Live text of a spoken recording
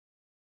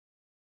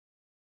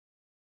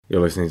You're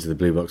listening to the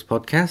Blue Box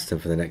Podcast,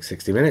 and for the next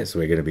 60 minutes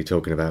we're going to be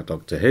talking about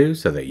Doctor Who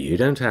so that you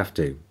don't have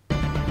to.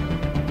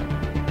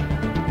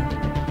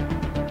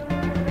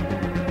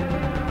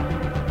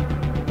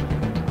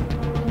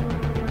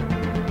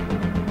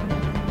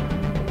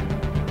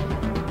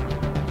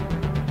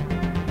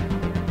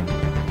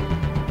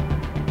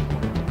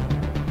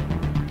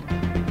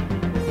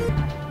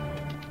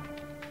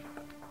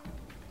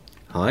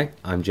 Hi,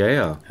 I'm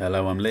JR.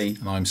 Hello, I'm Lee.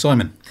 And I'm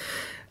Simon.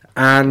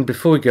 And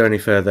before we go any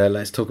further,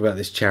 let's talk about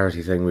this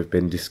charity thing we've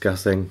been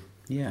discussing.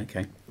 Yeah,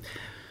 okay.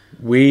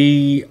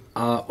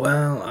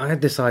 I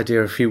had this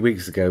idea a few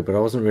weeks ago, but I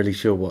wasn't really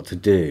sure what to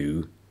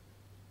do.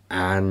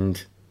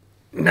 And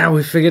now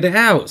we've figured it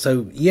out.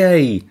 So,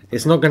 yay!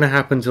 It's not going to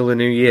happen till the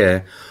new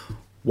year.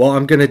 What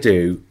I'm going to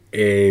do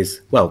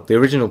is, the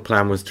original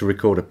plan was to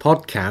record a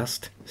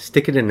podcast,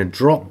 stick it in a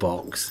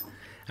Dropbox,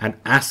 and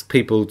ask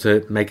people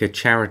to make a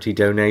charity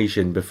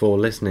donation before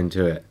listening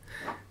to it.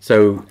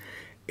 So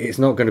it's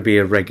not going to be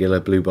a regular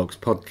Blue Box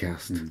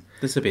podcast.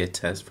 This will be a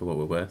test for what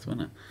we're worth,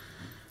 won't it?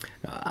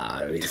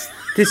 Yeah,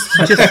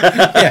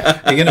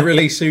 you're going to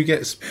release who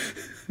gets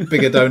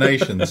bigger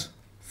donations,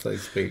 so to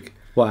speak.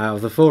 What, out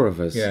of the four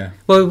of us? Yeah.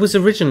 Well, it was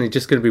originally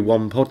just going to be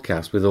one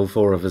podcast with all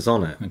four of us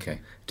on it.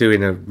 Okay.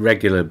 Doing a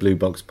regular Blue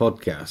Box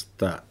podcast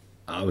that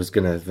I was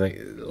going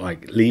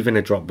to leave in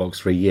a Dropbox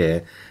for a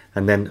year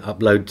and then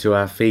upload to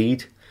our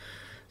feed,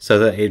 so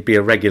that it'd be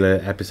a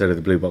regular episode of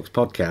the Blue Box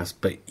Podcast,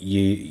 but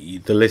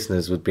the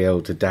listeners would be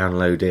able to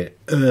download it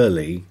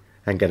early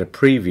and get a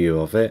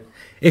preview of it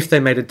if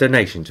they made a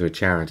donation to a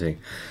charity.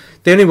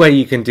 The only way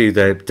you can do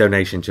the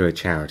donation to a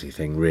charity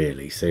thing,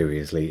 really,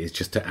 seriously, is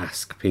just to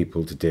ask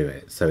people to do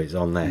it, so it's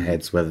on their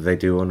heads whether they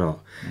do or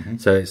not. Mm-hmm.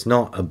 So it's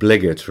not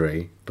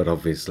obligatory, but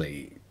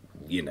obviously,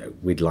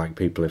 we'd like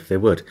people if they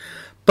would.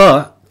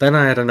 But then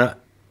I had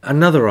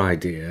another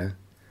idea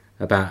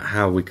about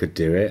how we could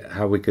do it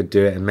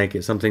and make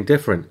it something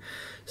different.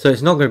 So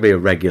it's not going to be a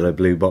regular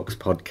Blue Box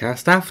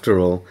podcast after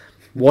all.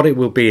 What it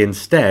will be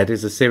instead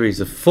is a series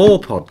of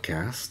 4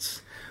 podcasts,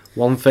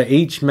 one for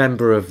each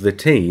member of the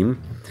team,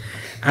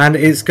 and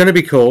it's going to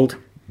be called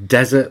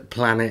Desert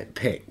Planet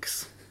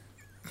Picks.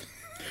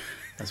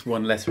 That's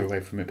one letter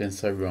away from it being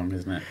so wrong,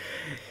 isn't it?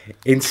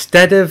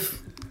 Instead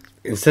of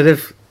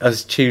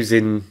us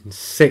choosing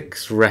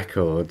 6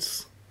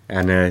 records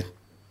and a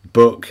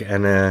book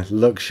and a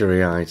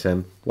luxury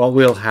item, what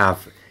we'll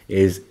have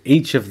is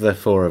each of the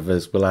 4 of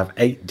us will have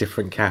 8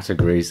 different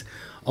categories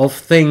of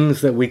things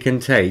that we can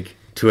take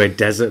to a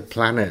desert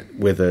planet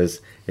with us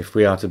if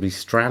we are to be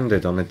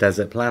stranded on a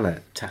desert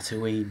planet.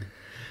 Tatooine.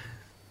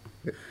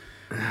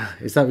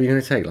 Is that what you're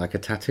going to take, like a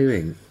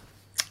Tatooine?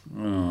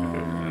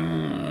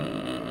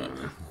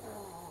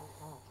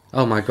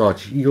 Oh my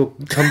god, you're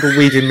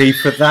tumbleweeding me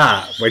for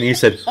that when you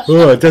said,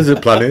 a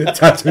desert planet,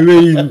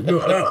 Tatooine.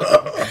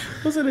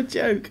 Wasn't a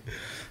joke.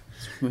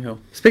 Real.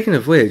 Speaking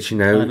of which, I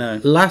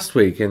know. last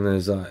week in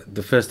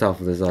the first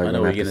half of the Zygon I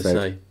know what you're episode,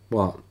 going to say.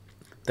 What?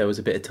 There was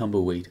a bit of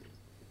tumbleweed.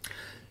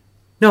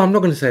 No, I'm not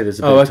going to say there's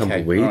a bit of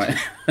tumbleweed. Right.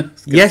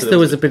 Yes, there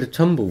was a bit of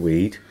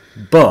tumbleweed,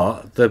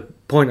 but the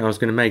point I was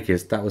going to make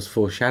is that was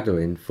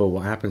foreshadowing for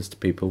what happens to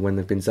people when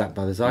they've been zapped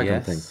by the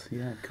Zygon thing.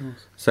 Yeah, of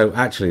course. So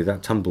actually,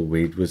 that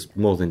tumbleweed was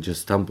more than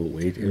just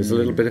tumbleweed. It was a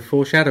little bit of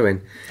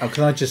foreshadowing. Oh,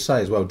 can I just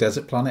say as well,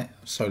 Desert Planet,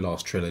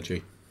 Solar's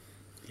trilogy.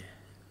 Yeah.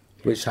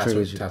 Which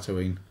trilogy?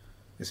 Tatooine.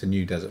 It's a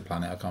new desert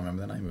planet. I can't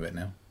remember the name of it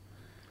now.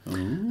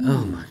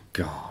 Oh my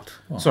god!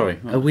 What? Sorry.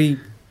 Are we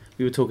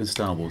were talking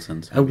Star Wars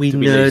then. Are we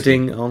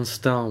nerding on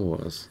Star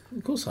Wars?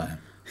 Of course I am.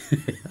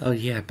 Oh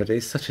yeah, but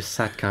it's such a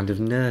sad kind of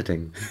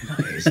nerding. No,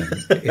 it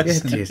isn't. It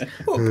isn't. It is.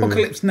 What,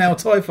 Apocalypse Now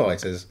TIE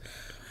Fighters?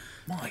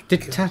 My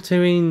Did God.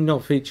 Tatooine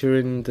not feature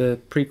in the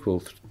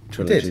prequel It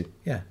trilogy? did,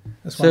 yeah.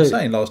 That's what I'm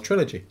saying, last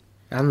trilogy.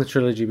 And the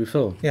trilogy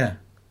before? Yeah.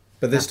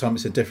 But this time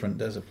it's a different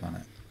desert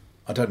planet.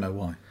 I don't know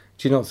why.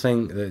 Do you not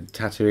think that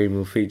Tatooine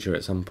will feature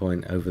at some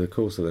point over the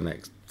course of the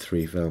next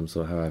 3 films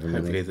or however many?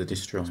 Hopefully they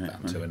destroy it bound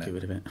and to, innit? give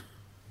it a bit.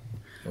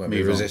 Won't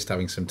we resist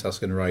having some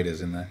Tusken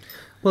Raiders in there?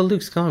 Well,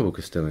 Luke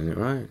Skywalker's still in it,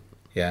 right?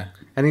 Yeah.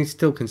 And he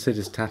still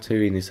considers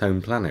Tatooine his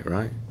home planet,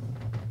 right?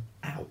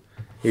 Ow.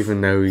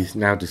 Even though he's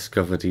now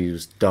discovered he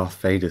was Darth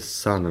Vader's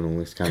son and all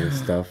this kind of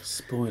stuff.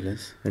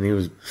 Spoilers. And he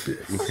was...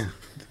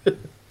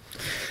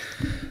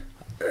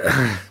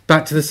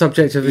 Back to the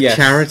subject of the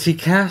charity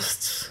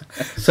casts.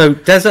 So,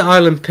 Desert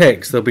Island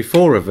Picks, there'll be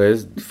 4 of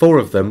us, 4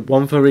 of them,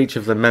 one for each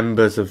of the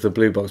members of the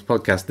Blue Box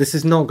Podcast. This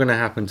is not going to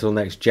happen till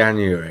next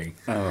January.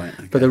 Oh, right.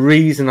 Okay. But the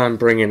reason I'm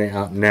bringing it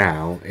up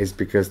now is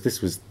because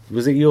this was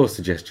it your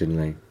suggestion,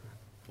 Lee?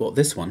 What,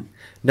 this one?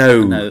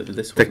 No,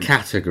 this the wasn't.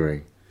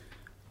 category.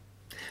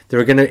 There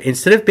are going to,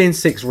 instead of being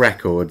 6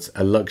 records,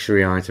 a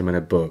luxury item and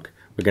a book,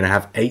 we're going to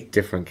have 8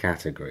 different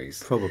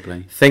categories.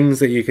 Probably. Things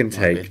that you can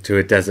take to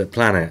a desert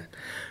planet.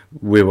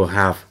 We will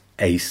have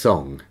a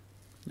song,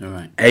 All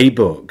right. a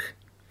book,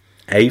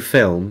 a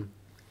film,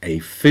 a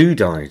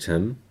food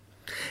item,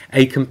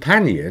 a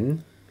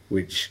companion,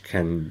 which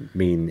can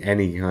mean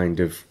any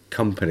kind of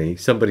company,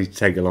 somebody to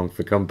take along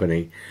for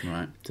company.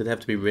 Right. Do they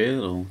have to be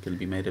real or can it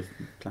be made of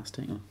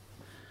plastic? Or?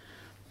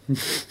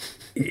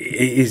 it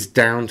is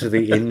down to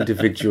the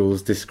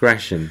individual's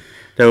discretion.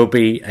 There will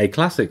be a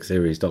classic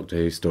series Doctor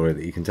Who story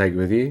that you can take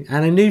with you,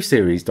 and a new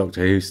series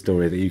Doctor Who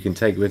story that you can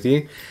take with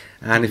you.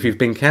 And if you've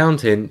been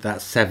counting,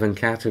 that's 7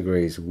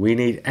 categories. We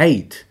need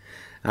 8.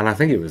 And I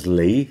think it was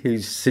Lee who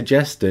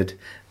suggested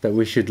that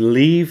we should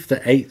leave the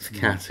 8th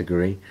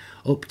category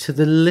up to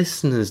the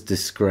listener's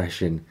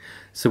discretion.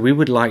 So we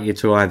would like you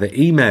to either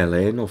email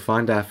in or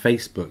find our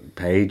Facebook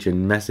page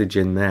and message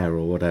in there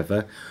or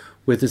whatever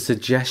with a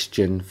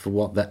suggestion for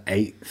what the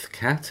 8th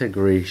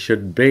category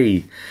should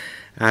be.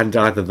 And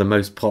either the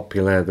most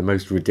popular, the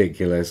most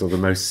ridiculous, or the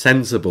most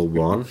sensible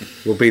one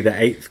will be the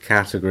 8th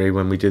category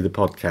when we do the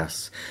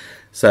podcasts.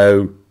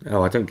 So,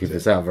 I don't give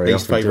this out very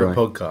often. Least favourite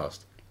podcast.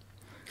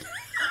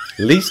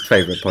 Least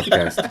favourite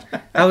podcast.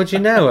 How would you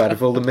know out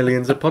of all the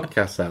millions of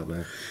podcasts out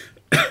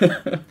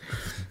there?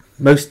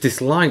 Most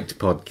disliked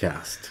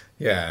podcast.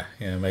 Yeah,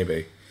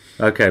 maybe.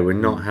 Okay, we're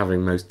not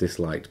having most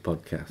disliked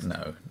podcast.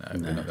 No,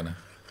 we're not going to.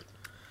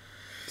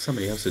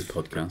 Somebody else's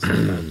podcast.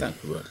 That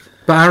would work.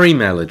 But our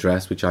email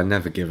address, which I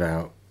never give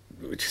out,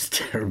 which is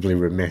terribly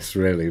remiss,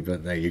 really,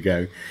 but there you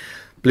go.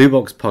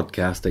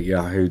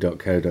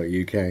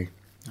 blueboxpodcast@yahoo.co.uk.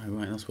 Oh,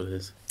 right, that's what it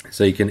is.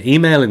 So you can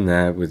email in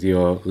there with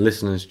your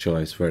listener's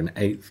choice for an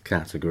 8th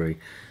category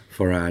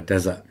for our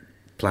Desert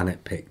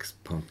Planet Picks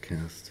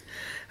podcast.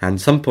 And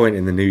some point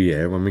in the new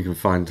year, when we can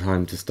find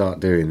time to start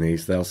doing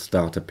these, they'll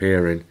start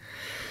appearing.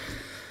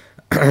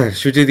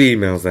 Should we do the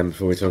emails then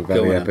before we talk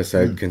about the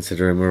episode,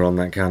 considering we're on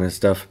that kind of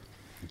stuff?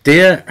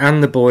 Dear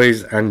Anne the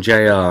boys and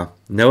JR,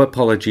 no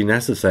apology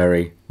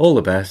necessary. All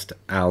the best,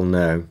 Al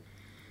No.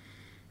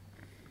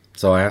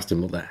 So I asked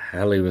him what the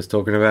hell he was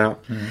talking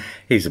about.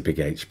 He's a big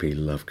H.P.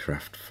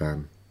 Lovecraft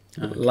fan.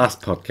 Okay.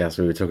 Last podcast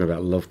we were talking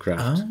about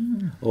Lovecraft,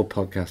 or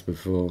podcast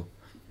before.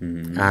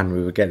 And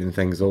we were getting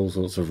things all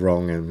sorts of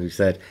wrong, and we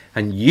said,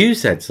 and you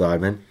said,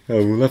 Simon,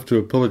 we'll have to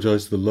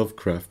apologise to the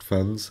Lovecraft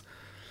fans.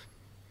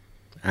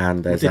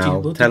 And there's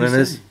Al telling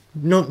us,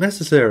 not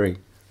necessary.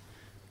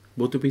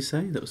 What did we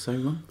say that was so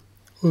wrong?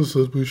 I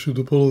said we should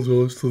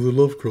apologise to the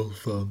Lovecraft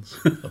fans.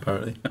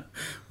 Apparently.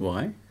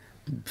 Why?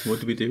 What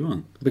did we do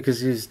wrong?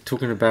 Because he's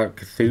talking about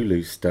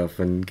Cthulhu stuff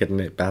and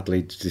getting it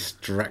badly,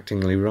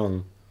 distractingly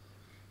wrong.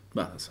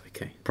 Well, that's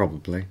okay.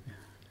 Probably.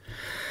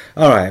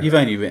 All right. You've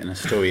only written a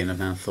story in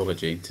an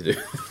anthology to do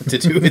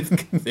with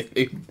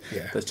Cthulhu.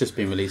 Yeah. That's just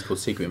been released called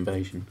Secret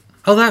Invasion.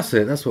 Oh, that's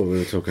it. That's what we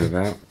were talking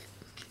about.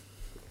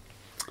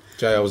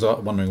 Jay, I was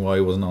wondering why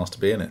he wasn't asked to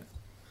be in it.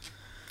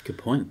 Good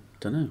point.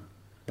 Don't know.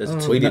 We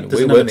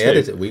weren't the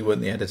editor. We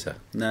weren't the editor.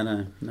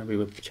 No. We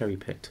were cherry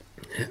picked.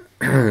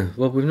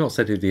 Well, we've not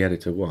said who the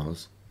editor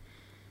was.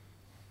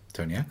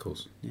 Tony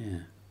Eccles. Yeah.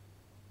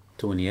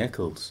 Tony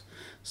Eccles.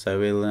 So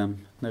we'll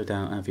no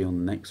doubt have you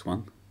on the next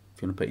one.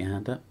 If you want to put your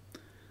hand up.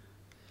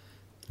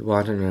 Well,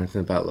 I don't know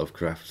anything about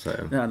Lovecraft,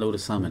 so... Yeah, Lord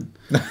of Salmon.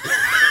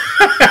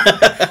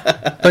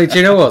 But do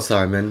you know what,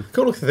 Simon?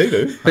 Call of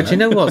Cthulhu. But do you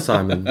know what,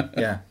 Simon?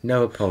 Yeah.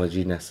 No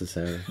apology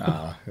necessary.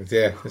 Yeah,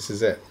 this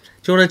is it.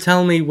 Do you want to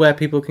tell me where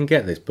people can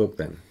get this book,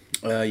 then?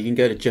 You can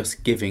go to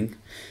Just Giving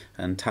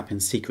and tap in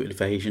Secret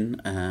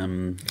Invasion.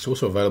 It's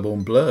also available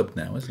on Blurb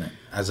now, isn't it?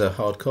 As a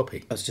hard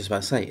copy. I was just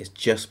about to say, it's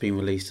just been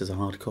released as a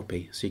hard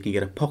copy. So you can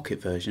get a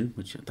pocket version,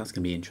 which that's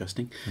going to be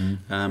interesting,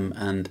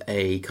 and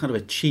a kind of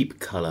a cheap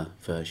colour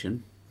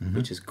version,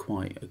 which is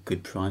quite a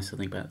good price. I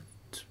think about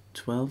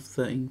 12,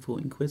 13,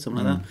 14 quid,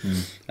 something like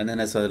that. And then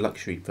there's a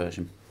luxury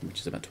version, which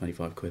is about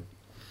 25 quid.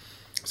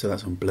 So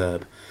that's on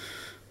Blurb.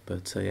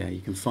 But yeah,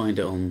 you can find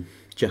it on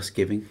Just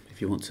Giving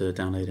if you want to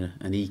download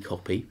an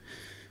e-copy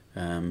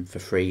for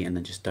free and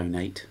then just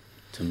donate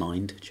to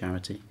Mind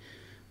charity.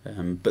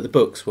 But the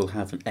books will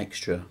have an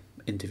extra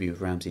interview with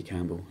Ramsey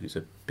Campbell, who's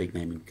a big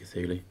name in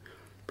Cthulhu,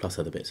 plus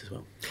other bits as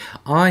well.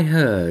 I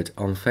heard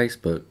on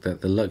Facebook that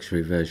the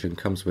luxury version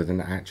comes with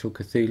an actual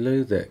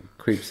Cthulhu that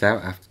creeps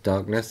out after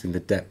darkness in the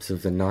depths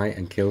of the night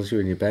and kills you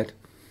in your bed.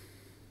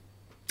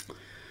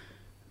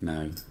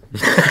 No.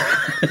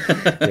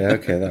 Yeah,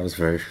 okay, that was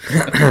very...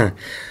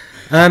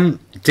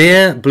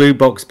 Dear Blue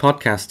Box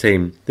Podcast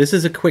team, this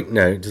is a quick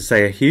note to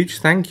say a huge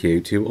thank you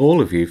to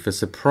all of you for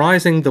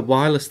surprising the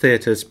Wireless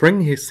Theatre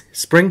Spring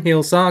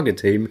Heel Saga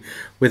team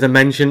with a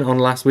mention on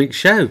last week's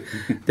show.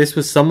 This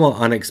was somewhat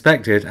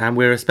unexpected, and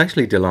we're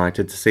especially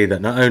delighted to see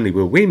that not only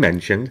were we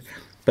mentioned,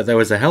 but there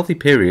was a healthy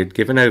period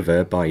given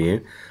over by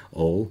you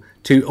all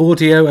to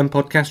audio and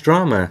podcast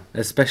drama,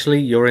 especially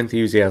your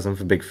enthusiasm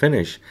for Big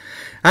Finish.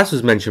 As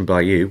was mentioned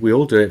by you, we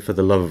all do it for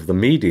the love of the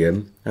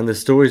medium and the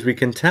stories we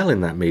can tell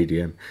in that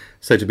medium.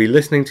 So to be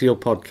listening to your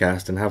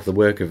podcast and have the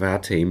work of our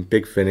team,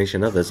 Big Finish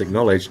and others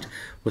acknowledged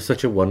was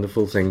such a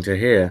wonderful thing to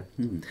hear.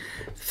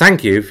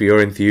 Thank you for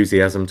your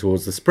enthusiasm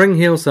towards the Spring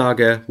Heel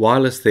Saga,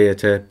 Wireless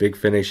Theatre, Big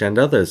Finish and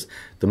others.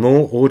 The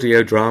more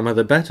audio drama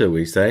the better,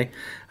 we say,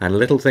 and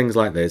little things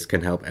like this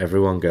can help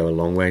everyone go a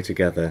long way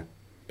together.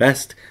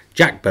 Best,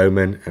 Jack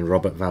Bowman and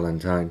Robert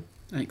Valentine.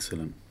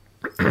 Excellent.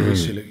 We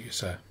salute you,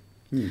 sir.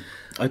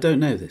 I don't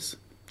know this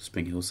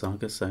Spring Hill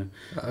Saga, so...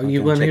 Oh,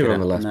 you weren't here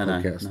on the last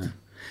podcast. No.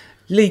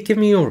 Lee, give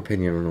me your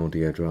opinion on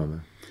audio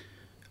drama.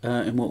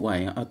 In what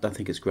way? I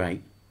think it's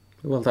great.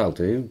 Well, that'll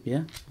do.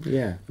 Yeah.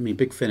 Yeah. I mean,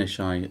 Big Finish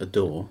I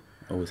adore.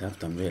 Always have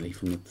done, really,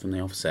 from the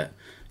offset.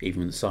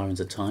 Even with the Sirens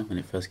of Time, when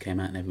it first came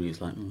out and everybody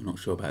was like, I'm not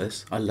sure about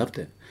this. I loved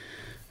it.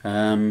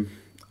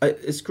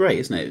 It's great,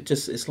 isn't it?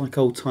 It's like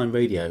old-time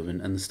radio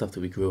and the stuff that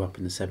we grew up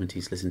in the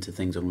 70s, listening to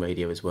things on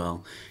radio as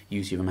well.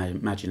 Use your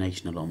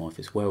imagination a lot more. If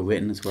it's well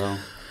written as well.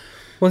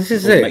 Well, this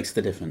is it. Makes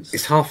the difference.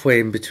 It's halfway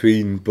in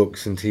between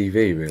books and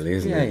TV, really,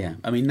 isn't it? Yeah.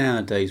 I mean,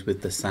 nowadays,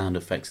 with the sound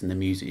effects and the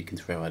music you can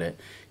throw at it,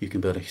 you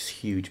can build a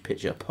huge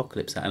picture.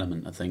 Apocalypse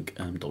Element, I think,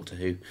 Doctor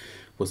Who,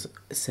 was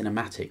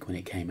cinematic when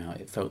it came out.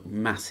 It felt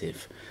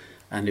massive.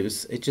 And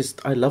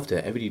I loved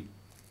it. Everybody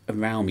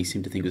around me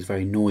seemed to think it was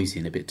very noisy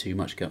and a bit too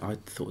much. I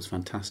thought it was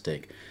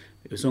fantastic.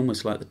 It was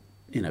almost like,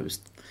 it was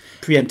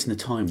preempting the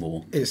Time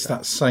War. It's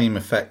that same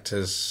effect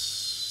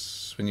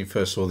as when you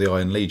first saw the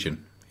Iron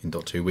Legion in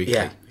Doctor Who Weekly.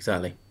 Yeah,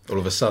 exactly. All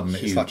of a sudden,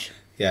 Huge. it's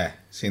like,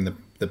 seeing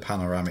the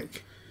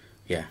panoramic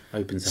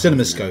opens up,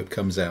 cinemascope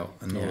comes out,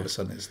 and all of a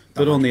sudden it's.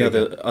 But on the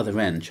other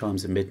end,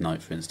 Chimes of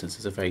Midnight, for instance,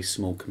 is a very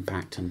small,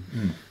 compact, and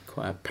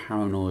quite a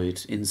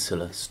paranoid,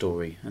 insular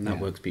story, and that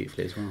works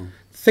beautifully as well.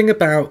 The thing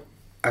about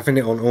having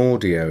it on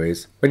audio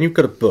is when you've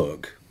got a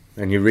book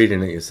and you're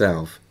reading it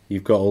yourself,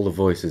 you've got all the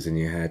voices in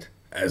your head,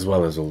 as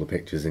well as all the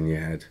pictures in your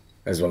head,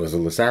 as well as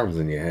all the sounds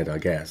in your head, I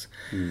guess.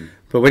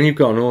 But when you've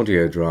got an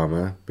audio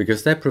drama,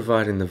 because they're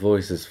providing the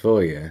voices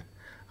for you,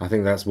 I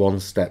think that's one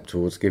step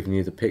towards giving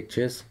you the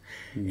pictures.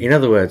 In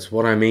other words,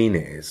 what I mean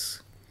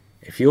is,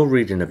 if you're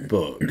reading a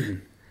book,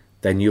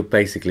 then you're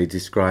basically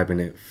describing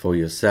it for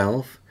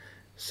yourself.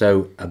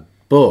 So a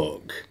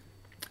book,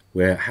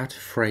 how to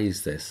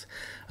phrase this?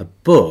 A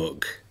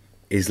book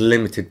is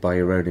limited by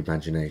your own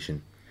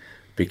imagination,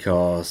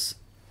 because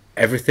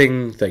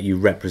everything that you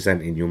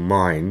represent in your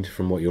mind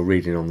from what you're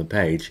reading on the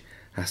page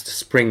has to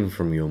spring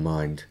from your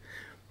mind.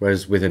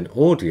 Whereas with an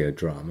audio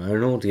drama,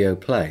 an audio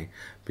play,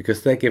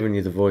 because they're giving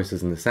you the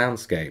voices and the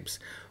soundscapes,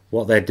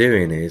 what they're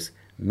doing is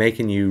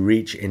making you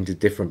reach into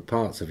different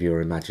parts of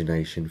your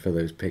imagination for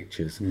those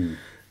pictures.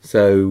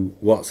 So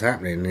what's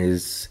happening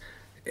is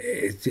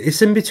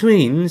it's in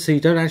between, so you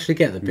don't actually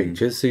get the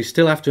pictures, so you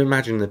still have to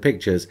imagine the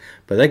pictures,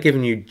 but they're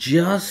giving you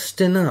just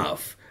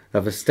enough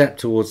of a step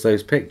towards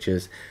those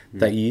pictures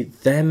that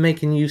they're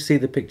making you see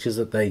the pictures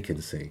that they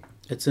can see.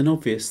 It's an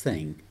obvious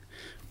thing,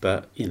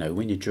 but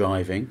when you're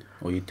driving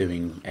or you're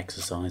doing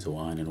exercise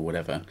or ironing or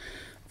whatever,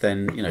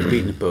 then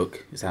reading a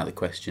book is out of the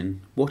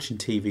question. Watching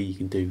TV you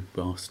can do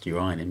whilst you're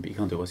ironing, but you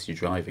can't do whilst you're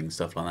driving,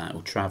 stuff like that,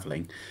 or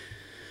travelling.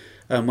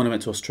 When I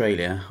went to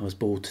Australia, I was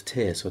bored to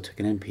tears, so I took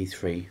an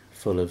MP3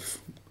 full of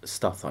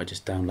stuff that I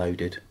just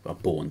downloaded, I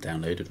bought and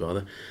downloaded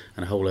rather,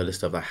 and a whole load of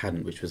stuff that I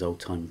hadn't, which was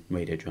old-time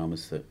radio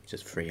dramas that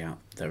just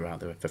they're out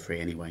there for free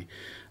anyway.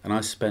 And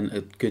I spent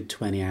a good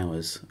 20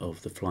 hours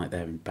of the flight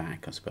there and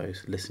back, I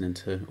suppose, listening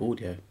to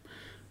audio.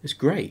 It's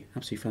great,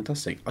 absolutely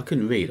fantastic. I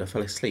couldn't read, I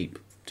fell asleep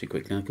too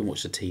quickly, and I couldn't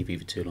watch the TV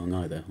for too long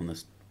either, on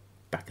the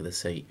back of the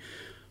seat.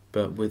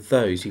 But with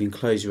those, you can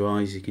close your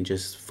eyes, you can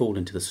just fall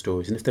into the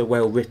stories, and if they're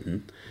well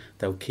written,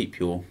 they'll keep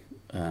your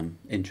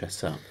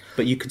interests up.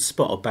 But you can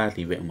spot a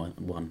badly written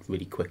one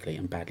really quickly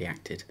and badly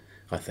acted,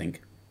 I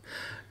think.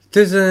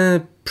 There's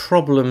a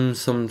problem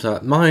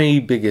sometimes.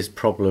 My biggest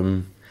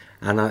problem,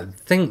 and I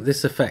think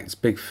this affects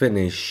Big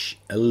Finish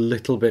a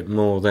little bit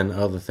more than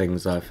other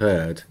things I've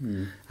heard,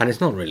 and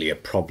it's not really a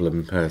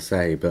problem per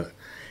se, but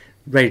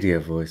radio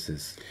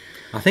voices.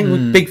 I think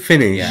with Big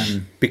Finish,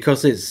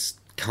 because it's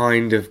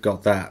kind of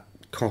got that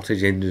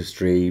cottage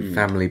industry,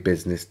 family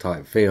business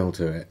type feel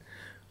to it,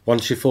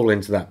 once you fall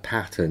into that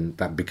pattern,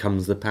 that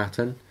becomes the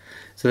pattern.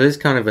 So there's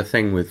kind of a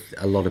thing with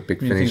a lot of Big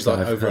Finish things like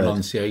that I've heard.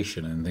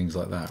 over-enunciation and things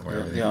like that.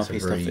 Where The RP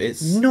stuff,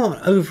 it's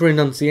not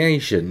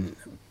over-enunciation,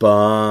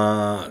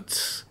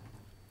 but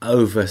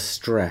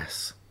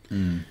over-stress.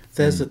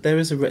 There's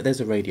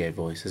a radio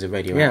voice, there's a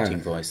radio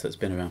acting voice that's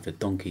been around for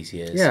donkey's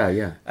years.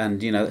 Yeah.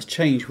 And that's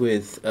changed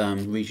with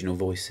regional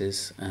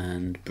voices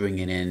and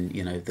bringing in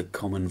the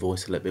common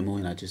voice a little bit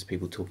more. Just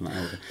people talking like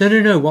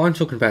that. No. What I'm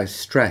talking about is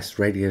stress,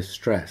 radio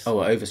stress. Oh,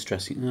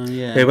 overstressing. Oh,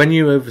 yeah. Yeah, when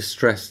you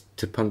overstress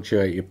to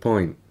punctuate your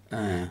point,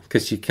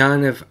 because you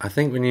kind of, I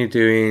think when you're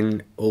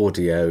doing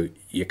audio,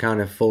 you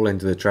kind of fall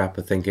into the trap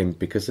of thinking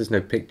because there's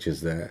no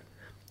pictures there,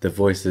 the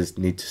voices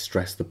need to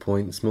stress the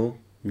points more,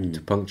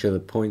 to puncture the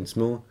points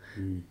more.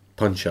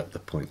 Punch up the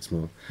points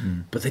more,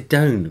 but they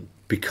don't,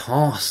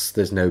 because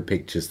there's no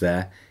pictures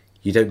there.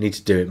 You don't need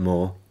to do it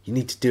more, you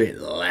need to do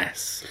it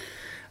less.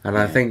 And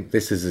I think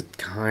this is a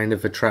kind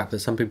of a trap that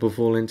some people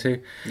fall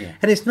into,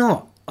 and it's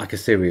not like a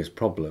serious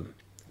problem,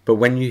 but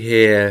when you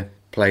hear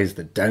plays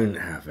that don't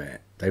have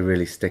it, they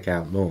really stick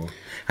out more.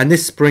 And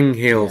this Spring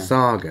Heel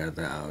saga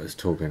that I was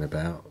talking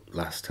about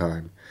last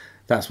time,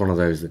 that's one of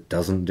those that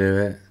doesn't do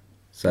it.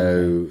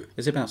 So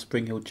is it about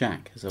Spring Hill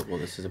Jack? Is that what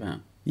this is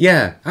about?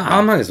 Yeah,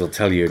 I might as well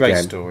tell you again.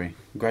 Great story,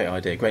 great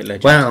idea, great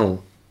legend.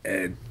 Well,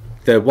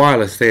 the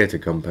Wireless Theatre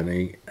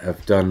Company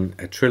have done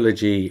a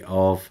trilogy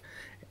of,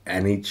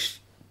 and each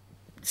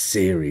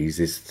series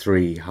is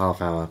 3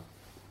 half-hour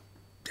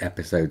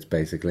episodes,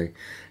 basically,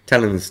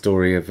 telling the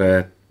story of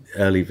a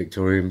early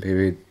Victorian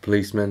period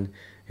policeman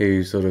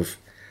who sort of,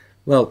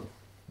 well,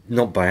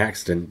 not by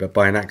accident, but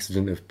by an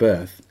accident of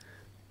birth,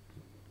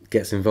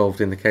 gets involved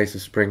in the case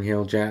of Spring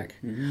Heel Jack.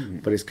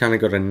 But it's kind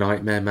of got a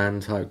Nightmare Man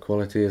type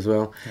quality as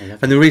well.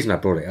 And the reason I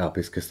brought it up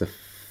is because the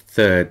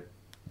third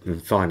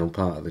and final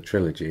part of the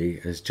trilogy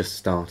has just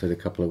started a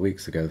couple of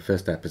weeks ago. The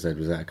first episode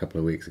was out a couple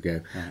of weeks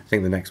ago. I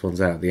think the next one's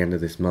out at the end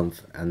of this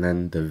month, and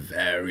then the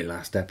very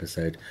last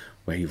episode,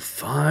 where you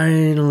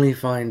finally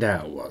find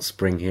out what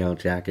Spring Heel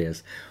Jack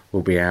is,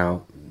 will be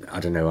out,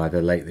 I don't know,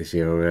 either late this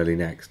year or early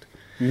next.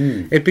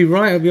 It'd be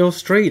right up your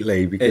street,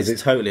 Lee, because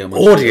it's totally on my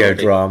audio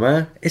street.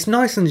 drama. It's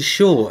nice and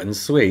short and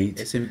sweet.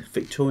 It's in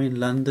Victorian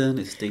London.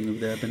 It's dealing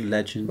with urban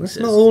legends. Well, it's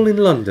not all in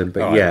London,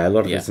 but Right. yeah, a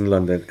lot of it's in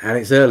London. And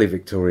it's early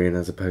Victorian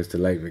as opposed to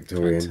late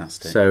Victorian.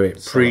 Fantastic. So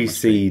it So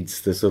precedes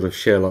the sort of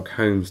Sherlock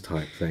Holmes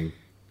type thing.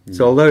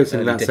 So although it's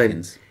in Early that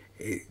Dickens.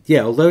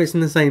 although it's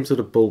in the same sort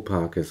of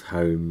ballpark as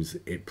Holmes,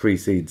 it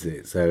precedes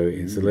it. So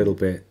it's a little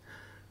bit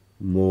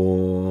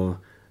more...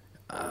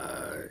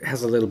 it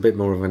has a little bit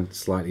more of a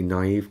slightly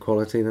naive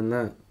quality than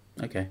that.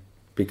 Okay.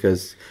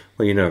 Because,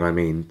 well, you know what I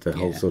mean, the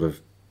whole Yeah. sort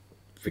of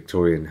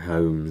Victorian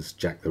Holmes,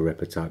 Jack the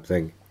Ripper type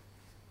thing.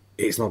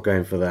 It's not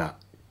going for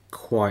that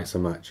quite so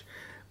much,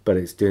 but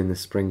it's doing the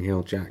Spring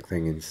Heel Jack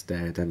thing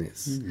instead, and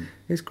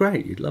it's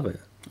great. You'd love it.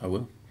 I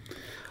will.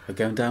 I'll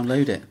go and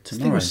download it The thing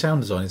tomorrow. with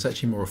sound design, it's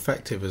actually more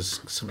effective as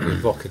something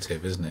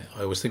evocative, isn't it?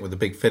 I always think with the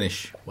Big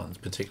Finish ones,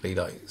 particularly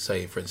like,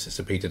 say, for instance,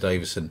 the Peter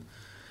Davison,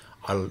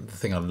 the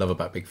thing I love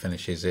about Big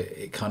Finish is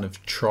it kind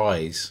of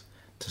tries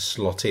to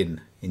slot in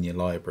your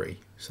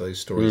library. So those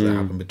stories that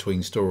happen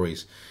between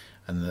stories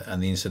and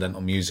the incidental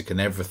music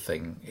and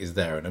everything is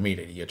there, and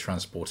immediately you're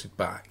transported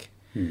back.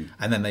 And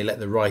then they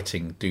let the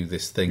writing do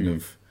this thing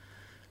of,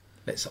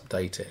 let's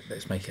update it,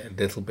 let's make it a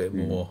little bit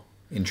more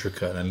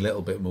intricate and a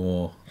little bit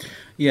more...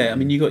 Yeah, I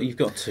mean, you've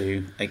got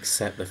to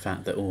accept the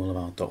fact that all of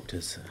our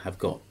doctors have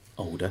got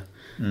older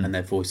and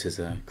their voices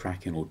are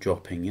cracking or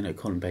dropping. You know,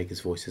 Colin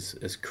Baker's voice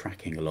is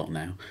cracking a lot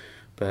now,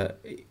 but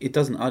it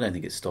doesn't. I don't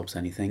think it stops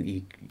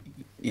anything.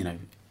 You know,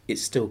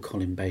 it's still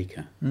Colin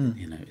Baker.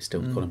 You know, it's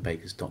still Colin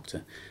Baker's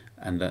doctor,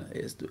 and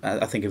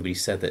I think everybody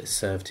said that it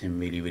served him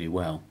really, really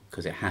well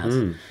because it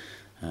has.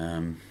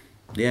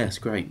 Yeah, it's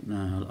great.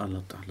 No, I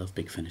love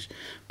Big Finish,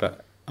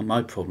 but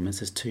my problem is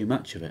there's too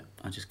much of it.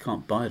 I just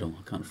can't buy it all.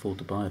 I can't afford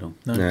to buy it all.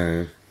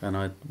 No.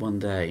 And one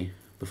day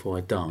before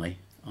I die,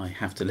 I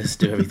have to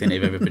listen to everything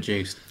they've ever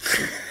produced.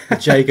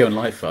 Jago and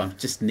Lightfoot, I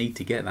just need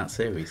to get that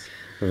series.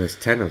 Well, there's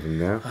 10 of them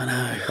now. I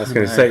know. That's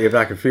going to set you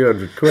back a few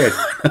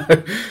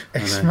 £100.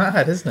 It's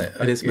mad, isn't it?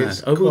 It is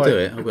mad. I will do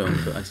it. I will.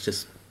 But it's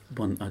just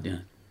one.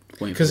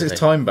 Because it's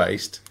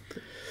time-based.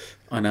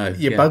 I know.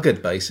 You're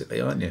buggered, basically,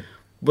 aren't you?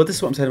 Well, this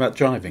is what I'm saying about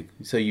driving.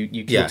 So you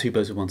kill Yeah. two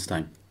birds with one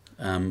stone.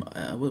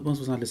 What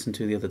was I listening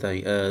to the other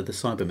day? The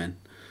Cybermen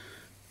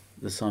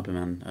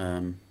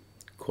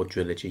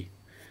quadrilogy,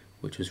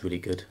 which was really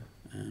good.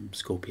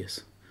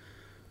 Scorpius.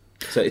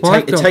 So it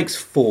takes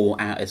 4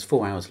 hours. It's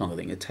 4 hours long. I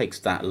think it takes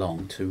that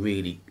long to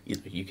really.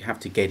 You have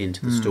to get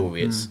into the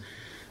story.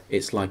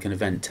 It's like an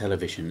event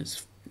television.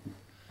 It's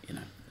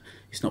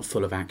it's not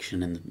full of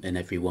action in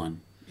every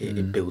one.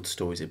 It builds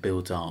stories. It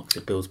builds arcs.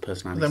 It builds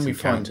personalities. Then we and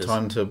find characters.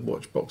 time to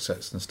watch box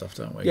sets and stuff,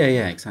 don't we?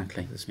 Yeah,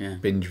 exactly. Yeah.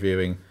 Binge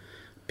viewing,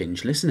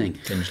 Binge listening.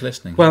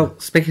 Well,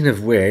 speaking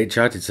of which,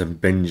 I did some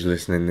binge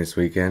listening this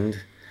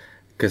weekend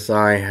because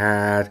I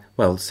had,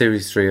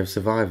 Series 3 of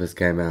Survivors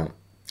came out.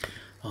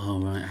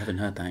 Oh, right. I haven't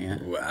heard that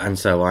yet. And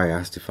so I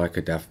asked if I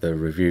could have the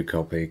review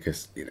copy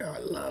because, I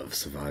love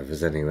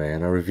Survivors anyway.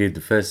 And I reviewed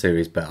the first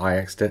series, but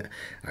I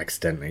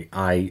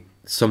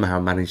somehow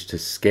managed to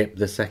skip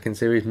the second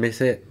series,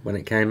 miss it when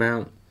it came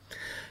out.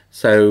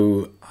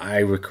 So I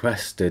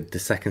requested the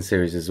second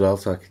series as well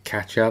so I could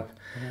catch up.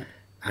 Right.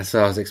 And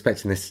so I was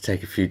expecting this to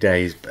take a few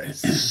days, but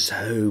it's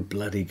so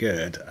bloody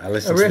good. I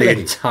listened to really?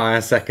 the entire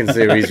second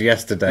series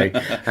yesterday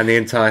and the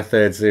entire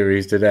third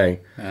series today.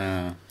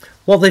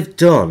 What they've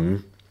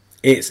done,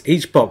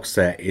 each box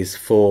set is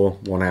 4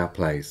 1-hour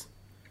plays.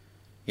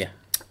 Yeah.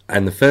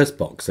 And the first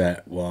box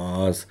set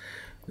was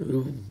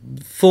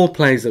 4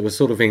 plays that were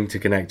sort of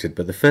interconnected,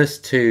 but the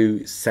first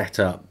 2 set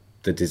up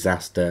the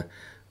disaster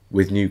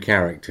with new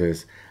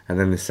characters, and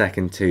then the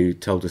second 2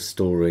 told a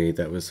story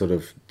that was sort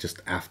of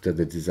just after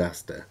the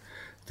disaster,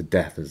 the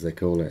death as they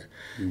call it.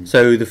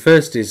 So the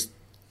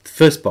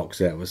first box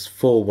set was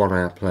 4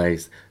 1-hour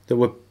plays that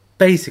were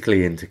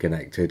basically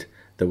interconnected,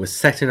 that were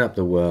setting up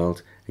the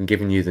world and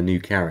giving you the new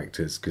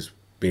characters, because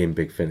being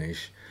Big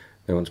Finish,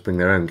 they want to bring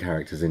their own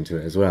characters into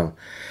it as well.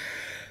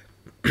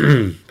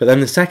 But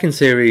then the second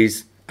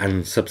series,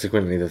 and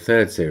subsequently the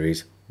third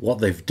series, what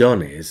they've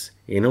done is,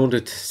 in order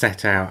to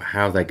set out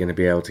how they're going to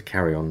be able to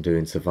carry on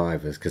doing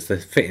Survivors, because they're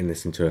fitting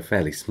this into a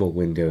fairly small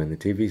window in the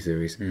TV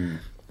series,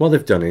 what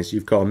they've done is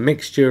you've got a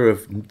mixture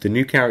of the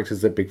new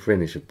characters that Big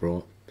Finish have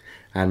brought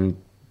and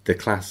the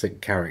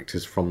classic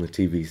characters from the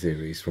TV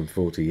series from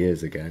 40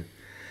 years ago.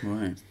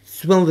 Right.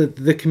 Well,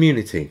 the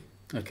community.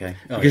 Okay.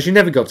 Because you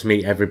never got to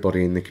meet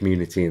everybody in the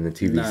community in the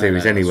TV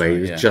series anyway.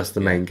 Right, it was just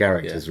the main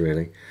characters,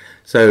 really.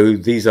 So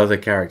these other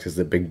characters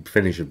that Big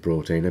Finish have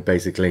brought in are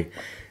basically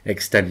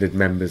extended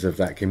members of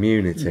that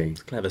community.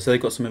 It's clever. So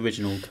they've got some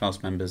original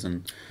cast members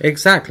and...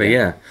 Exactly,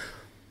 yeah.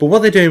 But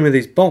what they're doing with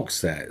these box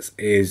sets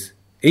is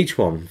each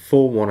one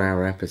 4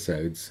 1-hour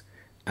episodes,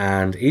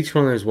 and each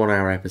one of those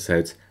 1-hour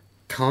episodes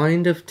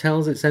kind of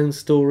tells its own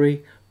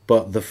story,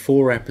 but the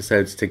 4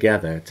 episodes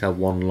together tell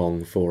one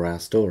long 4-hour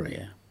story.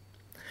 Yeah.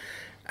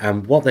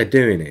 And what they're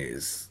doing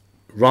is,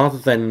 rather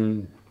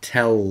than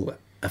tell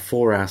a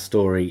 4-hour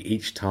story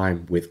each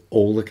time with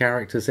all the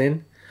characters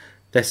in,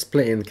 they're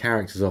splitting the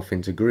characters off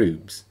into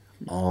groups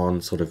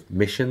on sort of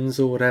missions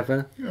or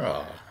whatever.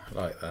 Oh, I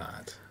like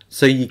that.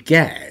 So you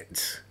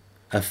get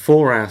a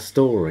 4-hour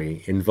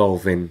story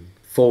involving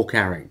 4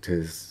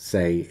 characters,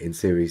 say, in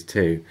Series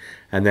 2,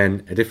 and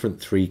then a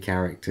different 3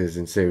 characters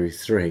in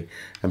Series 3,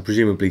 and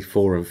presumably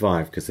 4 and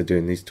 5, because they're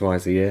doing these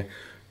twice a year.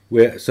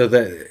 So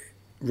that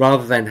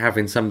rather than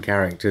having some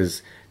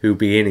characters who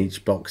be in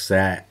each box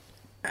set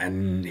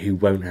and who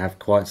won't have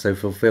quite so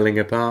fulfilling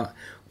a part,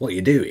 what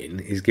you're doing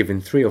is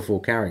giving 3 or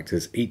 4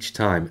 characters each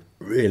time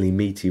really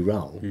meaty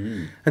role,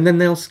 and then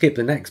they'll skip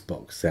the next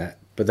box set,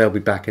 but they'll be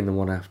back in the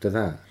one after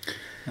that.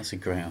 That's a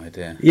great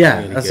idea. Yeah,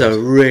 really that's good. a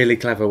really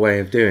clever way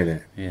of doing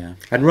it. Yeah.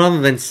 And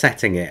rather than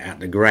setting it at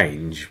the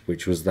Grange,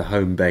 which was the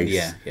home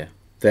base,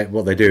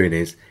 what they're doing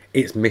is,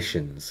 it's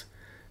missions.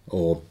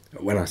 Or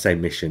when I say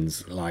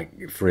missions,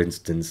 like, for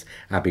instance,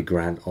 Abby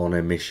Grant on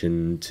a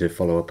mission to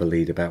follow up a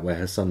lead about where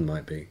her son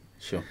might be.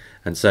 Sure.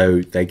 And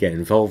so they get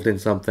involved in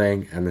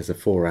something, and there's a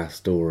 4-hour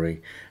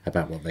story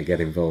about what they get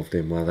involved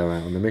in while they're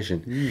out on the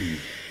mission.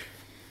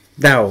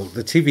 Now,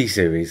 the TV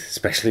series,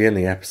 especially in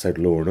the episode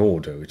Law and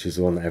Order, which is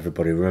the one that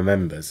everybody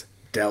remembers,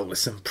 dealt with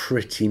some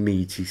pretty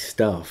meaty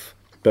stuff.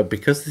 But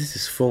because this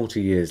is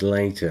 40 years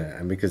later,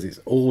 and because it's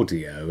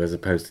audio as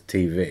opposed to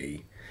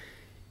TV,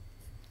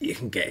 you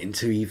can get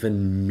into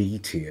even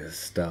meatier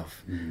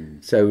stuff.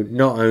 So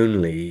not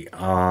only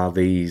are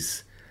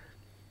these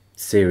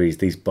series,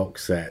 these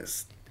box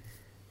sets,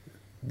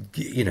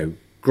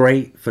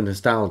 great for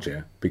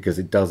nostalgia, because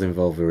it does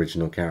involve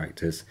original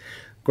characters,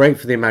 great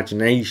for the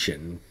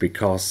imagination,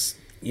 because,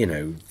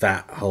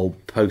 that whole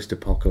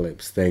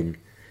post-apocalypse thing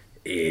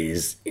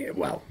is,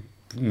 well,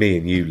 me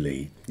and you,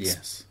 Lee.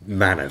 Yes.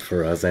 Manna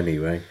for us,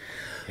 anyway.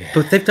 Yeah.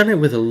 But they've done it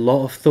with a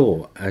lot of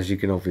thought, as you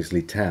can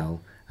obviously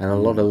tell, and a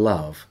lot of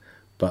love.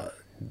 But,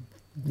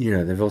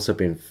 they've also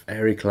been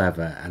very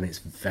clever, and it's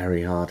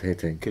very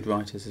hard-hitting. Good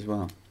writers as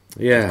well.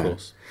 Yeah. Of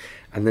course.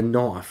 And they're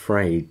not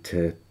afraid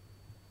to...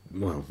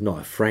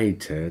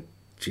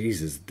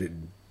 Jesus...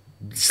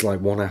 It's like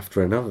one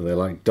after another. They're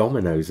like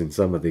dominoes in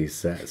some of these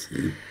sets.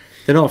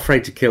 They're not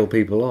afraid to kill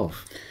people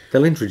off.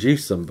 They'll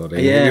introduce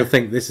somebody, and you'll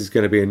think this is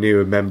going to be a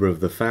newer member of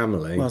the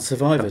family. Well,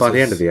 Survivors, and by the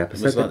end of the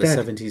episode, was like the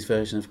dead. 70s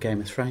version of Game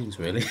of Thrones,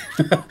 really,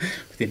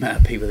 with the amount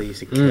of people they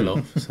used to kill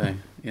off. So,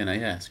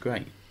 it's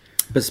great.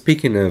 But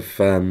speaking of,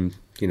 the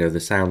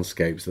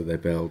soundscapes that they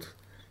build,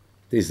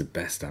 these are the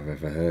best I've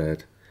ever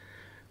heard.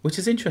 Which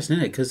is interesting,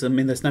 isn't it? Because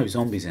there's no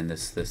zombies in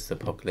this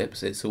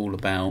apocalypse. It's all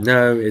about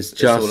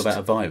it's all about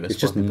a virus. It's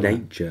just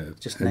nature.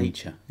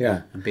 Nature.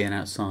 Yeah, and being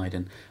outside,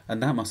 and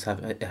that must have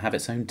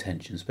its own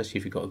tension, especially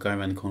if you've got to go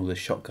around the corner with a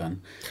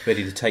shotgun,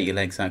 ready to take your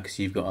legs out because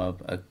you've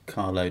got a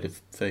carload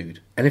of food.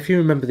 And if you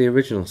remember the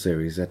original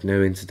series, they had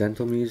no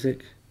incidental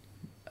music.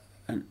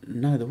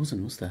 No, there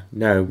wasn't, was there?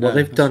 No, what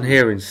they've done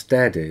here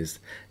instead is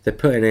they're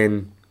putting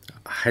in,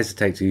 I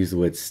hesitate to use the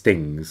word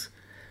stings,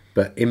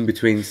 but in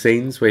between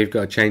scenes where you've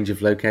got a change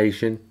of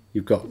location,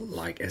 you've got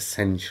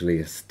essentially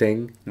a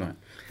sting. Right.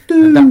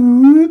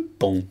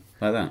 Boom.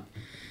 Like that?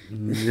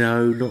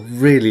 No, not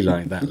really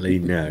like that, Lee,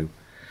 no.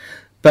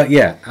 But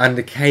yeah, and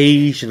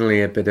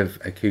occasionally a bit of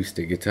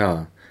acoustic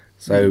guitar.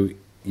 So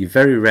you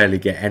very rarely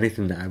get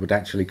anything that would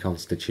actually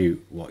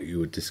constitute what you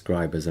would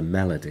describe as a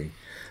melody.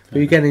 But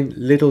you're getting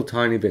little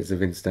tiny bits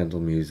of incidental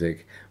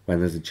music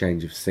when there's a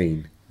change of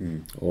scene.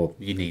 Or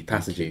you need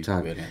passage cue, of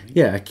time. really.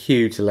 Yeah, a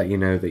cue to let you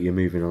know that you're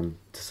moving on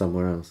to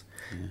somewhere else.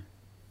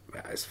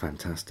 Yeah. It's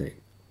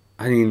fantastic.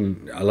 I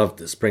mean, I love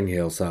the Spring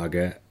Hill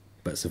saga,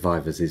 but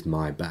Survivors is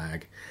my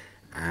bag.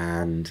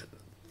 And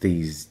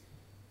these,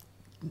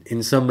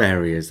 in some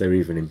areas, they're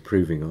even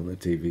improving on the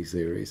TV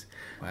series.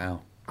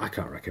 Wow. I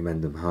can't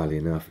recommend them highly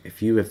enough.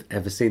 If you have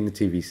ever seen the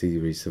TV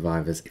series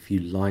Survivors, if you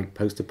like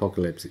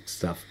post-apocalyptic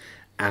stuff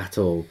at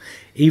all,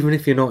 even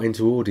if you're not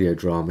into audio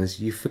dramas,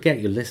 you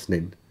forget you're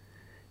listening.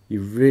 You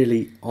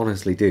really,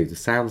 honestly do. The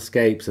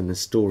soundscapes and the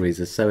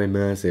stories are so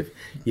immersive.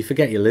 You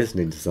forget you're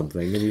listening to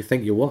something and you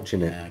think you're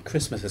watching it. Yeah,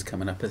 Christmas is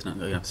coming up, isn't it? I'm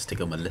going to have to stick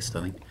on my list,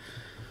 I think.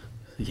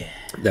 Yeah.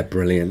 They're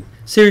brilliant.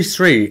 Series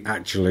 3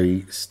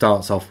 actually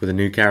starts off with a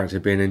new character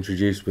being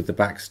introduced with the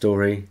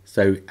backstory.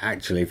 So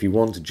actually, if you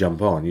want to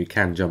jump on, you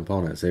can jump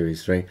on at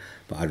Series 3.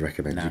 But I'd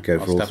recommend you go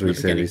for all 3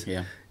 series.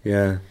 Yeah.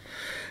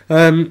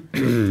 Shall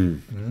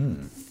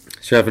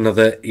I have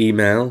another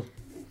email?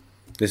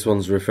 This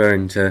one's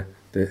referring to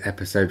the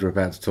episode we're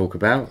about to talk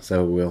about,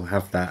 so we'll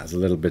have that as a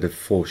little bit of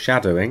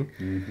foreshadowing.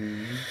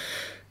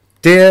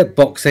 Dear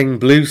Boxing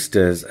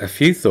Bluesters, a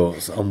few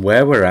thoughts on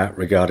where we're at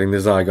regarding the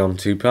Zygon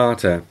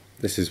two-parter.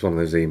 This is one of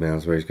those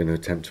emails where he's going to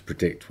attempt to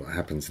predict what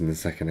happens in the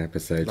second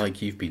episode.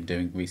 Like you've been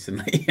doing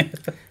recently.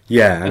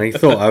 Yeah, and he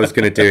thought I was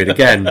going to do it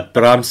again.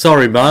 But I'm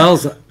sorry,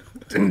 Miles. I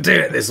didn't do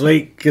it this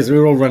week because we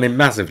were all running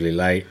massively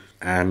late.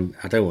 And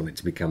I don't want it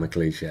to become a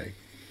cliche.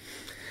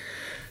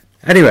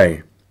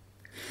 Anyway,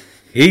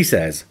 he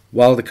says,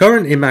 while the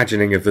current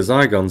imagining of the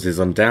Zygons is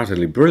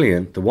undoubtedly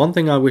brilliant, the one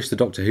thing I wish the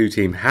Doctor Who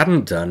team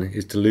hadn't done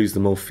is to lose the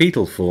more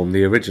fetal form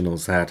the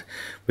originals had,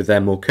 with their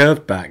more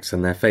curved backs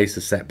and their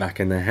faces set back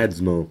in their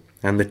heads more.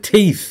 And the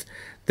teeth!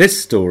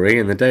 This story,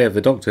 in The Day of the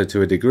Doctor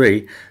to a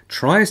degree,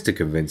 tries to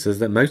convince us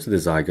that most of the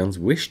Zygons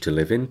wish to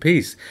live in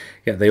peace,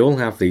 yet they all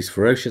have these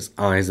ferocious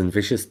eyes and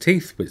vicious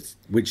teeth,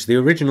 which the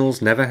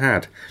originals never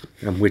had,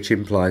 and which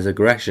implies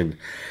aggression.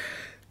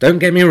 Don't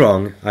get me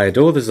wrong, I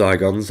adore the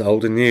Zygons,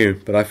 old and new,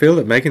 but I feel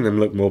that making them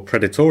look more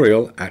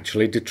predatorial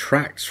actually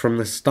detracts from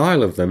the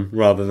style of them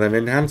rather than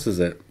enhances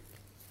it.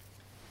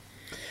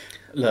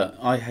 Look,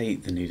 I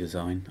hate the new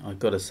design. I've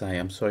got to say,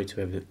 I'm sorry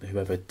to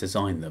whoever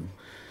designed them,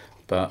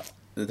 but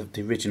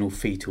the original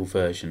fetal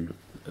version,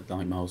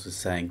 like Miles was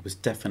saying, was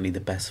definitely the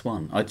best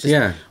one. I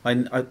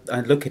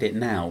look at it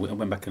now. I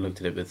went back and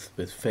looked at it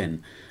with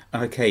Finn.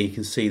 Okay, you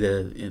can see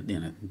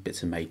the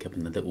bits of makeup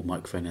and the little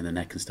microphone in the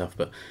neck and stuff,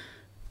 but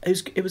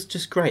it was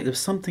just great. There was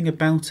something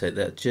about it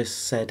that just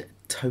said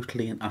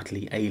totally and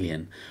utterly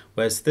alien.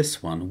 Whereas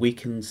this one, we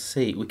can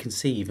see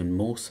even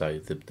more so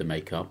the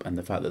makeup and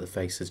the fact that the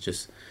face is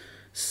just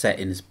set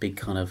in this big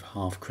kind of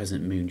half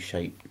crescent moon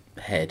shaped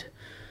head,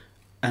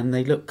 and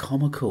they look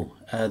comical.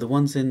 The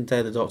ones in Day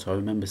of the Doctor, I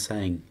remember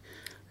saying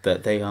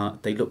that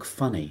they look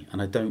funny,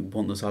 and I don't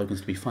want the Zygons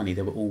to be funny.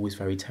 They were always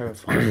very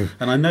terrifying.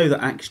 And I know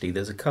that actually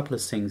there's a couple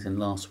of scenes in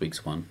last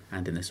week's one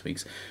and in this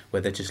week's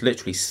where they're just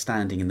literally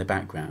standing in the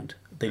background.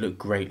 They look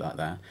great like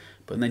that.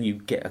 But then you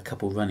get a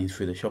couple running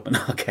through the shop and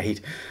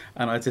arcade,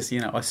 and I just,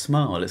 I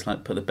smile. It's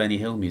like put the Benny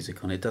Hill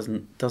music on. It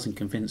doesn't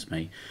convince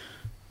me.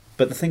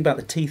 But the thing about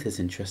the teeth is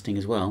interesting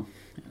as well,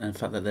 and the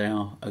fact that they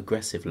are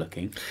aggressive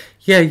looking.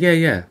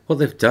 Yeah. What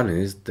they've done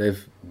is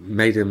they've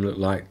made them look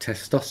like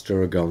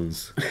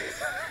testosterogons,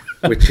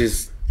 which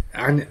is...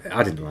 I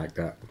didn't like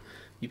that.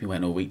 You've been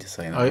waiting all week to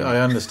say that. I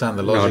understand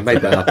the logic. No, I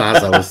made that up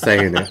as I was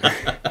saying it.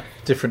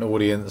 Different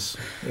audience,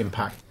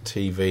 impact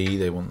TV,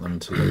 they want them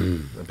to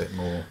look a bit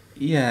more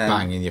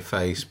bang in your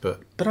face.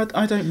 But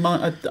I don't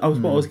mind. What I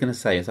was going to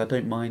say is I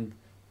don't mind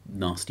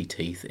nasty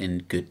teeth in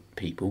good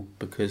people,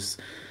 because...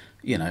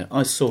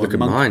 I saw Look at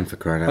mine, for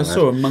crying out loud. I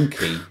saw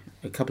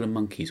a couple of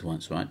monkeys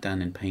once, right,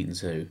 down in Payton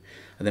Zoo,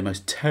 and the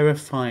most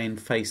terrifying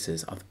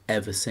faces I've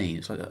ever seen.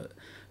 It's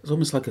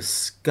almost like a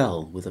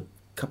skull with a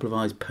couple of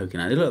eyes poking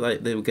out. It looked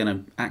like they were going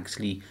to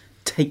actually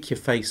take your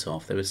face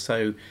off. They were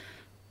so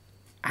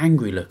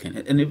angry looking,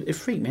 and it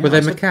freaked me out. Were they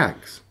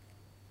macaques?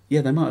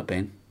 Yeah, they might have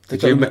been.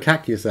 Did you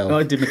macaque yourself? Oh,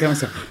 I did macaque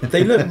myself.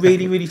 They looked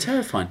really, really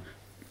terrifying.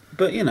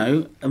 But,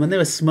 and when they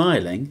were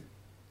smiling,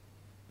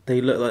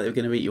 they looked like they were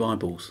going to eat your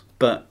eyeballs.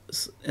 But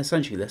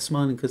essentially, they're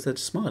smiling because they're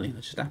just smiling.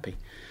 They're just happy.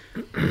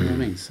 You know what I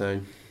mean? So,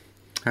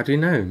 how do you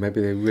know?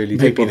 Maybe they really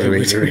did.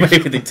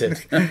 Maybe they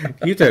did.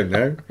 You don't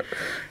know.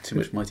 Too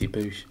much Mighty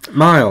Boosh.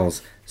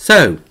 Miles.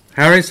 So,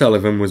 Harry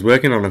Sullivan was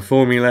working on a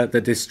formula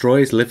that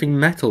destroys living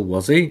metal,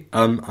 was he?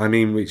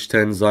 Which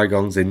turns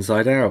Zygons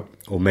inside out.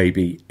 Or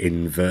maybe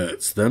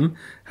inverts them.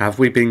 Have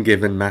we been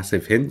given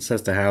massive hints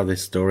as to how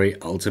this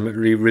story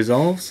ultimately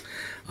resolves?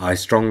 I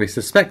strongly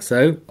suspect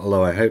so,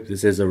 although I hope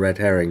this is a red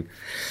herring.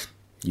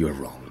 You are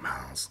wrong,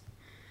 Miles.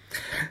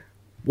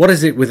 What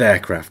is it with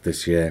aircraft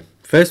this year?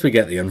 First we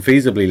get the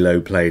unfeasibly low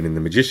plane in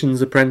The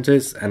Magician's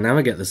Apprentice, and now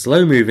we get the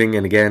slow-moving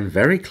and again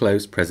very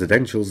close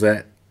presidential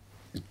jet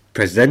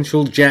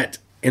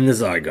in the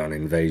Zygon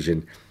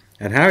Invasion.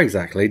 And how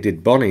exactly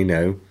did Bonnie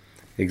know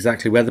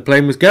exactly where the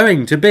plane was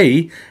going to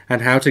be,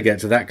 and how to get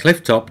to that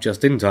cliff top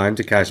just in time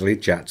to casually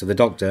chat to the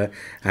Doctor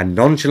and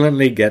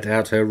nonchalantly get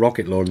out her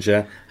rocket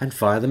launcher and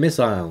fire the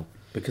missile?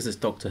 Because it's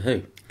Doctor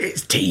Who.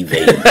 It's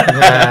TV.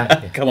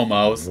 Come on,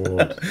 Miles.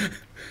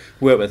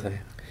 Where was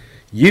I?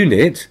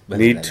 Unit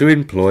need to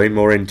employ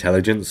more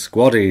intelligent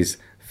squaddies.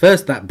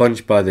 First, that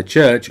bunch by the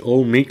church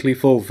all meekly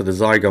fall for the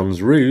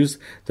Zygons' ruse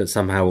that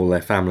somehow all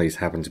their families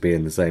happen to be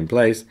in the same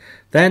place.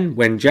 Then,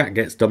 when Jack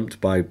gets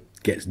duped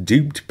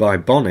by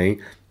Bonnie,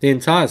 the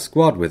entire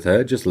squad with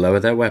her just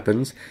lower their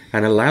weapons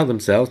and allow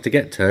themselves to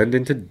get turned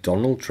into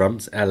Donald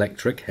Trump's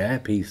electric hair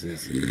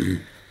pieces.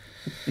 Do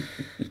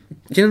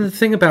you know the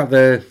thing about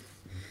the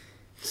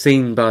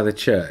scene by the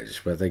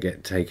church where they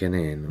get taken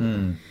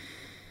in?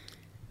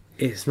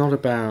 It's not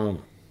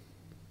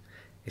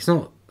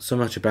so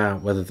much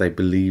about whether they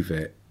believe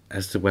it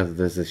as to whether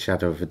there's a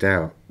shadow of a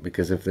doubt.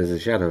 Because if there's a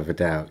shadow of a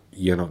doubt,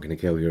 you're not going to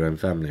kill your own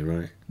family,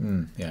 right?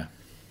 Yeah.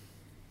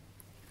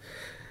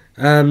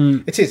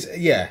 It is,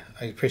 yeah.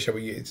 I appreciate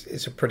what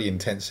it's a pretty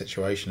intense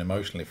situation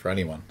emotionally for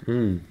anyone.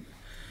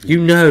 You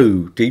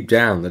know deep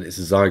down that it's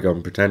a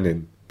Zygon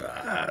pretending,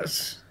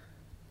 but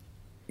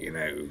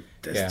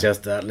there's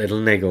just that little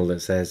niggle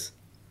that says,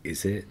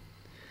 is it?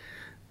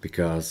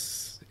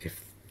 Because if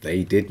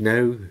they did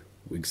know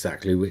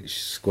exactly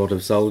which squad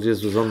of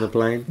soldiers was on the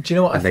plane. Do you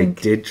know what and I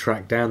think? they did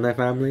track down their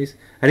families.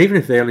 And even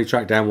if they only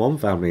tracked down one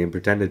family and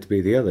pretended to be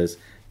the others,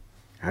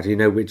 how do you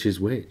know which is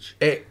which?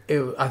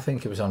 I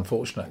think it was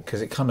unfortunate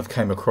because it kind of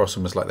came across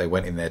and was like they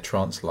went in their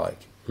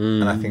trance-like.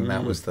 And I think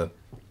that was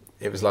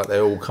it was like they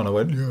all kind of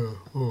went, yeah.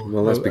 Oh.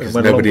 Well, that's because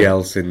went nobody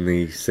along else in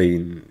the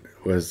scene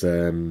was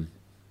no.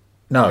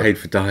 paid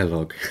for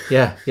dialogue.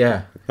 Yeah,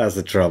 yeah. That's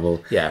the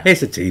trouble. Yeah.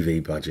 It's a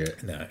TV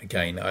budget. No,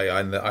 again,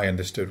 I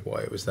understood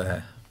why it was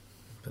there.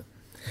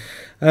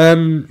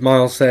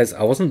 Miles says,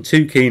 I wasn't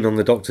too keen on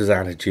the Doctor's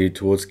attitude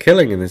towards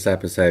killing in this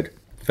episode.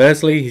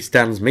 Firstly, he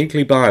stands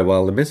meekly by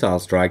while the missile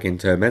strike in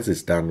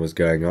Turkmenistan was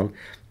going on.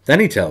 Then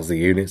he tells the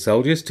unit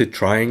soldiers to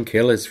try and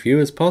kill as few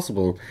as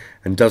possible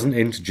and doesn't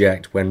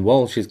interject when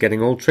Walsh is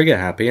getting all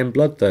trigger-happy and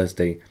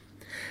bloodthirsty.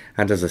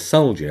 And as a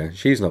soldier,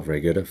 she's not very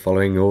good at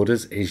following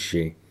orders, is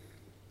she?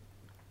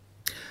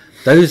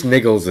 Those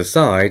niggles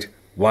aside,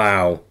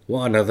 wow,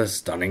 what another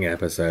stunning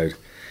episode.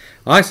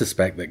 I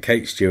suspect that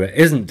Kate Stewart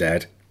isn't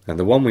dead, and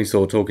the one we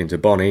saw talking to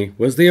Bonnie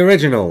was the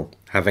original,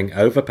 having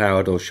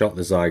overpowered or shot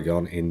the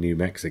Zygon in New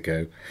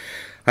Mexico.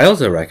 I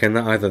also reckon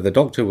that either the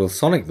Doctor will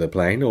sonic the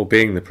plane, or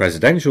being the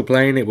presidential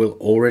plane, it will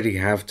already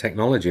have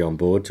technology on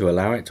board to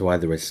allow it to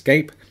either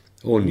escape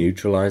or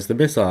neutralise the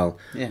missile.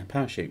 Yeah,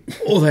 parachute.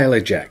 Or they'll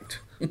eject.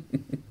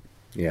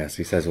 Yes,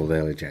 he says or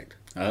they'll eject.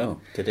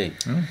 Oh, did he?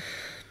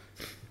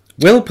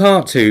 Will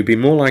Part 2 be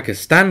more like a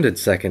standard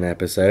second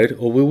episode,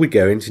 or will we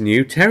go into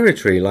new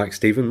territory like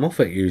Stephen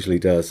Moffat usually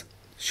does?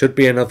 Should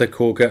be another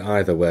corker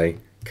either way.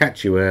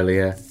 Catch you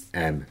earlier,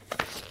 M.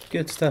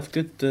 Good stuff.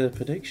 Good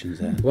predictions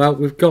there. Well,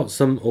 we've got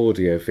some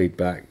audio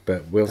feedback,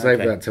 but we'll save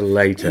that till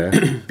later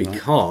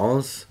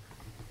because,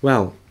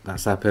 well,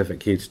 that's our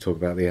perfect cue to talk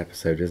about the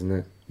episode,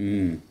 isn't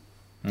it?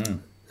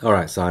 All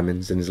right,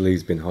 Simon, since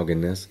Lee's been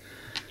hogging this,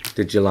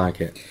 did you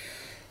like it?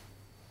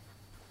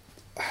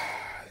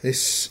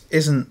 This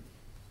isn't...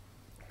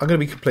 I'm going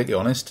to be completely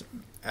honest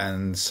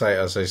and say it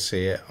as I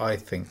see it. I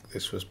think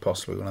this was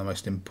possibly one of the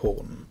most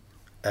important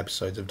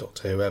episodes of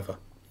Doctor Who ever.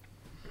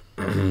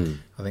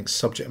 I think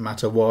subject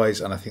matter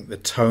wise, and I think the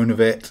tone of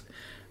it,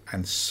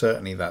 and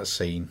certainly that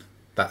scene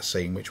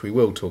which we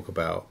will talk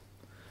about,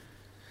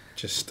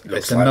 just Looks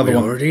it's like another we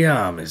one. already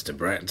are, Mr.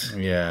 Brett.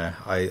 Yeah,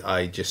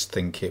 I just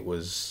think it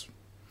was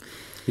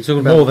You're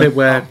talking about more the bit than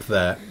where... up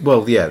there.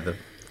 Well, yeah,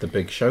 the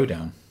big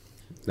showdown.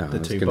 No, the I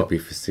was two going to be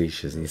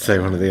facetious and say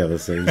one of the other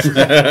scenes.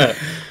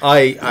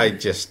 I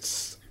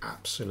just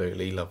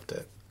absolutely loved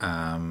it.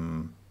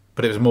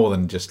 But it was more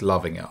than just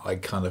loving it. I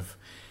kind of...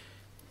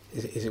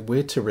 Is it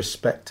weird to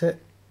respect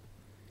it?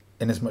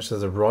 In as much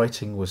as the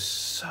writing was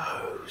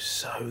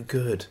so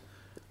good.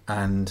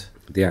 And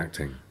The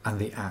acting. And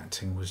the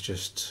acting was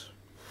just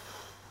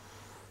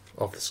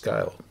off the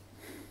scale.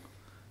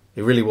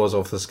 It really was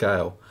off the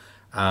scale.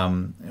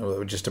 It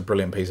was just a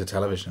brilliant piece of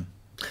television.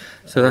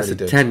 So that's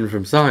really a 10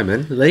 from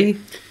Simon. Lee?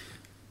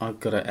 I've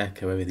got to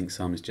echo everything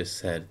Simon's just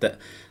said. That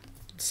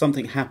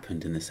something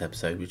happened in this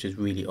episode which is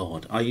really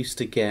odd. I used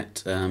to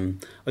get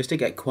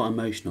quite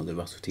emotional, the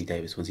Russell T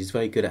Davies ones. He's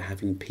very good at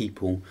having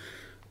people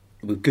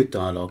with good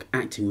dialogue,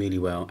 acting really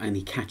well, and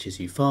he catches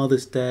you.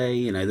 Father's Day,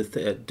 you know,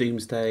 the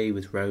Doomsday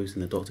with Rose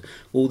and the Doctor,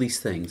 all these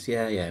things.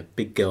 Yeah,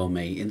 big girl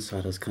me.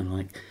 Inside I was kind of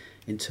like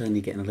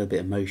internally getting a little bit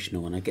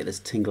emotional, and I get this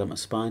tingle up my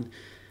spine.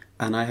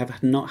 And I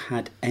have not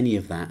had any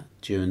of that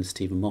during the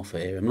Stephen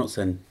Moffat era. I'm not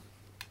saying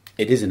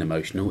it isn't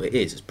emotional. It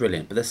is. It's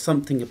brilliant. But there's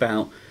something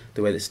about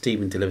the way that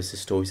Stephen delivers his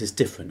stories that's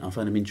different. I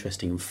find them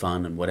interesting and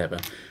fun and whatever,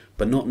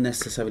 but not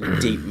necessarily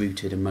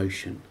deep-rooted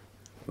emotion,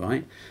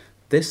 right?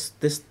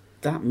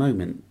 That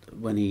moment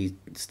when he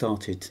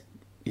started,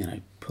 you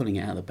know, pulling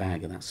it out of the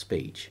bag of that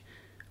speech,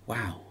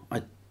 wow!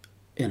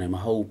 My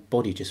whole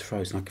body just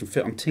froze, and I can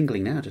feel. I'm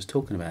tingling now just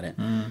talking about it.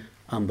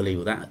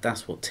 Unbelievable.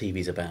 That's what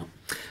TV's about.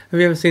 Have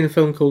you ever seen a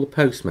film called The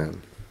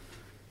Postman?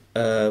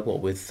 What,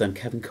 with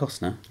Kevin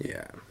Costner?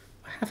 Yeah.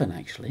 I haven't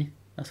actually.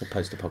 That's a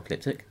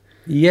post-apocalyptic.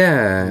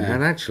 Yeah,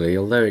 and actually,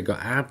 although it got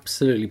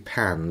absolutely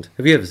panned...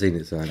 Have you ever seen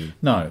it, Simon?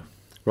 No.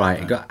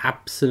 Right, it got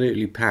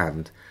absolutely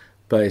panned,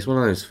 but it's one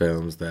of those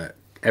films that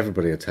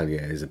everybody will tell you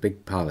is a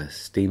big pile of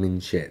steaming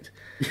shit.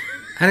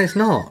 And it's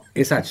not.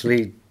 It's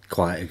actually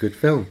quite a good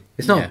film.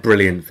 It's not a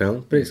brilliant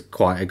film, but it's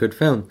quite a good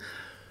film.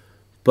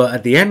 But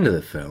at the end of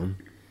the film,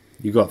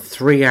 you've got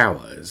 3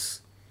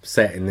 hours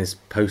set in this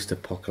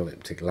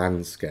post-apocalyptic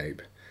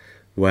landscape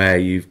where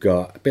you've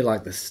got, a bit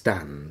like The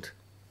Stand,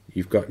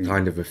 you've got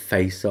kind of a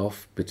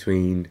face-off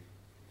between,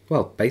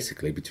 well,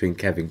 basically between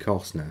Kevin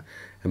Costner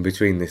and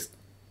between this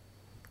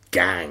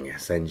gang,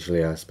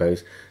 essentially, I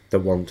suppose, that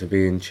want to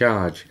be in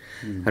charge.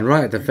 And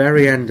right at the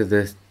very end of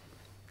the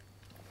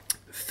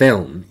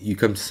film, you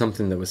come to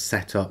something that was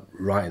set up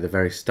right at the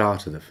very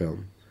start of the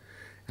film.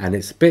 And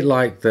it's a bit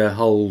like the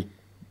whole,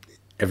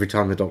 every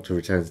time the Doctor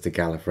returns to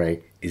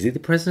Gallifrey, is he the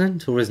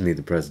president or isn't he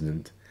the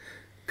president?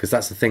 Because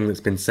that's the thing that's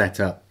been set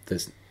up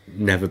that's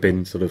never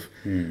been sort of,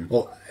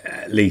 or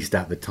at least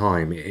at the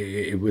time,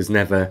 it was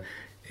never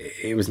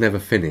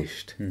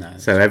finished. No.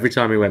 So every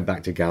time he went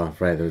back to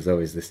Gallifrey, there was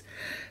always this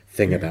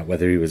thing about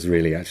whether he was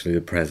really actually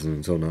the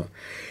president or not.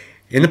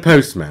 In The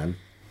Postman,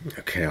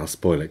 okay, I'll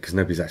spoil it because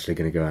nobody's actually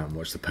going to go out and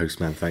watch The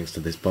Postman thanks to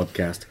this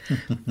podcast.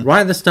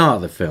 Right at the start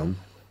of the film,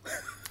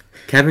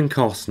 Kevin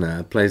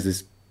Costner plays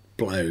this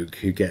bloke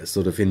who gets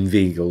sort of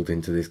inveigled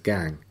into this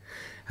gang.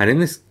 And in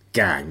this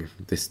gang,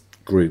 this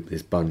group,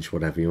 this bunch,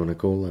 whatever you want to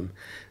call them,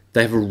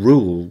 they have a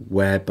rule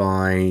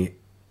whereby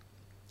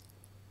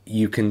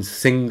you can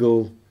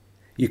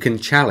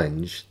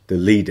challenge the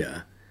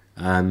leader,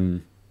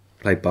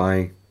 played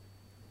by,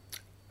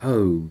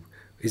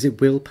 is it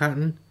Will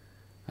Patton?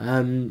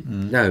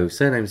 No,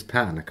 surname's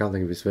Patton. I can't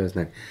think of his first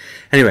name.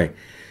 Anyway,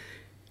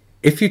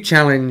 if you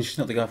challenge... It's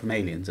not the guy from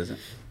Aliens, is it?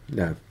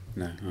 No.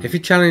 No. Oh. If you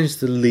challenge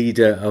the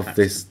leader of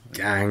this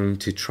gang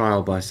to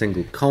trial by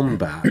single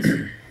combat,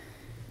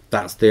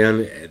 that's the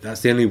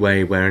only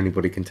way where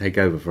anybody can take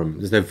over from him.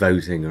 There's no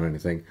voting or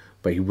anything,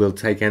 but he will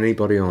take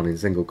anybody on in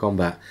single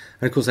combat.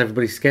 And of course,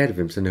 everybody's scared of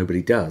him, so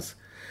nobody does.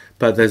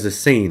 But there's a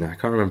scene, I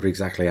can't remember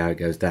exactly how it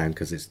goes down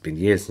because it's been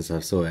years since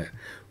I saw it,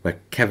 where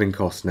Kevin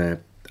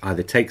Costner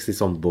either takes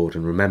this on board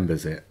and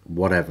remembers it,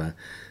 whatever.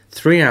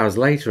 3 hours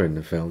later in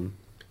the film,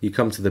 you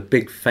come to the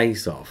big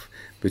face-off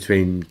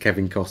between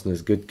Kevin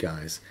Costner's good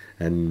guys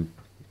and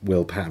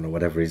Will Patton, or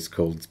whatever he's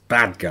called,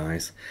 bad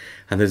guys.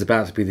 And there's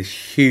about to be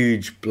this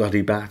huge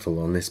bloody battle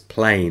on this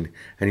plane,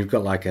 and you've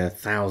got like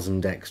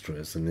 1,000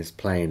 extras in this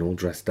plane all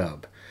dressed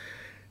up.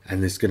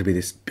 And there's going to be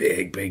this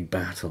big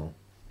battle.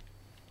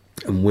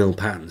 And Will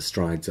Patton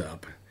strides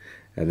up.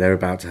 And they're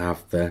about to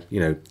have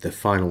the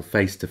final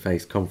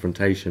face-to-face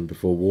confrontation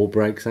before war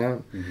breaks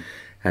out. Mm-hmm.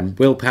 And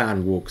Will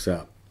Patton walks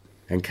up,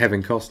 and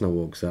Kevin Costner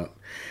walks up.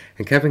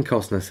 And Kevin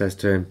Costner says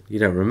to him, "You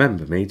don't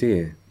remember me, do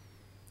you?"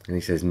 And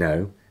he says,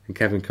 "No." And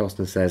Kevin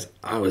Costner says,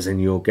 "I was in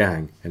your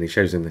gang." And he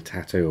shows him the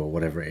tattoo or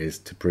whatever it is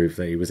to prove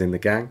that he was in the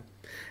gang.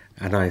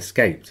 "And I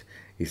escaped."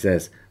 He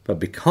says, "But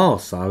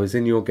because I was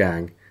in your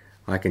gang,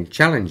 I can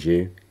challenge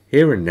you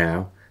here and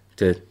now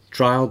to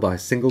trial by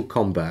single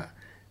combat.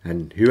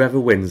 And whoever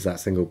wins that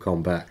single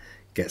combat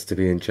gets to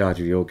be in charge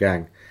of your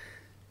gang."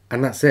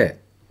 And that's it.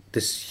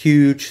 This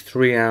huge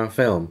 3-hour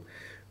film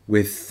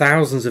with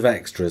thousands of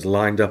extras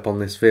lined up on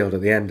this field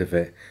at the end of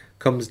it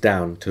comes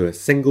down to a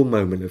single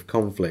moment of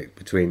conflict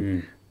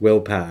between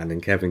Will Patton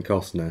and Kevin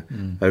Costner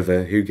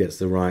over who gets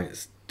the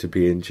rights to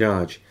be in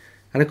charge.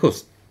 And of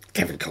course,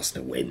 Kevin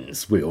Costner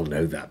wins. We all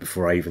know that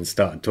before I even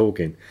started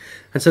talking.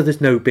 And so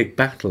there's no big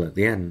battle at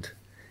the end.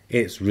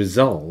 It's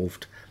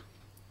resolved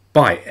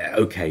by,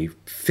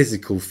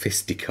 physical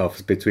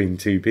fisticuffs between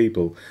two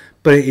people,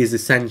 but it is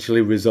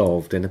essentially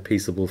resolved in a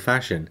peaceable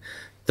fashion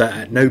that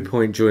at no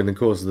point during the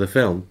course of the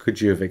film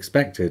could you have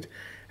expected,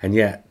 and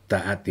yet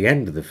that at the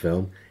end of the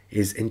film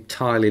is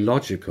entirely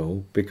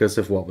logical because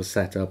of what was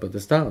set up at the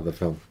start of the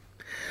film.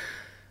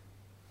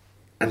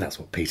 And that's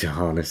what Peter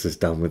Harness has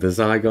done with the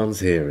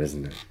Zygons here,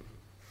 isn't it?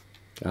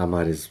 I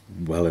might as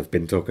well have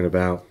been talking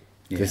about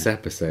this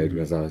episode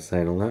as I was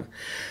saying all that.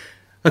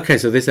 Okay,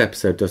 so this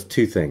episode does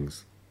two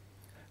things.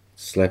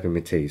 Slurping my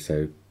tea,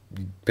 so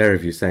bear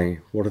of you saying,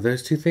 what are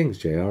those two things,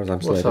 JR? As I'm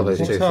What are those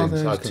two What are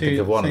things? those I can two think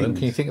of one of them. things?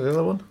 Can you think of the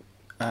other one?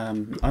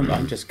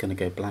 I'm just going to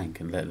go blank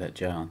and let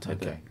JR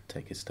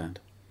take his stand.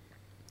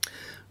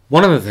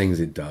 One of the things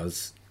it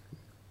does,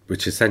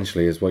 which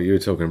essentially is what you were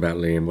talking about,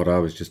 Lee, and what I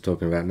was just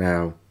talking about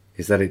now,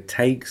 is that it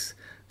takes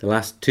the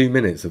last 2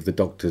 minutes of the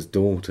Doctor's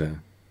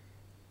daughter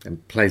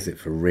and plays it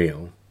for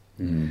real.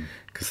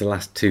 Because the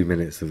last 2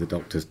 minutes of the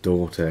Doctor's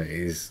daughter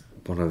is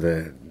one of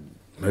the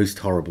most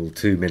horrible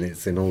 2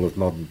 minutes in all of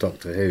modern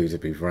Doctor Who, to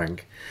be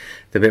frank.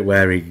 The bit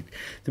where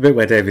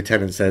David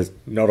Tennant says,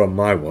 "Not on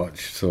my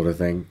watch," sort of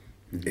thing.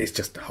 It's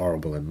just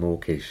horrible and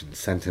mawkish and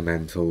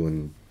sentimental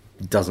and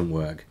doesn't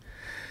work.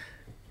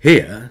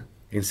 Here,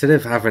 instead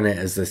of having it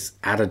as this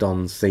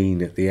added-on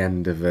scene at the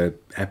end of an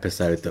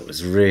episode that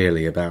was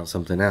really about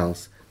something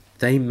else,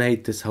 they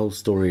made this whole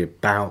story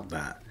about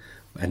that.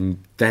 And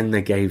then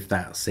they gave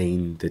that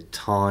scene the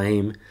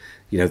time,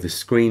 the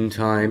screen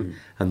time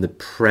and the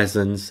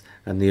presence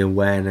and the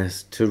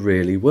awareness to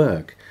really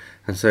work.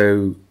 And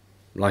so,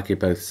 like you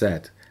both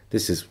said,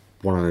 this is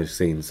one of those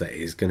scenes that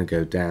is going to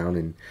go down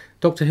in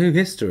Doctor Who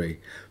history,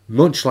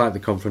 much like the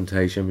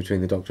confrontation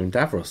between the Doctor and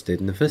Davros did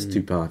in the first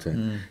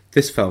two-parter.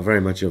 This felt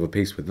very much of a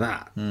piece with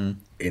that,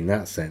 in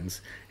that sense,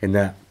 in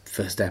that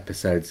first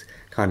episode's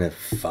kind of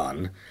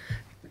fun.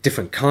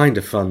 Different kind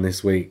of fun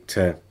this week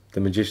to The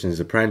Magician's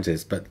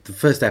Apprentice, but the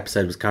first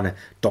episode was kind of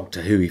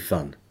Doctor Who-y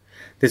fun.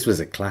 This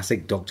was a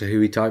classic Doctor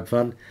Who-y type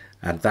fun,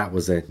 and that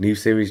was a new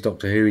series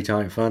Doctor Who-y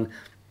type fun.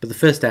 But the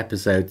first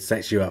episode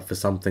sets you up for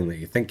something that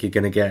you think you're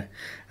going to get,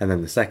 and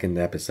then the second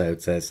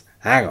episode says,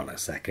 "Hang on a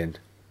second,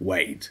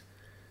 wait,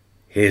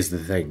 here's the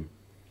thing."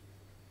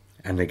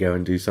 And they go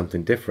and do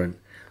something different,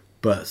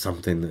 but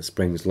something that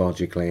springs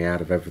logically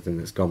out of everything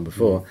that's gone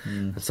before,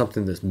 and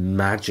something that's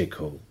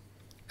magical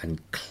and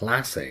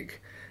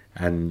classic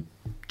and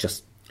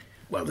just,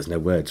 well, there's no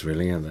words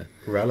really, are there?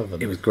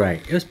 Relevant. It was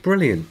great. It was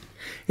brilliant.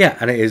 Yeah,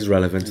 and it is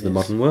relevant to the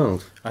modern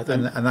world.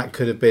 And that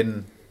could have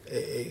been,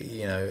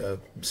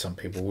 some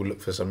people will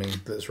look for something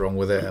that's wrong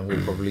with it and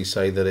will probably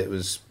say that it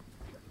was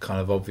kind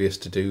of obvious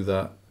to do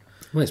that.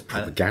 Well, it's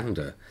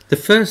propaganda. The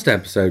first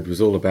episode was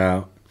all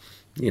about,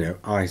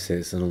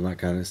 ISIS and all that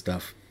kind of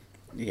stuff.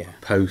 Yeah.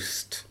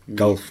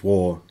 Post-Gulf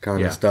War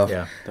kind of stuff.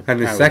 Yeah. And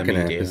the power of second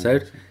the media.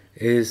 episode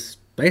is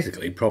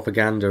basically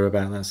propaganda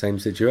about that same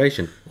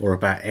situation, or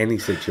about any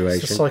It's the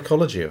situation.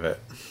 psychology of it,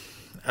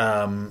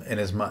 in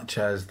as much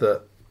as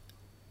that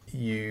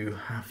you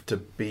have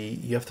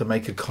to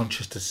make a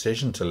conscious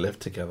decision to live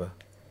together.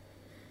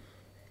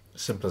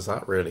 Simple as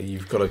that, really.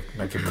 You've got to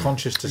make a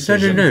conscious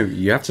decision. No.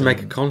 You have to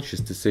make a conscious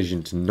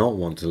decision to not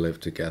want to live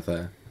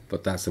together,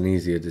 but that's an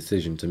easier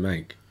decision to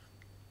make.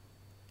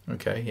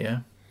 Okay, yeah.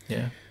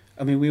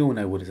 I mean, we all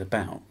know what it's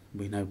about.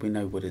 We know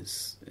what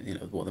it's,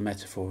 what the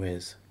metaphor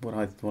is. What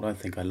I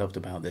think I loved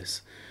about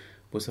this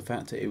was the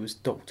fact that it was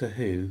Doctor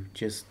Who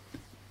just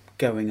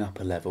going up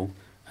a level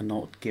and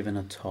not giving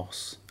a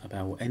toss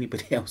about what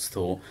anybody else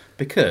thought,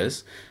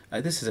 because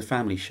this is a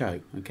family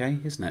show, okay,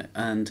 isn't it?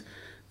 And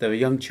there are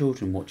young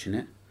children watching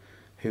it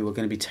who are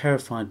going to be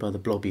terrified by the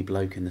blobby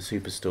bloke in the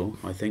superstore,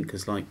 I think,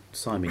 because like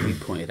Simon, you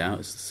pointed out,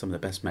 it's some of the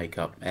best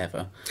makeup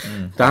ever.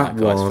 That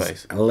guy's was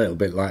face. a little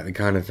bit like the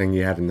kind of thing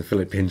you had in the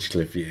Philip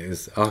Hinchcliffe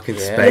years. Ark in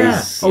Yeah.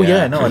 Space. Oh,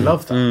 yeah, no, I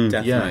love that.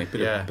 Definitely,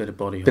 Yeah. bit of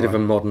body Bit of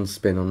horror. a modern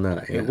spin on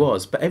that. Yeah. It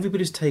was, but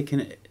everybody's taking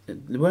it.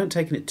 They weren't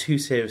taking it too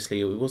seriously.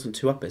 It wasn't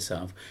too up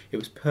itself. It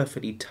was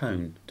perfectly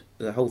toned.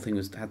 The whole thing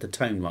had the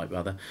tone right,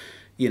 rather.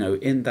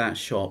 In that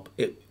shop,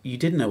 you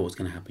didn't know what was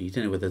going to happen. You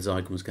didn't know whether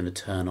Zygon was going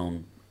to turn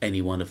on any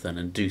one of them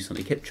and do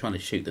something. He kept trying to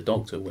shoot the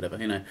Doctor or whatever,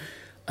 and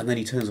then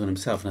he turns on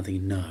himself, and I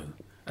think no,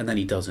 and then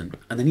he doesn't,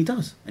 and then he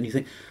does, and you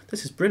think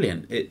this is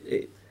brilliant.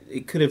 It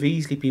could have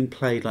easily been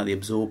played like the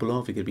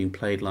Absorbaloff. It could have been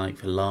played like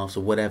for laughs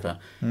or whatever.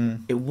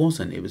 It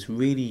wasn't. It was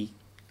really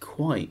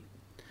quite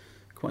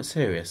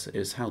serious. It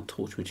was how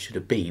Torchwood should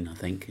have been. I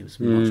think it was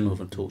much more of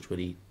a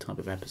Torchwoody type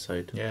of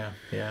episode.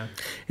 Yeah.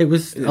 It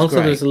was also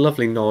great. there's a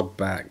lovely nod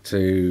back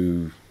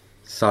to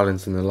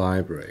Silence in the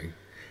Library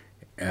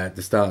at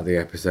the start of the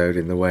episode,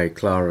 in the way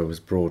Clara was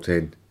brought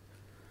in.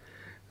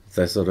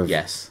 The sort of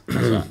Yes,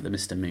 that's right. The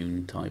Mr.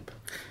 Moon type.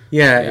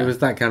 yeah, Yeah. it was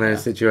that kind of Yeah.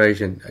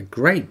 situation. A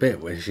great bit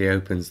where she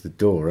opens the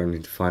door only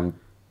to find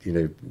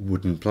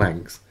wooden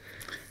planks.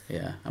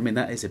 Yeah, I mean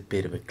that is a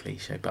bit of a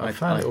cliche, but I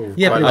found it all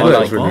Yeah, quite but it I works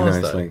like really Mars,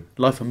 though. nicely.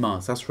 Life on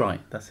Mars. That's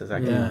right. That's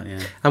exactly Yeah. right. Yeah.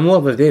 And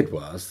what they did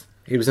was,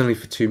 it was only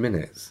for 2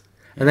 minutes.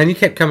 And then you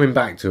kept coming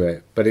back to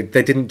it, but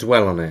they didn't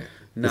dwell on it.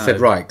 They No. said,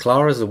 right,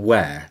 Clara's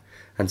aware,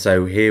 and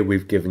so here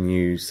we've given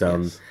you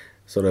some Yes.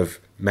 sort of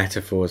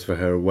metaphors for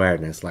her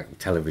awareness, like a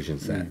television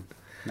set.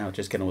 Now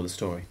just getting all the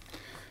story.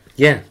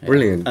 Yeah,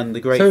 brilliant. And the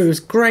great- So it was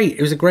great.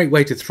 It was a great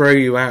way to throw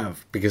you out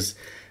of, because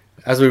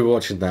as we were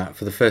watching that,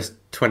 for the first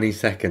 20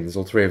 seconds,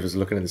 all three of us were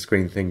looking at the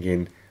screen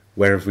thinking,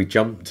 where have we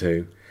jumped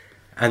to?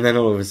 And then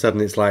all of a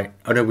sudden it's like,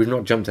 oh no, we've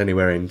not jumped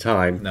anywhere in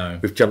time. No.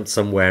 We've jumped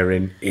somewhere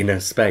in inner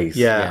space.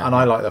 Yeah, and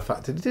I like the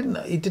fact that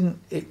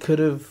it could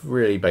have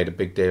really made a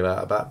big deal out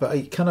of that, but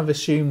it kind of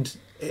assumed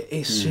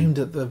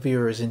that the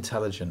viewer is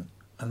intelligent,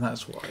 and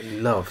that's what I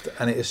loved.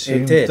 And it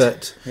assumed did.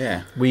 that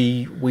Yeah.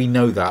 we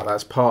know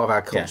that's part of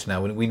our culture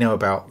now. We know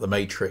about the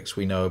Matrix,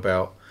 we know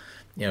about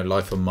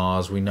life on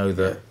Mars, we know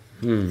that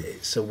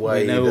it's a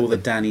way. We know that all the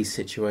Danny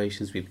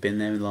situations. We've been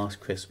there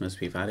last Christmas.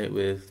 We've had it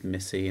with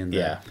Missy and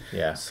the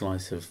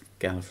slice of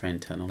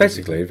Gallifreyan technology.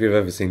 Basically, if you've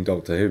ever seen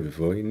Doctor Who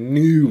before, you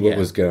knew what Yeah.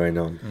 was going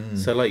on.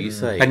 So, like you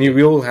say, And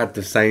we all had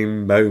the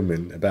same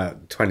moment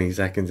about 20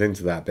 seconds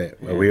into that bit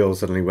where we all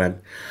suddenly went,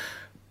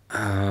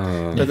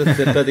 oh.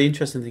 but the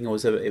interesting thing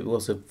was it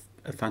was a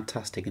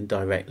fantastic and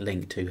direct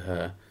link to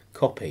her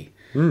copy.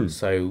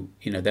 So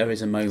there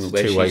is a moment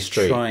where two-way she's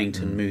street. trying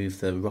to move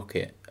the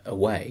rocket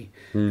away,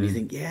 and you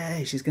think,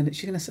 yeah, she's gonna.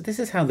 This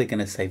is how they're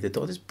gonna save the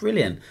Doctor. It's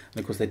brilliant, and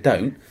of course they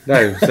don't.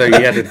 No, so you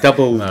had a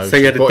double. No, so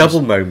you had a she's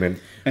double moment.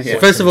 So Yeah.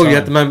 first of all, you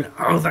had Time. the moment.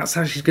 Oh, that's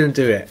how she's going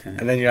to do it,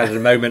 and then you had a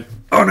moment.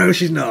 Oh no,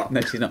 she's not.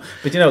 No, she's not.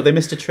 But they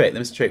missed a trick. They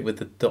missed a trick with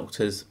the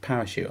Doctor's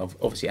parachute.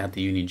 Obviously, it had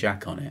the Union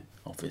Jack on it.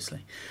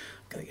 Obviously,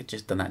 they had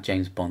just done that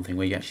James Bond thing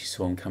where you actually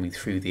saw him coming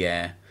through the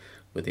air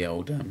with the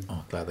old.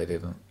 Oh, glad they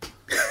didn't.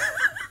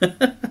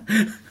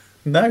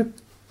 No.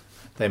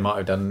 They might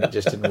have done it,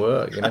 just didn't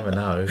work. You never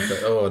know.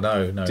 But, oh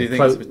no. Do you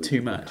think it was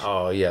too much?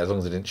 Oh yeah, as long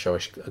as they didn't show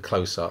a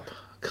close up.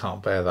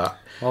 Can't bear that.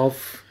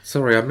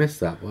 Sorry, I missed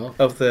that. Well,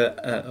 Of the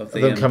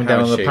Them coming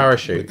down on the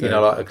parachute, with the-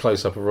 like a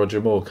close up of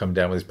Roger Moore coming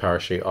down with his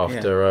parachute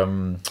after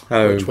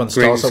which one green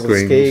starts off with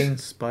screens. skiing?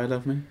 Spy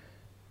Love Me.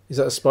 Is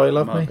that a Spy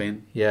Love Might Me? have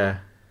been. Yeah.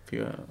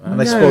 Few, And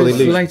they no, spoil the it's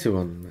the illusion. later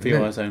one.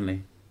 Few Eyes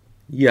Only.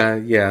 Yeah,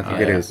 I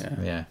think it is.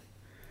 Yeah.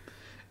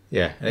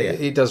 Yeah.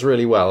 It does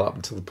really well up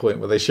until the point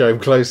where they show him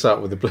close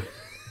up with the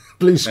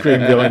blue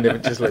screen behind him.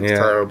 It just looks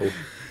terrible.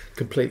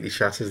 Completely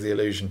shatters the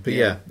illusion. But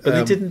But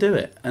they didn't do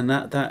it, and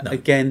that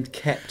again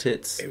kept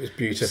it. It was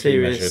beautifully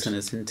serious measured. and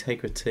its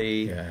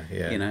integrity. Yeah,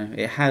 yeah.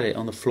 It had it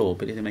on the floor,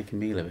 but it didn't make a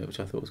meal of it, which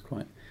I thought was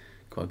quite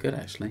good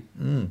actually.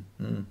 There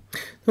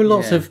were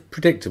lots Yeah. of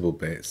predictable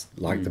bits,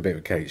 like the bit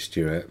with Kate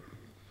Stewart,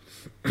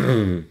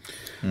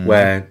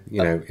 where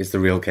it's the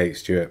real Kate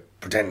Stewart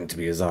pretending to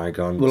be a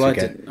Zygon. Well, I've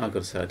got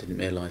to say I didn't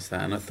realise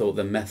that, and I thought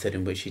the method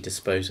in which he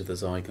disposed of the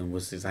Zygon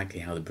was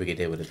exactly how the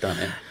Brigadier would have done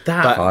it.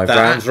 That 5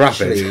 rounds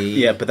rapid.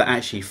 Yeah, but that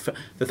actually...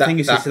 The thing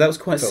is, that was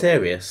quite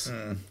serious.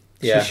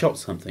 Yeah. She shot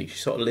something. She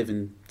sort of lived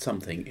in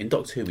something. In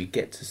Doctor Who, we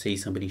get to see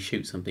somebody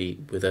shoot somebody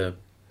with a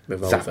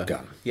revolver. Zap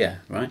gun. Yeah,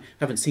 right? I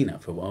haven't seen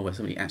that for a while, where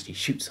somebody actually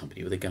shoots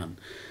somebody with a gun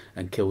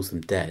and kills them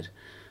dead.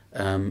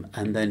 And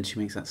then she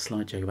makes that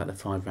slight joke about the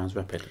 5 rounds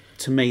rapid.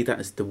 To me, that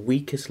is the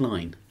weakest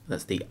line.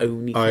 That's the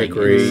only thing I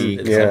agree.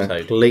 in this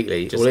episode.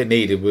 Completely. Just- All it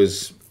needed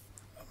was,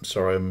 I'm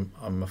sorry,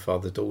 I'm a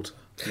father's daughter.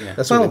 Yeah.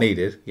 That's all it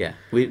needed. Yeah,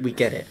 we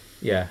get it.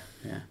 Yeah.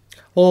 Yeah.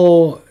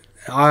 Or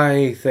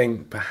I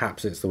think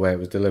perhaps it's the way it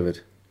was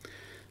delivered.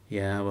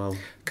 Yeah, well...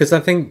 Because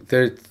I think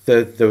there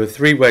were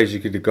 3 ways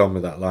you could have gone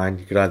with that line.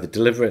 You could either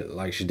deliver it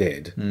like she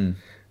did,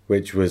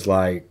 which was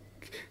like...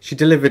 She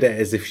delivered it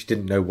as if she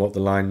didn't know what the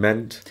line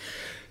meant.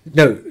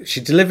 No,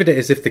 she delivered it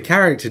as if the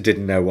character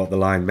didn't know what the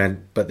line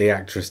meant, but the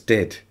actress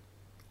did.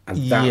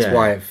 And that's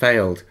why it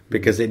failed.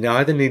 Because it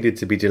either needed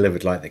to be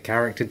delivered like the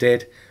character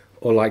did,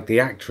 or like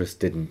the actress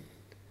didn't.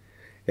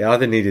 It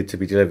either needed to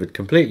be delivered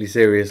completely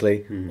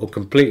seriously, or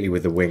completely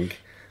with a wink.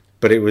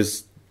 But it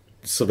was...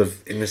 sort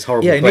of in this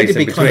horrible place. Yeah, it needed to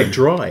be between. kind of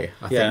dry,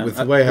 I think, with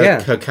the way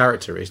her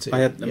character is.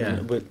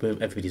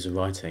 Everybody's a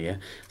writer, yeah.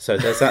 So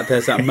there's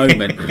that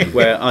moment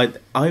where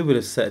I would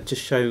have said,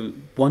 just show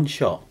one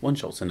shot. One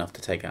shot's enough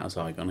to take out a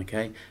Zygon,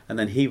 okay? And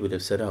then he would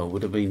have said, oh,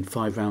 would have been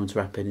 5 rounds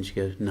rapid, and she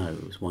goes, no,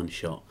 it was one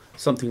shot.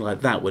 Something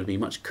like that would be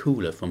much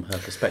cooler from her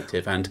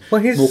perspective and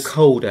more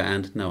colder.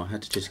 And no, I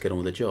had to just get on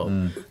with the job.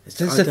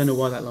 I don't know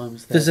why that line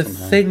was there. There's a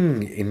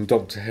thing in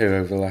Doctor Who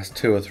over the last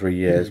 2 or 3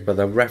 years where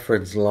they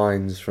reference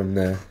lines from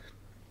the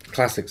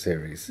classic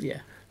series. Yeah.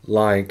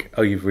 Like,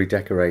 oh, you've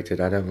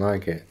redecorated, I don't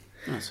like it.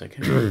 That's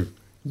okay.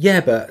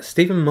 Yeah, but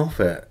Stephen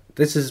Moffat,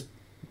 this is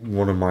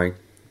one of my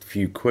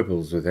few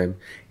quibbles with him.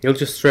 He'll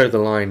just throw the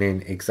line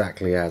in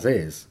exactly as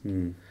is.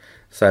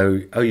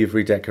 So, oh, you've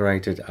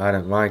redecorated, I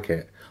don't like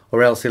it.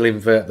 Or else he'll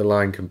invert the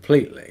line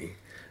completely.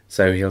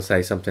 So he'll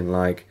say something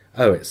like,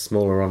 oh, it's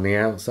smaller on the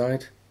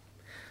outside.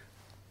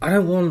 I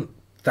don't want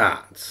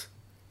that.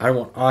 I don't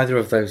want either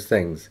of those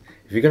things.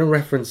 If you're going to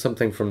reference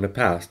something from the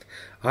past,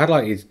 I'd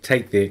like you to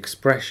take the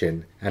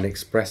expression and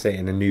express it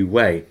in a new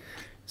way,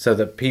 so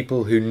that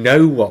people who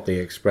know what the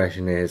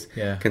expression is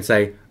can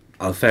say,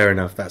 oh, fair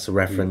enough, that's a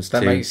reference to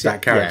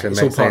that character.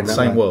 It's all part of the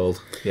same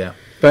world. Yeah.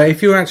 But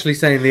if you're actually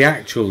saying the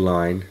actual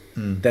line,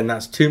 then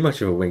that's too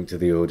much of a wink to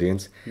the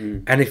audience.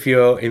 And if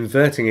you're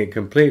inverting it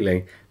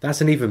completely, that's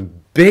an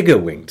even bigger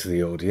wink to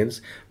the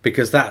audience,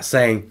 because that's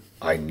saying,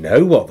 I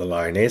know what the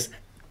line is,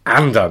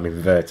 and I'm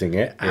inverting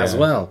it as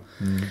well.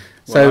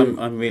 So well,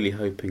 I'm really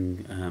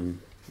hoping...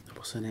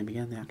 what's her name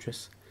again, the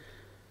actress?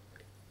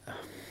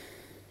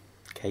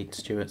 Kate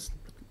Stewart's...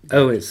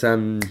 Oh, it's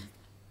from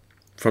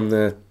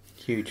the...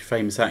 Huge,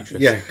 famous actress.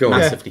 Yeah, go on.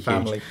 Massively huge.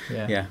 Family.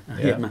 Yeah,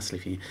 massively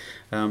huge.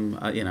 I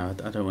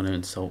don't want to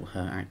insult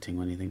her acting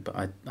or anything,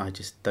 but I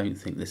just don't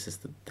think this is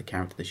the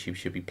character that she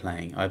should be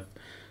playing.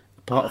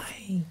 Power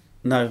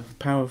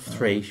of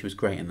 3, she was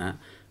great in that.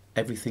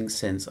 Everything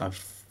since,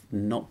 I've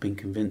not been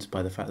convinced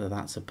by the fact that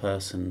that's a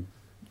person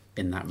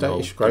in that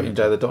role. She's great in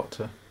Day of the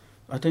Doctor.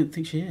 I don't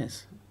think she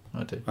is.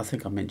 I do. I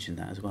think I mentioned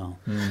that as well.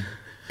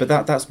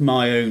 But that's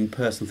my own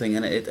personal thing,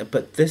 and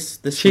but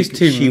this she's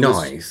too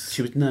nice.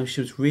 She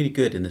was really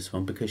good in this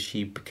one, because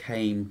she was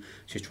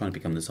trying to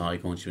become the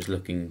Zygon. She was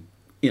looking,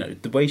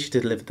 the way she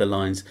delivered the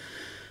lines,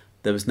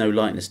 there was no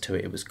lightness to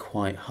it. It was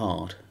quite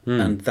hard,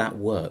 and that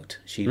worked.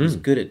 She was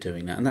good at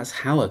doing that, and that's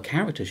how her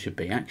character should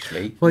be,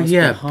 actually. Well,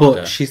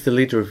 but she's the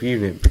leader of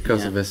unit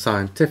because of her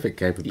scientific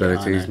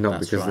capabilities,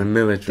 not because of the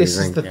military This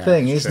thing. is the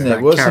thing, isn't it?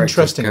 What's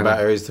interesting about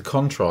her is the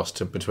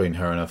contrast between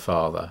her and her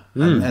father.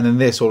 And in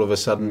this, all of a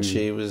sudden,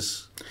 she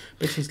was...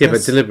 But she's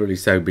but deliberately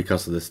so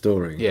because of the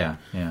story. Yeah.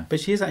 But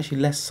she is actually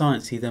less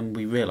sciencey than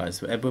we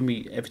realise.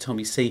 Every time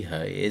we see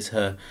her, it is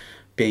her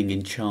being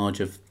in charge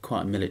of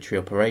quite a military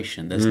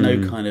operation. There's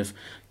no kind of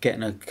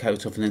getting a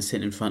coat off and then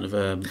sitting in front of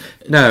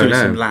doing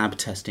some lab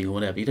testing or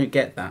whatever. You don't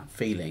get that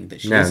feeling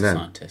that she is a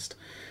scientist.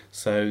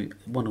 So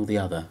one or the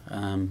other.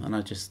 And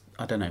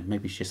I don't know,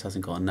 maybe she just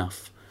hasn't got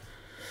enough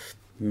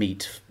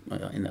meat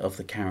of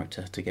the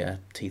character to get her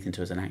teeth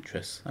into as an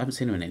actress. I haven't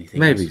seen her in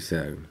anything Maybe else,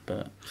 so.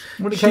 But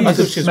when it came to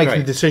just making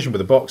the decision with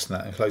the box and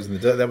that and closing the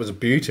door, that was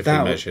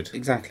beautifully measured.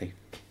 Exactly.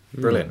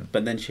 Brilliant.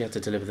 But then she had to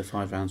deliver the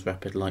 5 rounds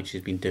rapid like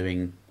she's been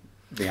doing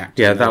the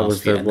acting. Yeah, that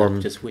was the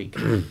one this week.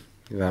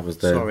 That was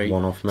the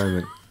one-off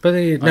moment. But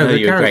the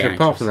character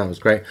apart from that was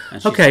great.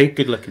 Okay,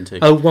 good looking too.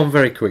 Oh, one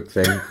very quick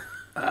thing.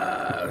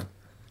 The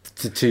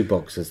 2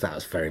 boxes, that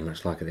was very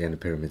much like at the end of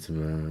Pyramids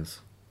and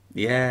Mars.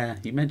 Yeah,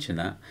 you mentioned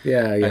that.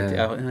 Yeah.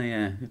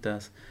 Yeah, it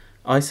does.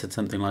 I said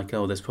something like,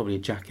 "Oh, there's probably a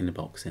Jack in the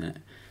Box in it,"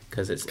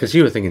 because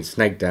you were thinking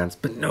Snake Dance,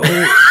 but no,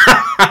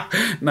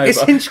 no,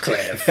 it's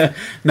Hinchcliffe.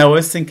 No, I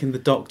was thinking the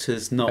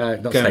Doctor's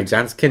not Snake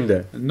Dance,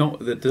 Kinder.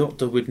 Not the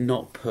Doctor would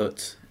not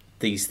put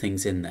these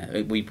things in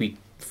there.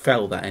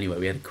 felt that anyway.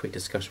 We had a quick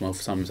discussion while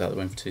Simon was out the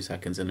room for 2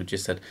 seconds, and I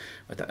just said,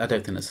 I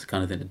don't think that's the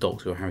kind of thing the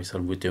Doctor or Harry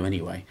Sullivan would do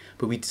anyway.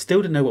 But we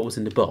still didn't know what was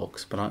in the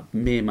box. But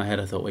me in my head,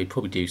 I thought, well, he'd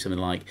probably do something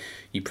like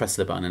you press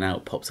the button and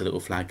out pops a little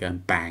flag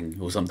going bang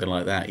or something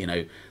like that. You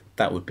know,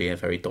 that would be a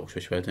very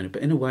Doctorish way of doing it.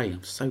 But in a way,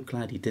 I'm so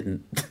glad he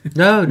didn't make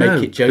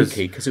it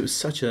jokey, because it was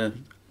such a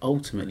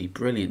ultimately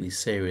brilliantly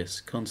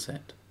serious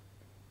concept.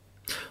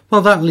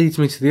 Well, that leads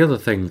me to the other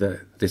thing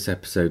that this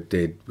episode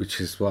did, which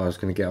is what I was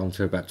going to get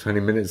onto about 20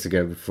 minutes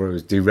ago before it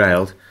was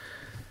derailed.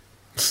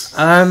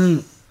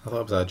 I thought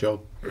it was our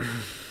job.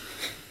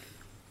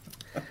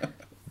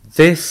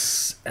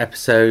 This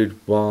episode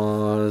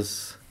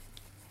was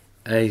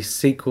a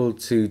sequel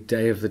to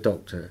Day of the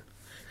Doctor.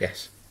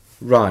 Yes.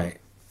 Right.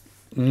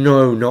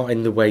 No, not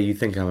in the way you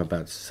think I'm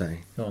about to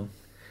say. Go on.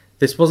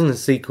 This wasn't a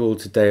sequel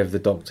to Day of the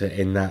Doctor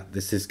in that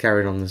this is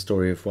carrying on the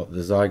story of what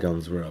the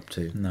Zygons were up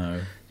to.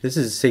 No. This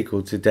is a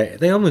sequel to Day...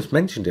 They almost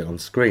mentioned it on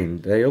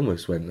screen. They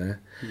almost went there.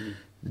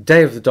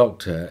 Day of the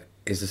Doctor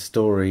is a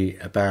story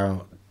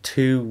about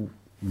two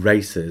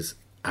races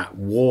at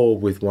war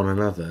with one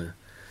another,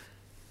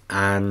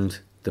 and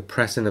the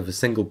pressing of a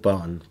single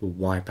button will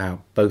wipe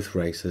out both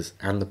races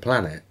and the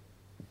planet,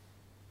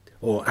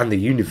 and the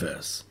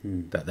universe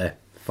that they're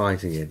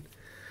fighting in.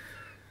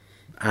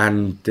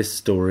 And this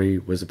story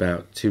was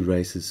about two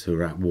races who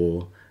are at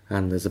war,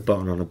 and there's a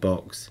button on a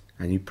box,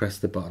 and you press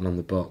the button on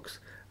the box,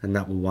 and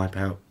that will wipe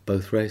out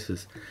both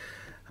races.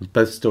 And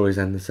both stories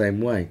end the same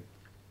way.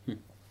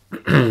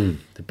 The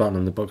button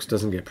on the box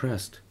doesn't get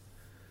pressed,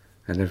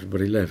 and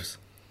everybody lives.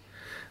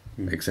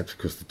 Except, of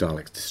course, the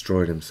Daleks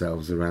destroy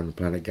themselves around the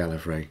planet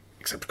Gallifrey.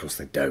 Except, of course,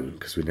 they don't,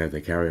 because we know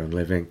they carry on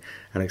living.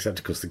 And except,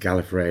 of course, the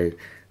Gallifrey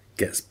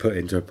gets put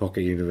into a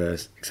pocket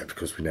universe. Except, of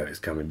course, we know it's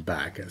coming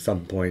back at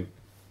some point,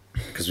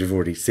 because we've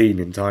already seen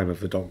in Time of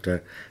the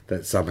Doctor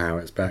that somehow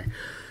it's back.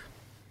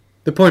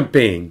 The point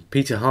being,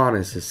 Peter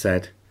Harness has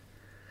said...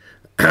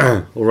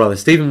 or rather,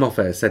 Stephen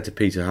Moffat has said to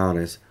Peter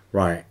Harness,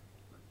 right,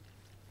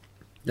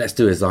 let's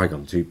do a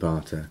Zygon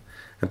two-parter.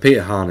 And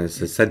Peter Harness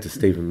has said to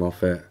Stephen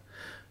Moffat,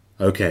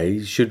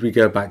 okay, should we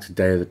go back to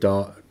Day of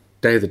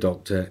the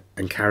Doctor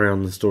and carry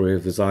on the story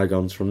of the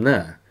Zygons from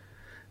there?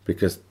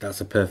 Because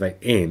that's a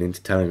perfect in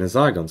into telling a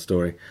Zygon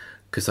story.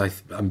 Because I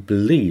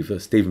believe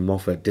that Stephen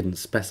Moffat didn't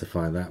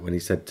specify that when he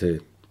said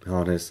to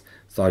Harness,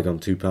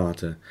 Zygon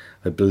two-parter.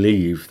 I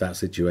believe that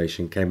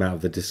situation came out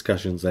of the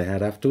discussions they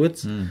had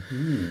afterwards.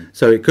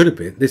 So it could have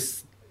been,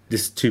 this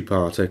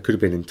two-parter could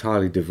have been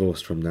entirely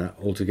divorced from that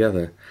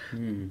altogether.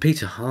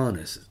 Peter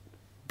Harness,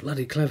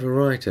 bloody clever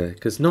writer,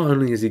 because not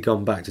only has he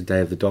gone back to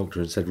Day of the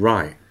Doctor and said,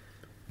 right,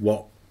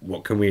 what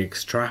can we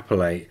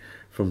extrapolate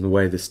from the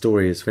way the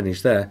story is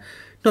finished there?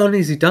 Not only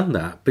has he done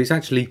that, but he's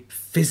actually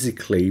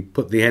physically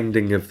put the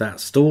ending of that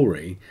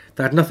story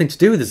that had nothing to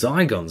do with the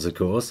Zygons, of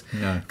course,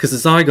 because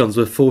the Zygons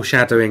were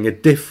foreshadowing a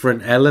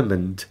different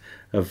element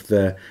of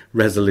the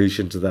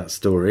resolution to that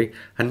story,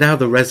 and now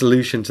the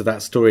resolution to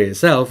that story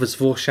itself has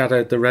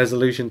foreshadowed the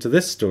resolution to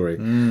this story.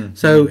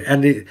 So,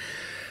 and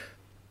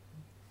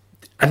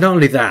not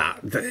only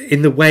that,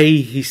 in the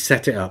way he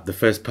set it up, the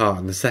first part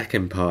and the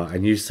second part,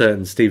 and used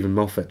certain Stephen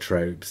Moffat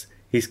tropes,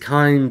 he's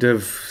kind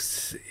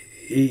of...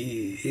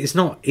 It's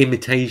not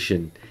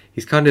imitation.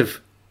 He's kind of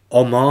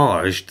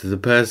homage to the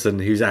person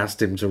who's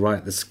asked him to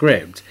write the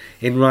script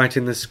in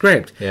writing the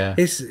script. Yeah.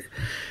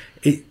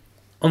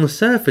 On the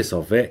surface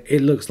of it,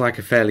 it looks like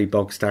a fairly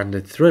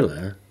bog-standard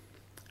thriller.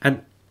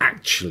 And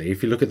actually,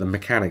 if you look at the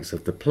mechanics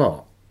of the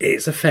plot,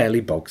 it's a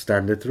fairly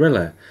bog-standard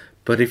thriller.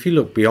 But if you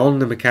look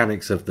beyond the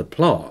mechanics of the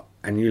plot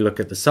and you look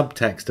at the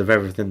subtext of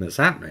everything that's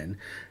happening,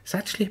 it's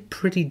actually a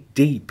pretty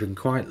deep and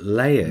quite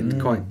layered,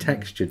 quite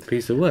textured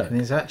piece of work. And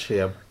it's actually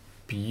a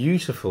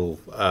beautiful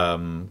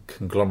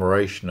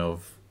conglomeration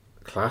of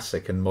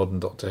classic and modern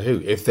Doctor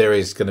Who, if there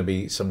is going to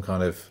be some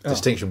kind of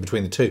distinction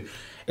between the two.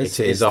 It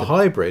is a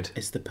hybrid.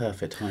 It's the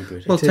perfect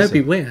hybrid. Well,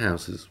 Toby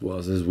Whithouse's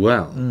was as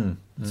well.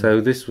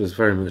 So this was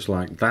very much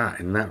like that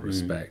in that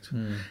respect.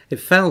 It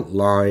felt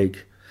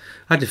like...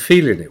 I had a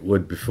feeling it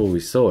would before we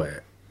saw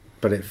it,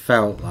 but it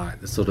felt like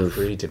the sort of...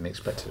 I really didn't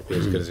expect it to be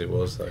as good as it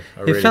was, though.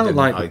 It felt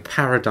like the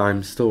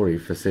paradigm story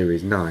for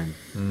Series 9.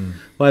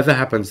 Whatever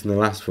happens in the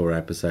last 4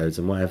 episodes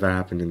and whatever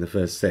happened in the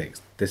first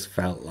 6, this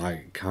felt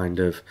like kind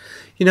of...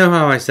 You know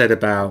how I said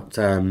about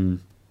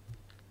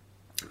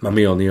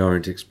Mummy on the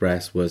Orient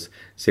Express was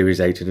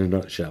Series 8 in a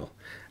nutshell?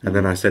 And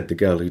then I said The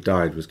Girl Who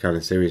Died was kind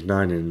of Series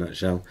 9 in a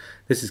nutshell.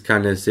 This is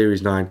kind of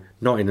Series 9,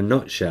 not in a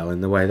nutshell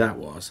in the way that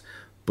was,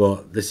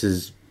 but this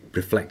is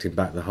reflecting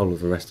back the whole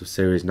of the rest of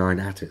Series 9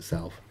 at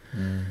itself.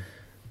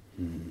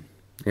 In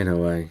a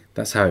way.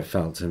 That's how it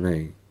felt to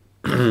me.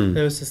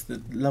 There was this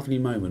lovely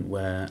moment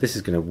where... This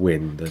is going to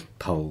win the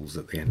polls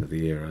at the end of the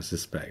year, I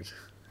suspect.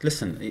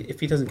 Listen, if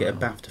he doesn't get a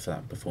BAFTA for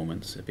that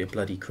performance, it'd be a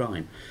bloody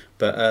crime.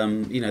 But,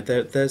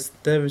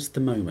 there is the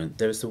moment.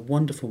 There is the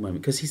wonderful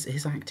moment, because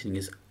his acting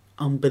is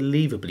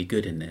unbelievably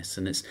good in this,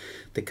 and it's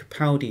the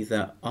Capaldi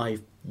that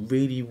I've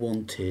really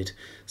wanted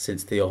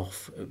since the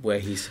off, where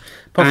he's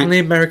apart from the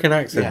American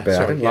accent bit,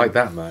 I didn't like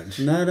that much.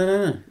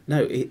 No.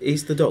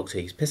 He's the Doctor.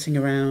 He's pissing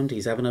around.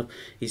 He's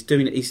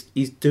doing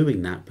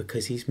that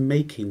because he's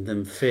making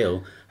them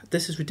feel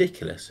this is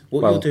ridiculous.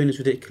 What you're doing is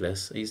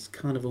ridiculous. He's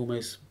kind of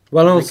almost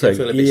also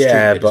well.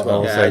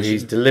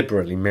 He's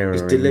deliberately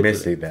mirroring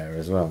Missy there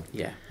as well.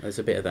 Yeah, there's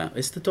a bit of that.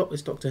 It's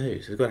Doctor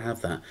Who, so we've got to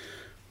have that.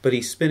 But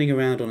he's spinning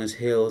around on his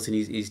heels, and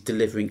he's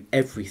delivering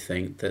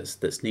everything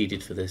that's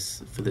needed for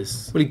this.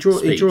 Well, he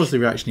draws the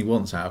reaction he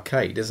wants out of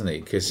Kate, doesn't he?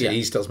 Because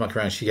he starts mucking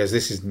around. She goes,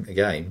 "This isn't a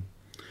game,"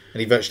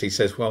 and he virtually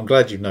says, "Well, I'm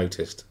glad you've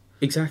noticed."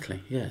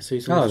 Exactly. Yeah. So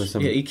he's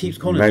he keeps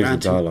calling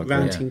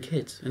ranting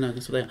kids.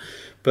 That's what they are.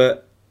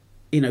 But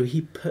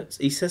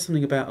he says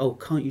something about, "Oh,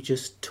 can't you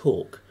just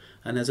talk?"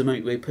 And there's a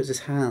moment where he puts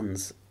his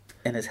hands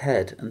in his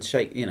head and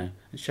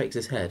shakes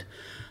his head.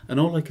 And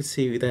all I could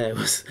see there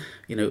was,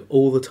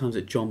 all the times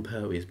that John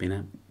Pertwee has been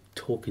out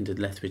talking to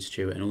Lethbridge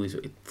Stewart and all these,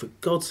 for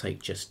God's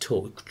sake, just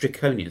talk.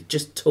 Draconian,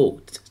 just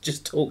talk.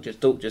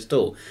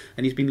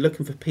 And he's been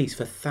looking for peace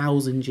for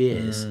 1,000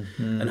 years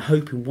and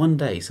hoping one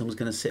day someone's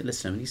going to sit and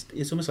listen to him. And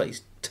it's almost like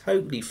he's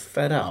totally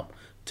fed up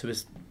to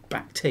his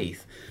back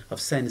teeth of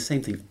saying the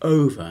same thing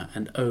over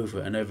and over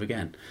and over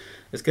again.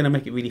 It's going to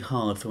make it really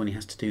hard for when he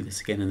has to do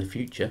this again in the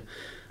future.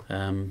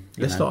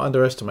 Let's not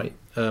underestimate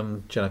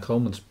Jenna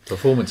Coleman's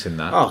performance in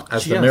that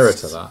the mirror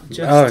to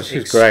that.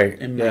 She's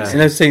great. Amazing. In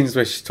those scenes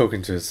where she's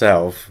talking to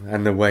herself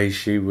and the way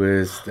she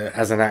was,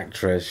 as an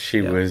actress,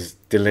 she was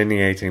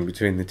delineating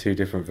between the two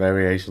different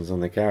variations on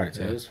the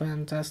character. It was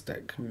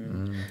fantastic.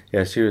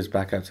 Yeah, she was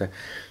back up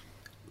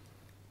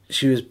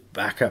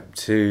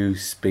to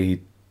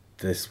speed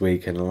this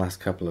week and the last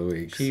couple of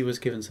weeks. She was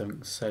given so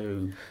much. She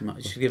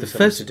was given so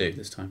much to do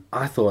this time.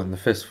 I thought in the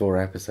first 4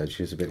 episodes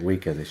she was a bit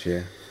weaker this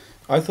year.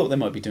 I thought they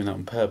might be doing that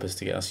on purpose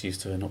to get us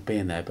used to her not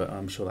being there, but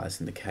I'm sure that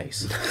isn't the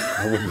case.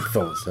 I wouldn't have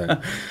thought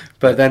so.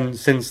 But then,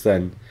 since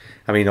then,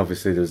 I mean,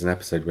 obviously there was an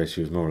episode where she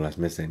was more or less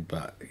missing,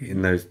 but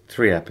in those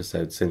 3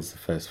 episodes since the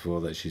first 4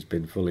 that she's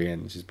been fully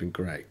in, she's been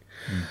great.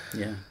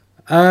 Yeah.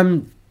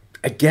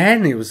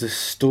 Again, it was a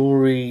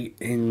story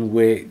in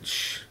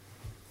which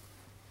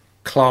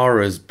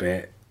Clara's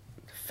bit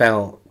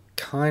felt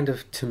kind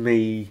of, to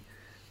me,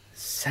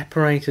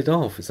 separated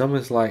off. It's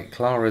almost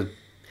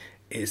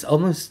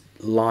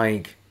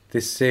like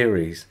this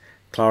series,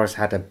 Clara's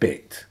had a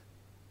bit.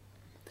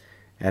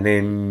 And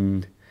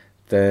in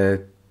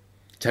the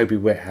Toby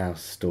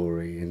Whithouse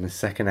story, in the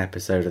second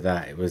episode of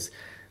that, it was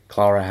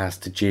Clara has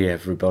to G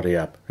everybody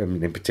up. I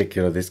mean, in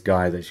particular, this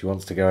guy that she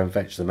wants to go and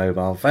fetch the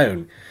mobile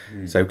phone.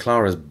 So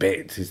Clara's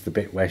bit is the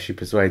bit where she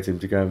persuades him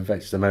to go and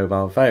fetch the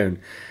mobile phone.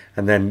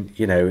 And then,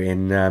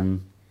 in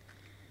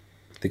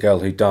The Girl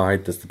Who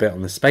Died, there's the bit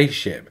on the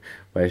spaceship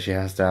where she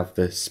has to have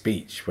the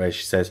speech where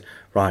she says,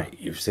 "Right,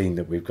 you've seen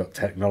that we've got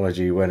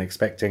technology you weren't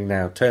expecting,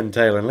 now turn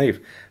tail and leave."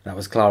 That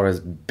was Clara's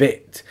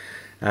bit.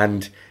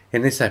 And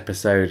in this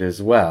episode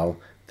as well,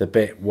 the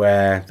bit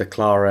where the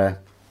Clara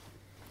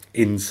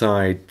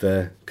inside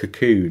the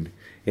cocoon,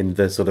 in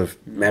the sort of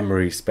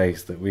memory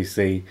space that we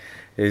see,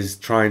 is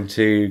trying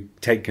to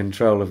take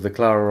control of the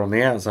Clara on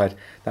the outside,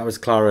 that was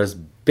Clara's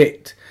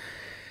bit.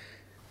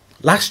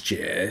 Last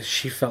year,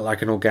 she felt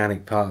like an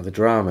organic part of the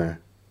drama.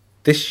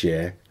 This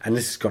year, and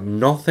this has got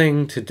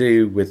nothing to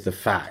do with the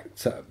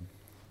fact,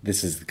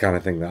 this is the kind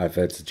of thing that I've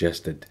heard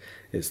suggested,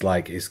 it's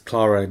like, is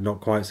Clara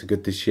not quite so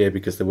good this year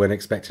because they weren't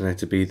expecting her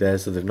to be there,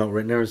 so they've not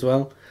written her as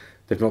well?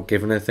 They've not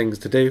given her things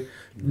to do?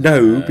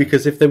 No,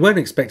 because if they weren't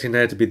expecting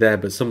her to be there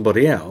but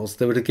somebody else,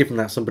 they would have given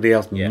that somebody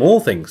else more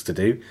things to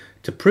do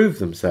to prove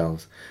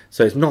themselves.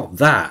 So it's not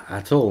that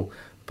at all.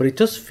 But it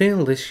does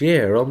feel this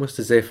year almost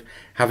as if,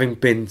 having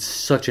been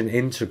such an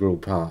integral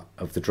part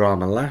of the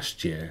drama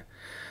last year,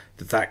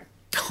 that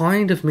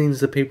kind of means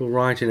the people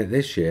writing it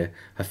this year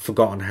have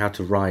forgotten how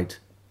to write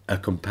a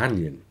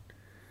companion.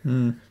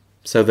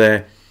 So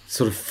they're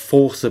sort of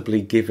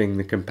forcibly giving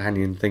the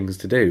companion things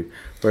to do.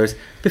 Whereas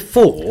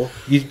before,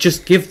 you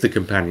just give the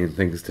companion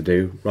things to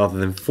do rather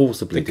than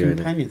forcibly doing it.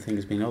 The companion thing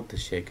has been odd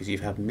this year because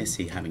you've had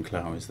Missy having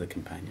Clara as the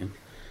companion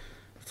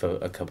for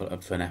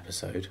an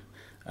episode.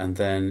 And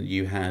then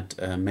you had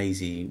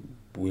Maisie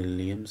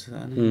Williams,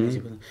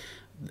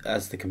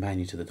 as the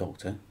companion to the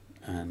Doctor,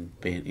 and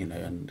being,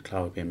 and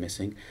Clara being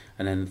missing.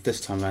 And then this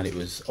time around, it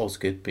was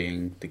Osgood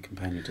being the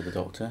companion to the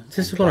Doctor.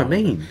 This is what I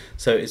mean.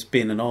 So it's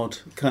been an odd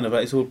kind of.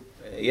 It's all,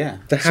 They're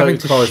having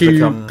to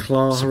shoe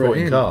Clara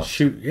in.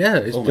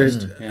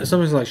 It's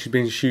almost like she's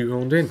been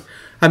shoehorned in.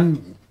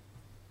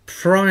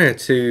 Prior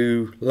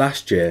to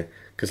last year,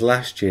 because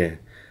last year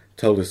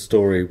told a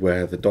story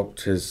where the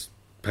Doctor's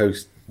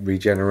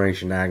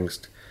post-regeneration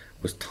angst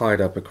was tied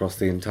up across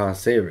the entire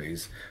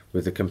series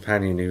with a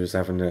companion who was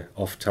having an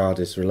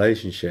off-TARDIS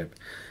relationship.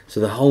 So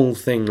the whole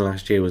thing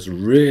last year was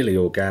really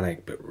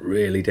organic but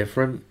really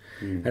different.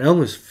 And it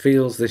almost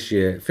feels this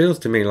year, it feels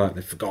to me like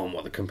they've forgotten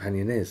what the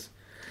companion is.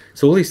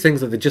 So all these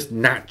things that they just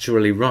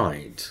naturally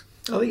write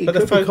I think But it the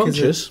could be focus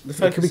conscious. is-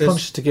 the It could be focus is-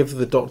 conscious to give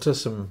the Doctor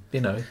some,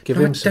 give No,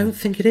 him I some don't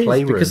think it is,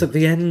 playroom. because at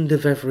the end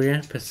of every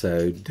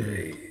episode,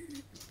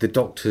 the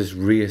Doctor's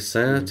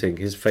reasserting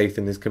his faith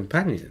in his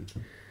companion.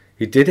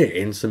 He did it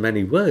in so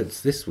many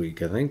words this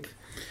week, I think.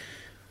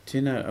 Do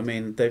you know? I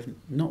mean, they've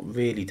not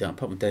really done,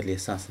 apart from Deadly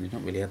Assassin. They've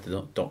not really had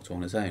the Doctor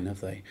on his own,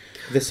 have they?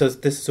 This is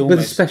But the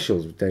almost.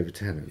 specials with David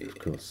Tennant, of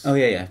course. Oh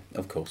yeah,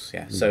 of course,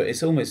 yeah. So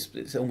it's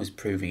almost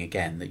proving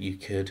again that you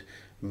could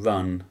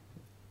run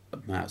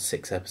about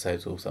 6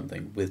 episodes or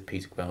something with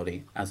Peter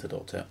Capaldi as the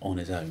Doctor on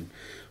his own.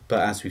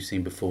 But as we've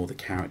seen before, the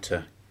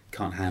character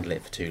can't handle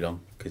it for too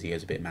long because he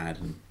goes a bit mad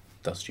and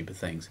does stupid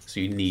things. So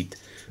you need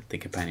the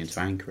companion to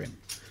anchor him.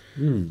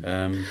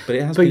 But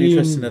it has been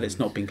interesting that it's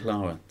not been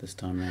Clara this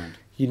time round.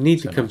 You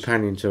need so the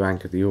companion to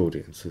anchor the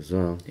audience as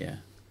well. Yeah.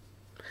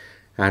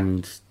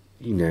 And,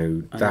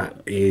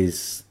 that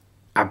is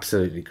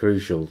absolutely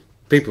crucial.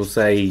 People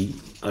say,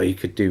 oh, you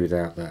could do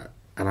without that.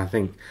 And I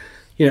think,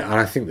 and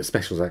I think the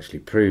specials actually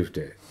proved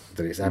it,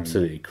 that it's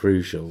absolutely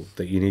crucial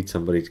that you need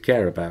somebody to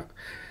care about.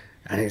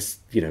 And it's,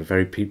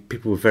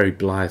 people will very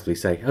blithely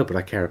say, oh, but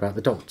I care about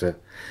the Doctor.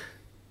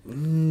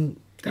 You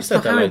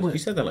said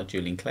that like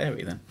Julian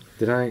Clary then.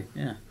 Did I?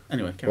 Yeah.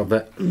 Anyway, carry on.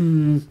 What,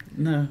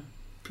 No.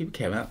 People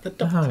care about the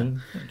Doctor. No,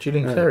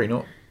 Julian Clary,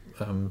 not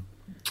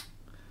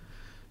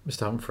Mr.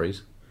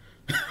 Humphreys.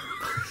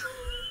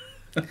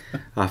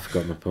 I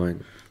forgot my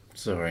point.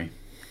 Sorry.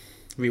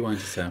 Rewind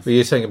yourself. But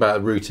you're saying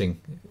about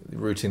rooting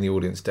the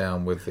audience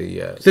down with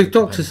the... The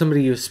Doctor's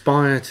somebody you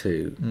aspire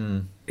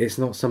to. It's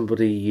not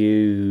somebody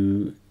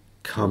you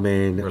come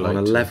in Relate on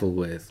a to. level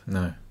with.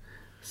 No.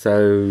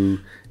 So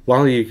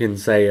while you can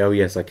say, oh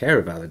yes, I care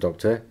about the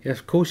Doctor, yes,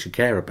 of course you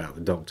care about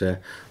the Doctor,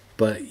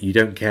 but you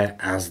don't care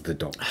as the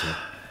Doctor.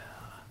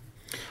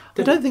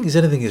 I don't think there's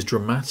anything as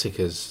dramatic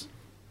as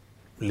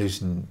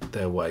losing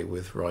their way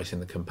with writing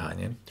the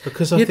companion,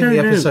 because I think the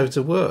episodes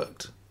have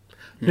worked.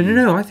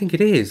 No, I think it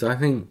is. I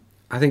think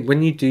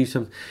when you do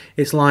some,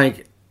 it's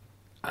like,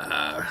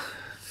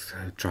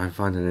 try and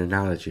find an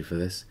analogy for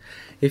this.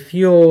 If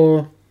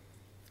you're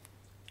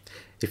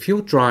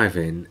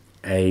driving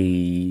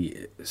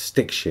a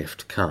stick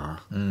shift car,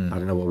 I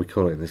don't know what we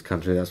call it in this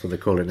country, that's what they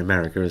call it in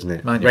America, isn't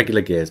it? Manual.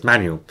 Regular gears,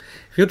 manual.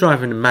 If you're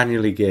driving a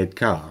manually geared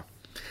car,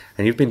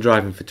 and you've been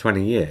driving for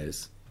 20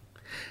 years,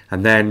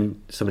 and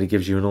then somebody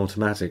gives you an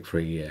automatic for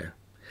a year,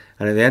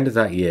 and at the end of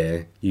that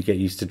year, you get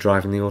used to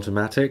driving the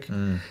automatic.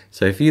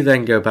 So if you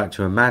then go back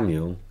to a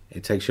manual,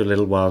 it takes you a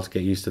little while to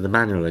get used to the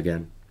manual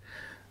again.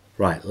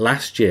 Right,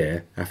 last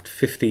year, after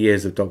 50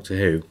 years of Doctor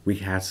Who, we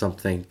had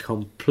something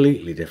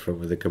completely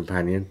different with the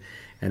companion,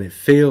 and it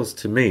feels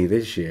to me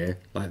this year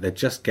like they're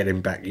just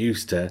getting back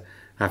used to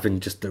having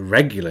just a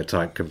regular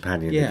type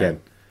companion again.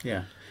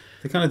 Yeah.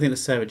 The kind of thing that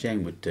Sarah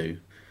Jane would do.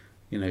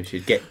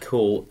 She'd get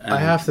caught and I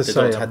have to the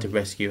say, Doctor had to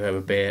rescue her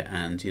a bit,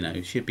 and,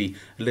 she'd be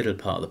a little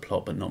part of the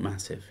plot, but not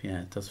massive.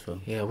 Yeah, it does feel...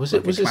 Yeah, was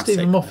like it a classic.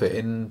 Stephen Moffat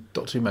in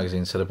Doctor Who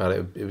magazine said about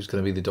it? It was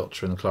going to be the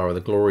Doctor and Clara of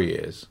the Glory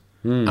Years,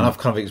 and I've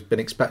kind of been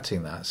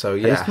expecting that. So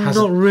yeah, it's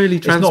not really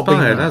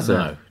transpired, has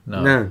it?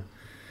 No.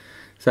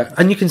 So,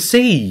 and you can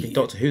see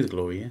Doctor Who the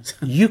Glory Years.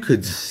 you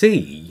could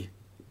see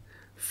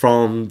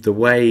from the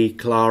way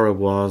Clara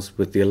was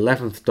with the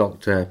 11th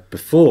Doctor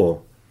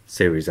before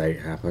Series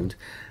 8 happened,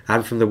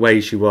 and from the way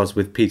she was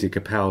with Peter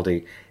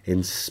Capaldi,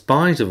 in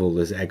spite of all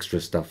this extra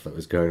stuff that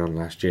was going on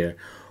last year,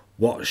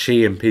 what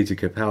she and Peter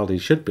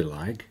Capaldi should be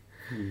like.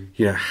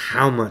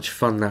 How much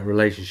fun that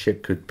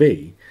relationship could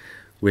be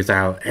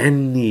without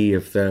any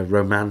of the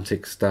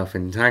romantic stuff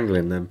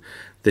entangling them.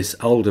 This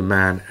older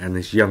man and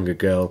this younger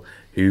girl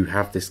who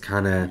have this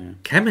kind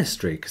of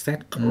chemistry, because they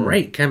had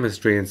great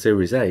chemistry in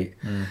Series 8.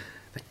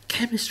 The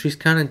chemistry's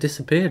kind of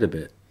disappeared a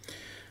bit.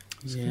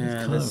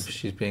 Yeah,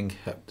 she's being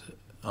kept at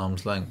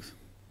arm's length.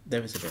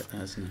 there is a bit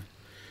there, isn't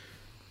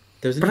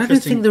there? But I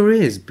don't think there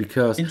is,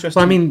 because...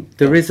 Well, I mean,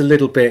 there is a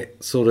little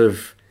bit sort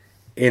of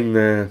in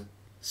the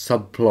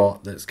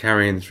subplot that's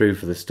carrying through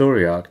for the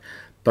story arc,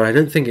 but I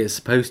don't think it's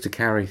supposed to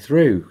carry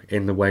through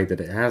in the way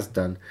that it has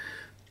done,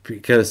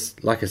 because,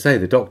 like I say,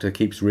 the Doctor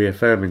keeps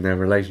reaffirming their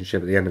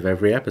relationship at the end of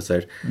every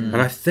episode, and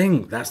I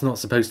think that's not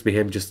supposed to be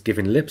him just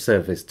giving lip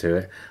service to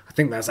it. I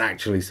think that's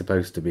actually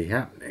supposed to be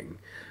happening,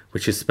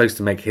 which is supposed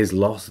to make his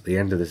loss at the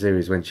end of the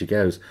series when she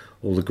goes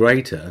all the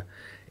greater.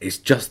 It's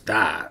just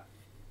that.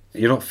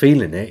 You're not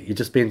feeling it, you're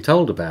just being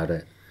told about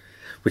it,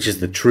 which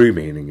is the true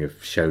meaning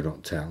of show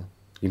not tell.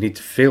 You need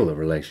to feel the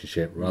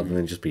relationship rather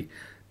than just be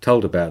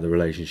told about the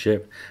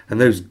relationship,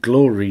 and those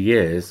glory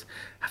years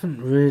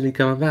haven't really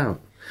come about,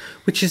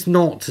 which is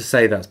not to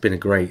say that's been a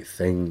great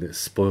thing that's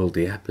spoiled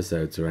the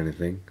episodes or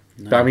anything.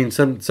 No. But I mean,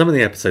 some of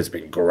the episodes have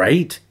been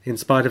great in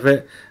spite of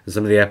it, and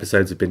some of the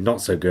episodes have been not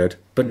so good,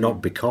 but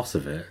not because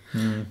of it.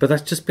 But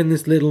that's just been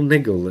this little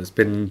niggle that's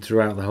been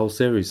throughout the whole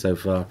series so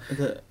far.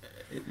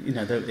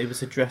 It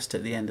was addressed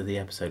at the end of the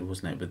episode,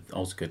 wasn't it, with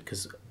Osgood,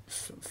 because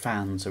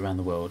fans around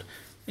the world,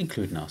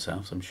 including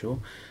ourselves, I'm sure,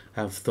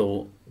 have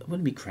thought,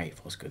 wouldn't it be great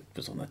if Osgood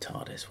was on the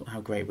TARDIS?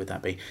 How great would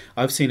that be?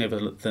 I've seen over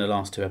the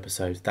last 2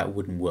 episodes that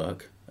wouldn't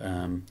work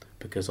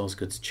because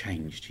Osgood's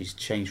changed. He's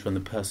changed from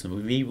the person.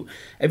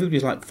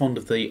 Everybody's like fond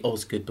of the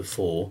Osgood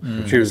before.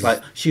 She was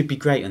like, she'd be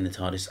great in the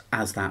TARDIS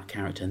as that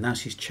character. Now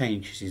she's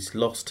changed. She's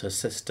lost her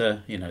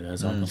sister. You know,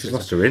 she's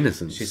lost her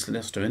innocence. She's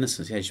lost her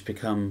innocence. Yeah, she's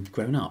become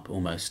grown up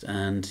almost,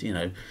 and you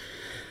know,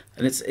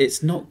 and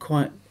it's not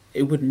quite.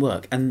 It wouldn't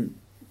work, and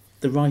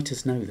the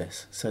writers know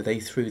this, so they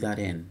threw that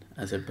in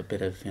as a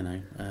bit of, you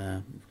know,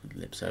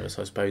 lip service,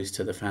 I suppose,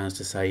 to the fans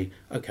to say,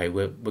 okay,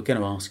 we're going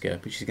to ask her,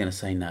 but she's going to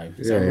say no.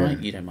 Is that right?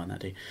 You don't mind that,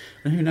 do you?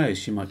 And who knows,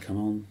 she might come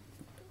on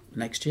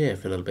next year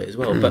for a little bit as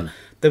well. But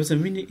there was a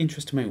really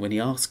interesting moment when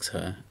he asks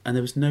her, and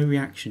there was no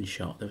reaction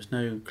shot. There was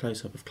no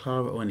close-up of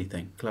Clara or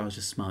anything. Clara was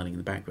just smiling in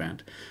the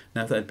background.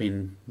 Now, if that had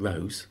been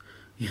Rose,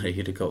 you know,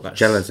 you'd have got that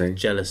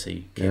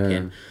jealousy kick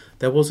in.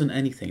 There wasn't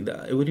anything.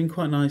 It would have been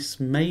quite nice,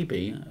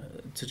 maybe,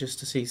 to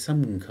see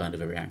some kind of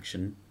a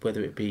reaction,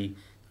 whether it be,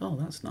 oh,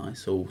 that's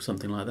nice, or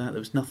something like that. There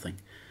was nothing.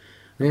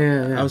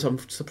 I'm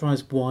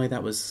surprised why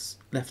that was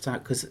left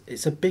out, because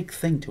it's a big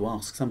thing to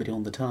ask somebody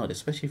on the TARDIS,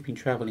 especially if you've been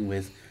travelling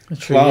with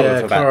Clara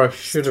for about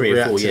 3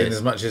 or 4 years.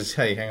 As much as,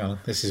 hey, hang on,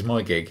 this is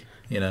my gig,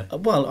 you know.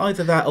 Well,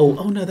 either that or,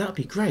 oh no, that'd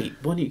be great.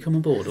 Why don't you come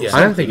on board? Or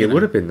I don't think it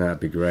would have been that'd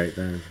be great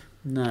then.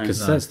 No,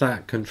 because that's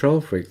that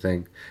control freak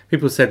thing.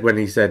 People said when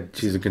he said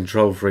she's a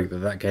control freak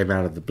that came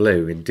out of the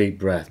blue in Deep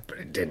Breath, but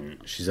it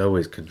didn't. She's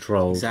always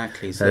controlled.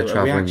 Exactly. So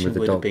a reaction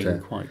would have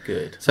been quite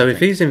good. So if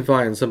he's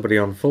inviting somebody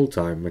on full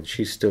time when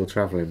she's still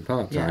travelling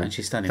part time, and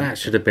she's standing, that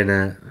should have been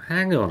a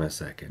hang on a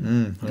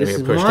second. This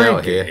is pushed my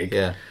out gig.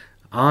 Here. Yeah,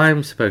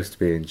 I'm supposed to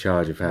be in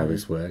charge of how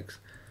this works.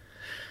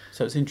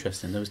 So it's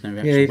interesting. There was no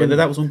reaction. Whether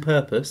that was on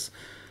purpose.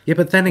 Yeah,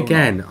 but then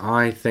again,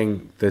 I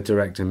think the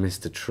director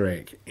missed a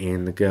trick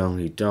in The Girl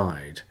Who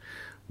Died,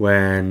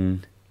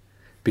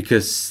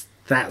 because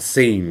that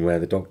scene where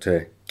the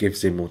Doctor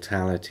gives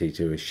immortality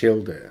to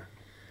Ishilda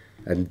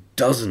and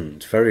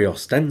very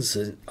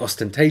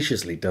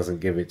ostentatiously doesn't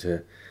give it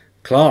to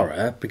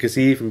Clara, because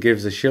he even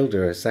gives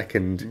Ishilda a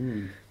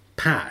second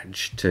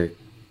patch to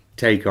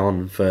take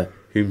on for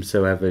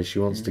whomsoever she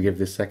wants to give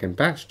this second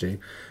patch to.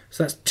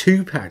 So that's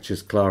 2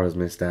 patches Clara's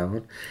missed out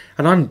on.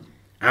 And I'm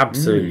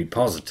absolutely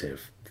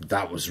positive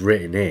that was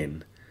written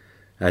in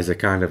as a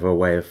kind of a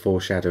way of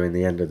foreshadowing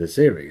the end of the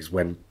series,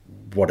 when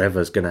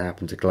whatever's going to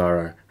happen to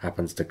Clara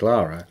happens to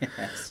Clara.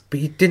 Yes.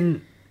 But you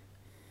didn't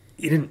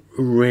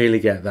really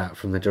get that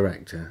from the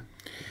director.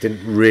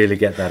 Didn't really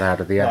get that out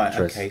of the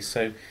actress. Okay,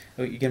 so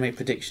are you going to make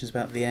predictions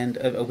about the end?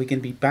 Are we going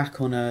to be back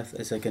on Earth?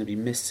 Is there going to be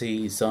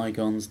Missy,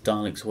 Zygons,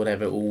 Daleks,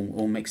 whatever,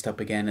 all mixed up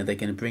again? Are they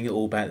going to bring it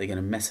all back? They're going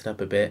to mess it up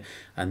a bit,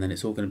 and then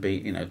it's all going to be,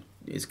 you know,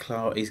 is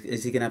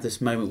he going to have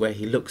this moment where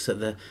he looks at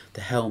the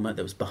helmet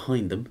that was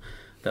behind them?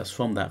 That's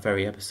from that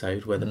very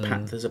episode where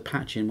there's a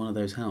patch in one of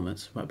those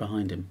helmets right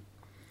behind him.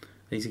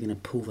 Is he going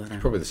to pull that out?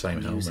 Probably the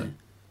same helmet.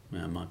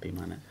 Yeah, it might be,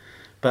 mightn't it?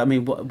 But I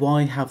mean,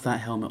 why have that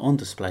helmet on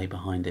display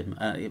behind him?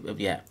 Bit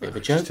of a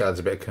joke. Just adds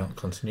a bit of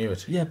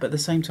continuity. Yeah, but at the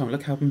same time,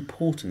 look how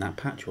important that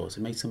patch was.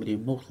 It made somebody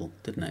immortal,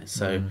 didn't it?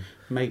 So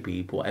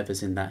maybe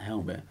whatever's in that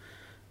helmet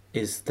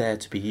is there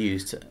to be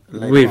used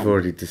later We've on.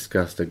 already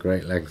discussed at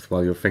great length,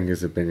 while your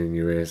fingers have been in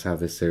your ears, how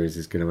this series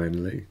is going to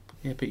end, Lee.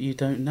 Yeah, but you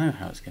don't know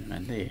how it's going to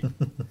end, do you?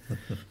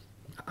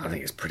 I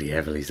think it's pretty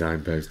heavily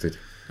signposted.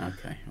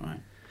 Okay, right.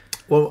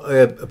 Well,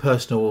 a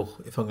personal,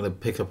 if I'm going to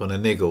pick up on a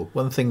niggle,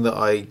 one thing that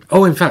I...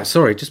 Oh, in fact,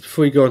 sorry, just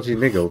before you go on to your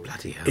niggle,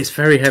 bloody hell. It's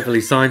very heavily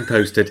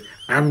signposted,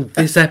 and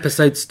this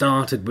episode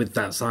started with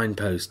that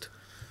signpost.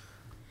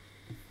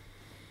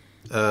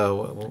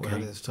 How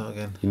did it start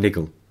again? You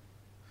niggle.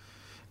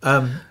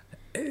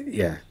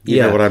 Yeah,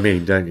 you know what I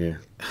mean, don't you?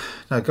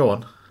 No, go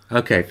on.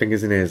 Okay,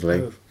 fingers and ears,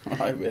 Lee.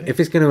 Really? If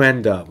it's going to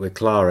end up with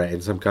Clara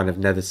in some kind of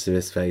Nether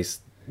Face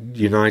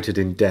united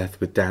in death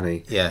with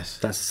Danny, yes,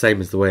 that's the same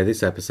as the way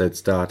this episode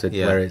started,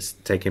 where it's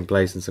taking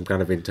place in some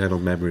kind of internal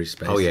memory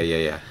space. Oh,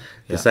 yeah.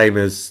 The same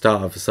as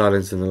start of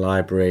Silence in the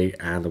Library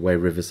and the way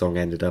River Song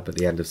ended up at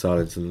the end of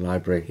Silence in the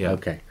Library. Yeah.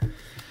 Okay.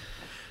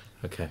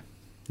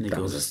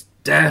 Niggles.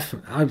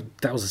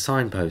 That was a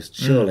signpost,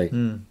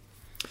 surely.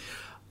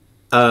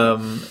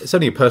 It's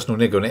only a personal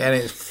niggle, and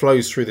it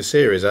flows through the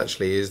series,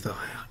 actually, is that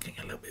I'm getting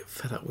a little bit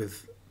fed up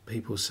with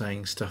people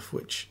saying stuff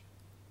which,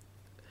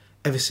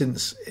 ever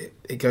since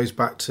it goes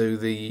back to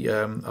the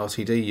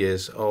RTD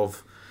years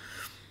of,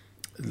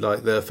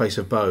 like, the Face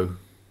of Bo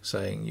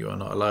saying, "You are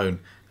not alone,"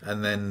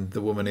 and then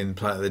the woman in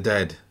Planet of the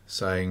Dead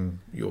saying,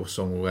 "Your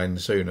song will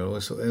end soon," and all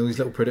these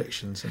little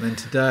predictions. And then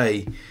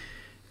today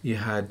you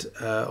had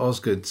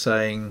Osgood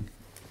saying,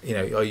 you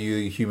know, "Are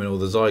you human or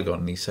the Zygon?"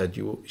 And he said,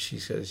 she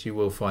says, "You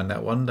will find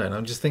that one day." And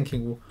I'm just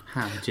thinking, well,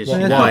 how did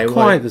why? Not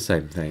quite the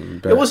same thing.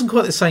 But it wasn't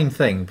quite the same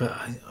thing, but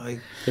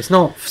it's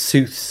not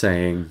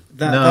soothsaying.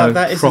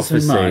 That isn't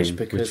prophecy, so much,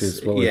 because which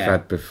is what we've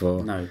had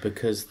before. No,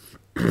 because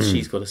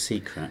she's got a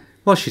secret.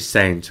 What she's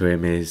saying to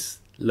him is,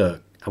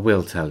 "Look, I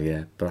will tell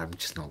you, but I'm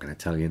just not going to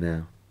tell you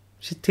now."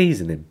 She's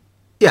teasing him.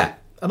 Yeah,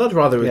 and I'd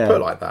rather it was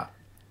put like that.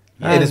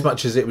 in as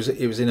much as it was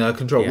in her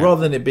control, Yeah.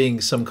 rather than it being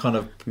some kind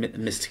of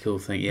mystical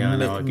thing. Yeah, I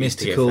know. I used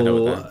to get mystical. fed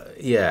up with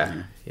that.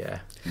 Yeah.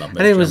 Not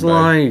And it was Jumbo.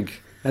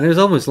 like, and it was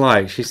almost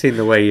like she's seen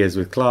the way he is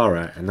with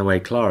Clara, and the way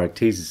Clara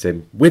teases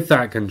him with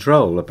that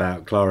control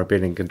about Clara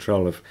being in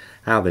control of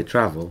how they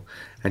travel.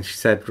 And she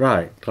said,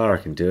 "Right, Clara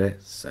can do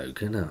it, so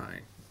can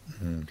I."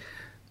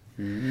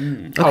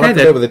 I like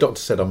the bit where the doctor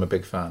said, "I'm a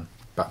big fan."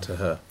 Back to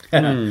her.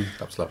 That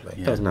was lovely.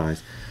 Yeah. That was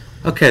nice.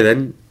 Okay,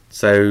 then.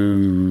 So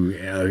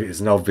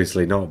it's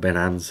obviously not been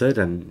answered,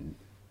 and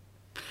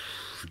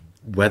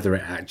whether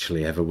it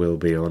actually ever will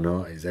be or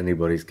not is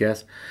anybody's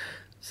guess.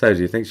 So,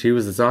 do you think she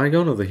was the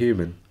Zygon or the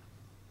human?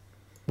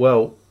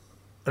 Well,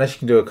 unless you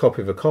can do a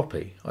copy of a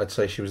copy, I'd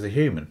say she was the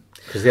human,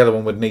 because the other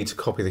one would need to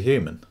copy the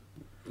human,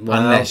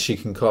 unless she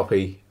can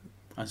copy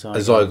a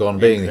Zygon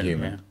being the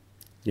human.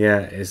 Yeah,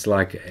 it's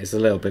a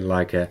little bit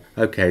like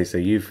okay, so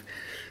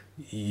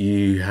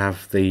you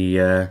have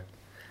the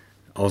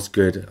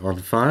Osgood on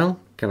file.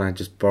 Can I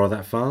just borrow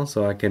that file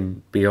so I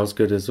can be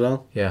Osgood as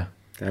well? Yeah.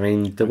 I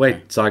mean, the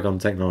way Zygon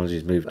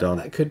technology's moved on,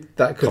 That could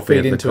Copy feed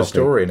of the into a copy.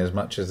 story in as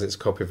much as it's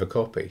copy of a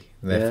copy.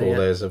 And therefore,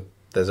 Yeah.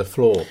 there's a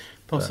flaw.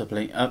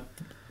 Possibly.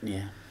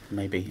 Yeah,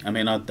 maybe. I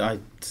mean, I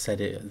said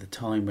it at the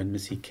time when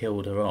Missy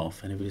killed her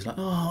off, and everybody's like,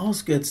 "Oh,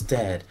 Osgood's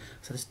dead."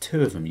 So there's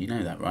two of them. You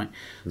know that, right?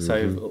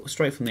 So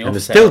straight from the and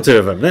there's offset, still two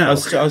of them now. I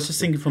was just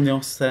thinking from the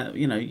offset.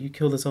 You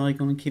kill the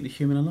Zygon and keep the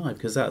human alive,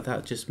 because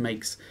that just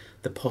makes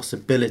the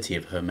possibility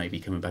of her maybe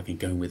coming back and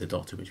going with the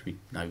Doctor, which we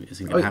know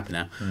isn't going to happen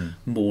now,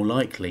 more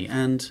likely.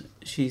 And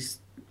she's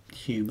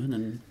human,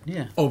 and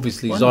yeah.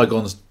 Obviously, Why not?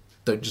 Zygons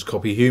don't just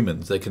copy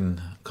humans; they can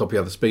copy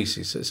other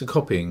species. So it's a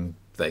copying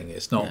thing.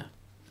 It's not. Yeah.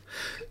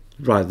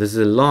 Right, there's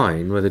a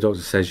line where the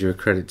Doctor says you're a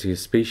credit to your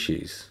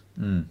species.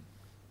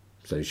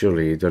 So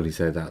surely he'd only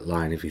say that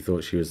line if he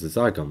thought she was the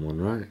Zygon one,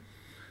 right?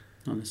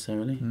 Not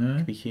necessarily. No.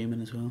 Could be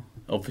human as well.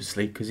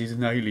 Obviously, because he's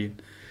an alien.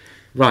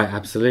 Right,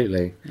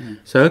 absolutely. Yeah.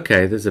 So,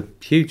 okay, there's a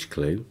huge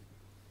clue,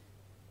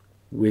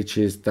 which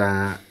is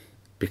that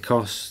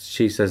because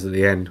she says at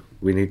the end,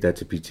 we need there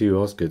to be two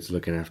Osgoods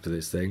looking after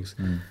these things,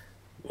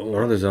 well,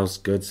 one of those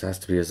Osgoods has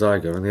to be a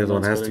Zygon, and the other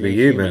one one's has gotta to be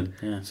be a human.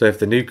 human, yeah. So if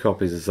the new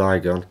copy is a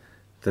Zygon,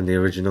 then the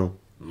original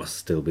must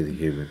still be the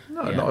human.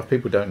 No, Yeah. not if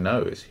people don't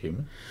know it's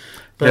human.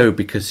 No,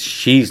 because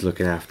she's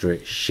looking after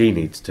it. She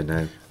needs to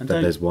know And that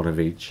don't- there's one of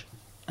each.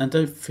 And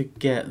don't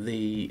forget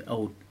the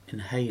old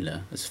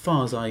inhaler. As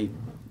far as I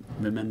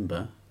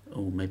remember,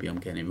 or maybe I'm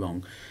getting it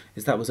wrong,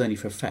 is that was only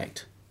for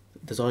effect.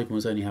 The Zygon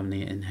was only having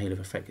the inhaler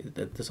for effect.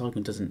 The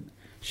Zygon doesn't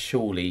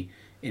surely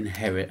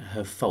inherit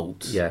her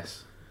faults.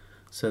 Yes,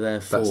 So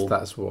therefore,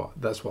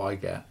 that's what I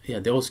get. yeah,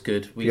 the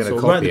Osgood we You're saw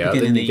gonna right at copy the her,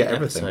 beginning of then you the get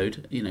everything.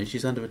 episode.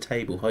 She's under a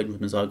table hiding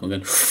from a Zygon,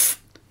 going.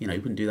 You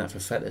wouldn't do that for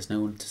effect. There's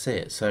no one to see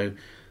it. So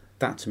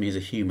that to me is a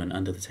human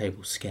under the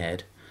table,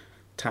 scared,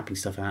 tapping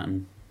stuff out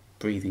and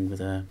breathing with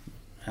a.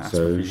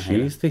 So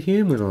she's the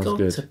human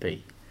Osgood.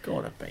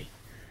 Gotta be.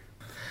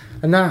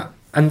 And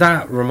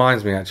that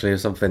reminds me actually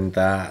of something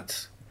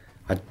that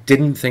I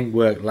didn't think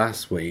worked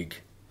last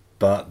week,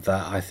 but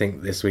that I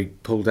think this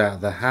week pulled out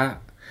of the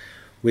hat,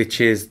 which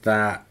is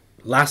that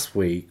last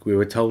week we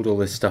were told all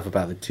this stuff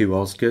about the two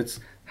Osgoods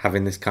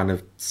having this kind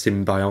of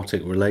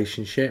symbiotic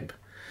relationship,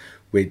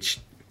 which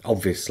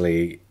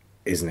obviously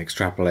is an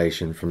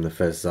extrapolation from the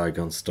first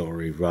Zygon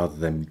story rather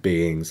than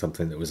being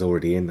something that was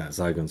already in that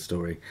Zygon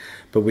story,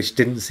 but which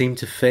didn't seem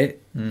to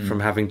fit from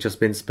having just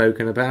been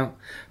spoken about.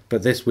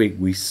 But this week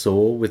we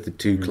saw with the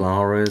two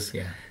Claras,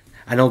 Yeah.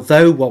 and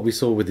although what we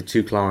saw with the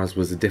two Claras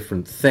was a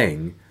different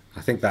thing, I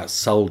think that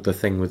sold the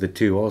thing with the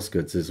two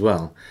Osgoods as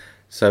well,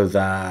 so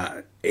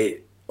that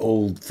it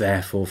all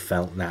therefore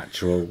felt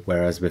natural,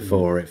 whereas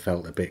before it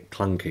felt a bit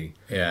clunky.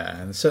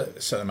 Yeah, and a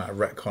certain amount of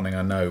retconning,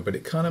 I know, but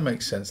it kind of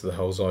makes sense of the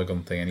whole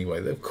Zygon thing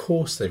anyway. Of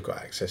course they've got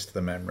access to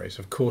the memories.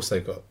 Of course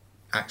they've got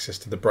access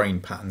to the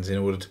brain patterns in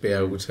order to be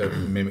able to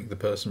mimic the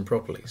person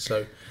properly.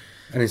 So,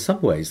 And in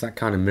some ways, that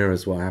kind of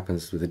mirrors what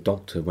happens with the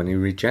Doctor when he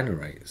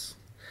regenerates.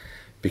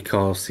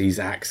 Because he's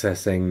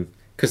accessing...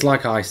 Because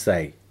like I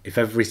say, if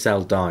every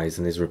cell dies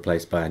and is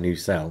replaced by a new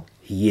cell,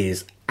 he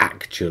is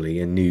actually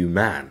a new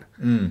man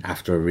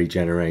after a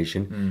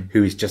regeneration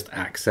who is just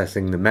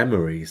accessing the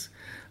memories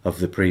of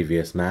the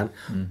previous man.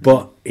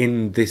 But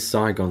in this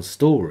Zygon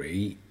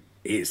story,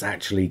 it's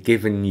actually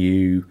given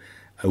you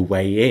a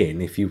way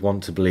in if you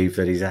want to believe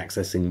that he's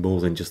accessing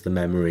more than just the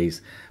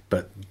memories,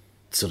 but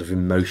sort of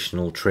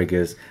emotional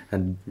triggers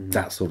and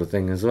that sort of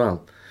thing as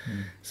well.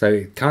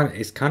 So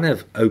it's kind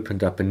of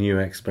opened up a new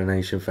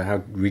explanation for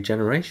how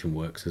regeneration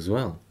works as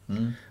well,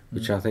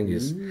 which I think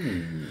is...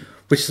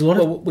 Which is a lot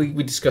well,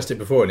 we discussed it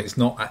before, and it's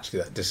not actually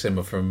that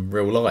dissimilar from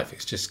real life.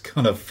 It's just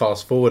kind of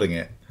fast forwarding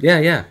it,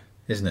 Yeah.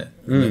 isn't it?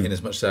 In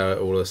as much as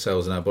all the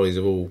cells in our bodies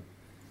have all...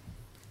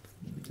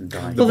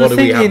 Dying. The Well, the body we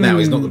thing have now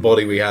in- is not the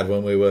body we had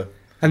when we were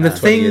And the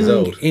 20 thing years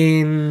old.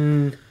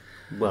 in...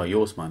 Well,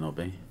 yours might not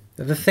be.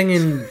 The thing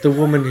in the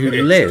woman who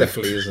It lived...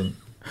 definitely isn't.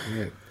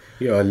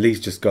 You know, at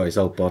least just got his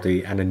old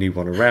body and a new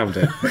one around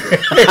it.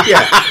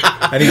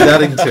 Yeah, and he's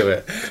adding to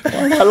it.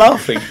 Why am I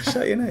laughing?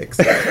 Shut your necks.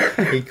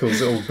 He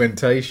calls it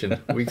augmentation.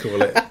 We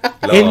call it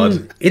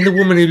lard. In The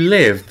Woman Who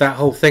Lived, that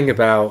whole thing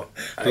about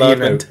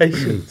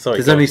Augmentation. Sorry,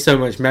 there's only so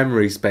much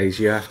memory space.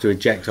 You have to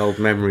eject old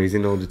memories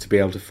in order to be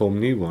able to form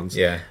new ones.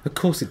 Yeah. Of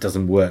course, it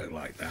doesn't work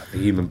like that. The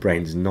human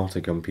brain is not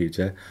a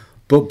computer.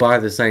 But by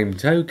the same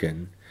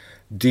token,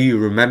 do you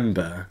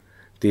remember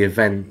the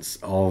events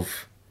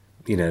of,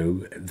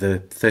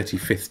 the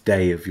 35th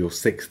day of your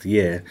 6th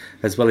year,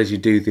 as well as you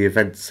do the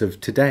events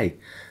of today?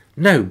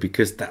 No,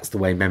 because that's the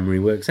way memory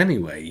works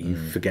anyway. You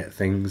forget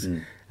things,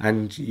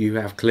 and you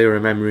have clearer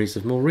memories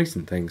of more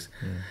recent things.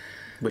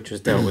 Which was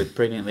dealt with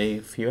brilliantly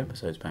a few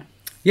episodes back.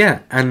 Yeah,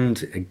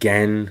 and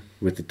again,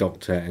 with the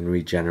Doctor and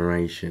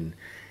regeneration,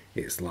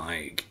 it's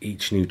like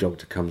each new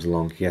Doctor comes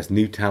along, he has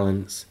new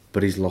talents,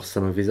 but he's lost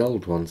some of his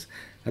old ones.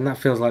 And that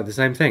feels like the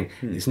same thing.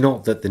 It's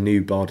not that the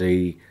new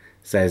body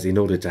says, in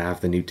order to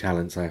have the new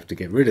talents, I have to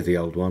get rid of the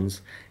old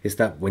ones. It's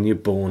that when you're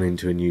born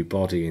into a new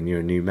body and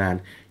you're a new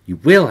man, you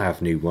will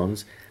have new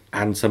ones,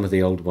 and some of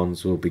the old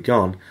ones will be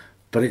gone.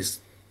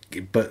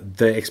 But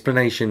the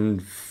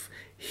explanation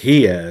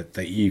here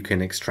that you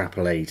can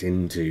extrapolate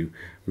into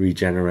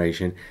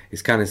regeneration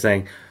is kind of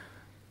saying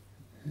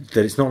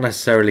that it's not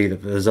necessarily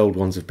that those old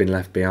ones have been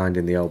left behind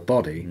in the old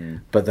body,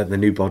 but that the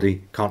new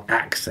body can't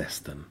access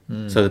them.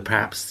 So they're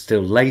perhaps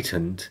still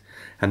latent,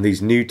 and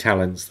these new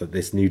talents that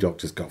this new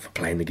Doctor's got for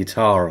playing the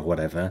guitar or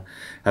whatever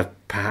have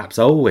perhaps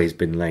always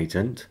been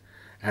latent.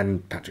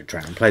 And Patrick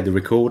Troughton played the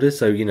recorder,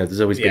 so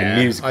there's always been a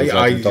musical.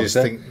 I just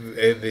think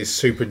there's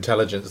super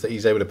intelligence that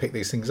he's able to pick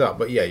these things up.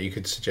 But yeah, you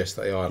could suggest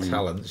they are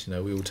talents.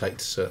 We all take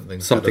to certain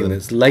things. Something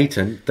that's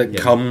latent that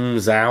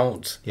comes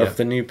out of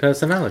the new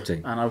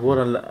personality. And I've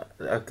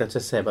got to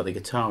say about the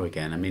guitar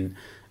again. I mean,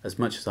 as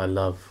much as I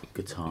love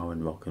guitar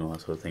and rock and all that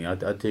sort of thing, I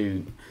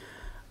do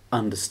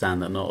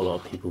understand that not a lot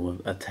of people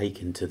are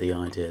taken to the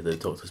idea that the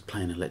Doctor's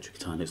playing electric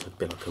guitar and it's a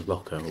bit like a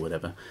rocker or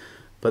whatever.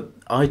 But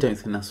I don't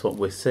think that's what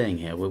we're seeing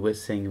here. We're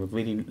seeing a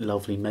really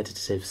lovely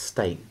meditative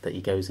state that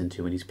he goes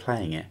into when he's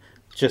playing it,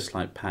 just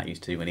like Pat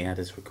used to do when he had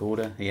his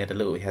recorder. He had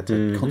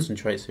to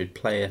concentrate, so he'd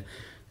play a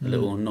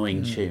little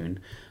annoying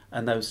tune,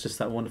 and that was just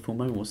that wonderful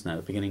moment, wasn't it?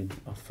 At the beginning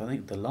of, I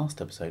think, the last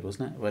episode,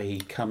 wasn't it, where he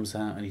comes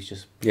out and he's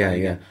just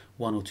playing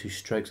one or two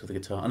strokes of the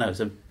guitar. Oh no,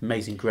 it's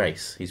Amazing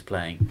Grace he's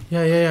playing.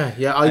 Yeah.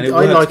 I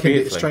likened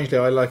it strangely.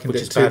 I likened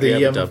it to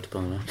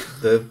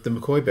the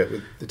McCoy bit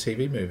with the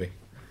TV movie.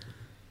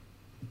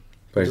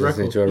 Playing the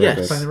record.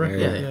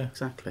 Yeah,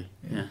 exactly.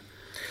 Yeah,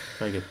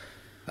 very good.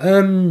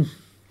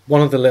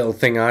 One of the little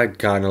thing I'd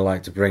kind of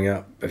like to bring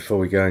up before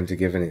we go into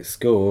giving it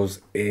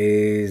scores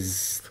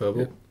is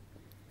Verbal.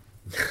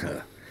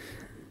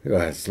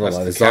 Well, it's not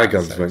like the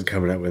Zygons weren't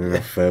coming up with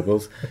enough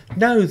verbals.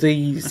 No,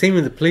 the scene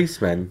with the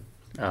policemen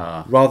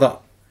rather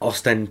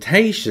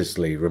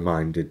ostentatiously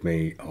reminded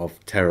me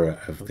of Terror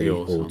of the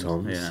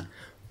Autons. Yeah.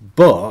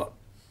 But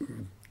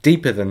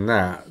deeper than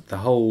that, the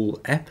whole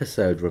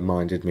episode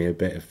reminded me a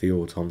bit of the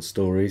Auton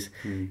stories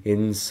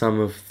in some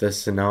of the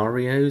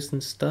scenarios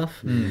and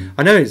stuff.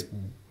 I know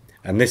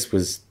and this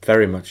was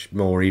very much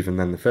more even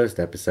than the first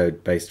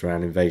episode, based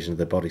around Invasion of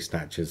the Body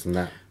Snatchers and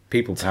that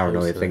people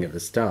paranoia thing at the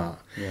start.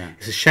 Yeah.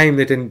 It's a shame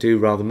they didn't do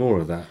rather more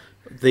of that.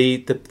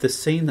 The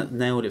scene that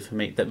nailed it for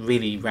me, that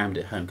really rammed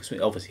it home, because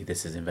obviously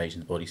this is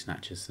Invasion of the Body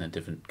Snatchers and a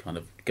different kind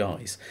of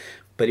guys,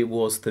 but it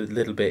was the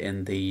little bit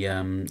in the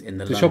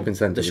shopping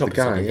centre. The shopping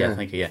centre, yeah,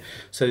 thank you, yeah.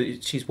 So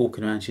she's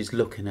walking around, she's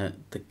looking at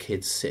the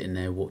kids sitting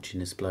there watching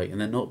this bloke, and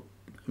they're not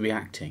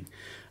reacting.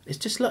 It's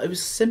just like, it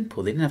was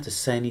simple. They didn't have to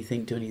say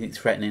anything, do anything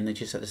threatening. They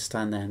just had to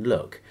stand there and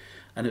look.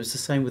 And it was the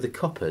same with the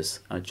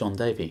coppers. John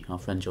Davey, our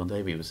friend John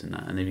Davey, was in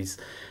that, and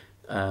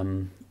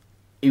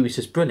he was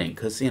just brilliant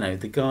because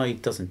the guy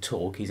doesn't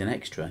talk. He's an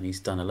extra, and he's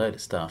done a load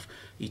of stuff.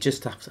 He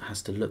just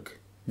has to look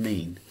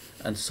mean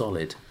and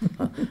solid.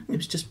 It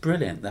was just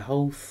brilliant. The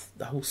whole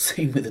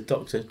scene with the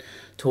Doctor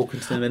talking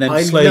to them, and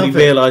then slowly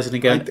realising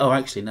and going, "Oh,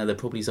 actually, no, they're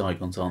probably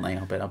Zygons, aren't they?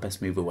 I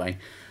best move away."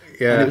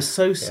 Yeah, and it was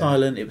so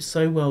silent. It was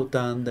so well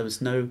done. There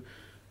was no.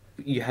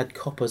 You had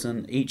coppers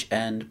on each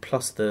end,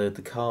 plus the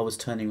car was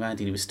turning around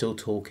and he was still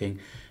talking.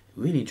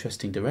 Really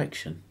interesting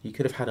direction. You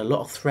could have had a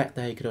lot of threat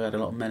there, you could have had a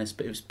lot of menace,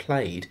 but it was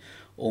played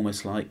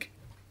almost like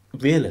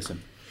realism.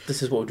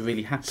 This is what would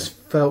really happen. It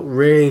felt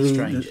really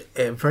strange.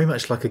 Very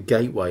much like a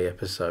gateway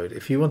episode.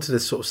 If you wanted to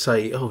sort of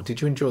say, oh,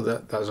 did you enjoy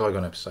that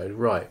Zygon episode?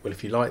 Right, well,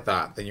 if you like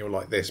that, then you'll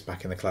like this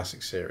back in the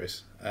classic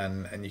series.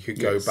 And you could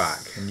go back,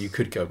 and you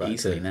could go back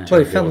easily to... now.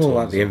 Well, it felt more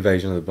like the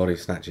Invasion of the Body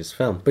Snatchers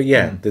film. But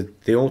yeah,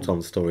 the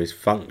Auton stories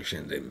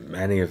functioned in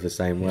many of the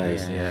same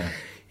ways. Yeah.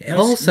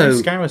 No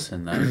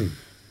Scarrison, though.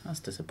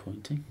 That's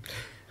disappointing.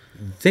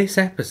 This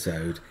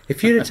episode,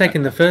 if you'd have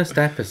taken the first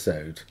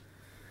episode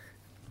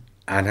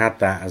and had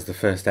that as the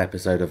first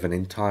episode of an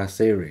entire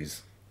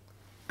series,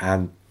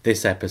 and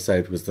this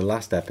episode was the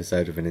last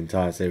episode of an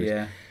entire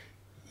series,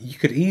 you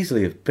could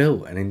easily have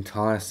built an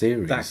entire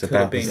series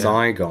about the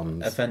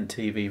Zygons. Event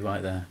TV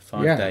right there.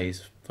 5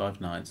 days, 5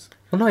 nights.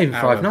 Well, not even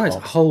 5 nights. A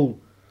whole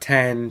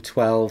 10,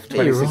 12,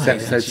 Yeah, you're 26 right,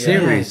 episode actually.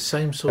 series.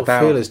 Same sort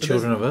about- of feel as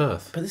Children of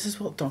Earth. But this is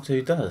what Doctor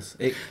Who does.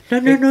 No,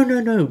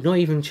 not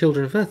even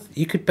Children of Earth.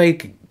 You could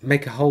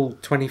make a whole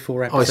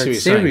 24 I see what episode you're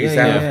saying. series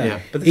Yeah, out yeah, of yeah.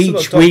 But this is what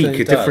each Doctor week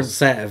Who a different does.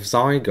 set of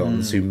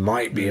Zygons who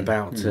might be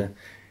about to.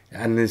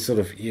 And there's sort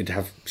of, you'd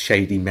have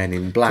shady men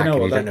in black, know and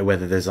what, you don't that- know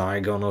whether they're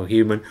Zygon or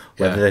human,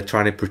 whether Yeah. they're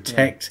trying to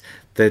protect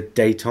the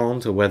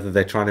detente or whether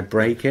they're trying to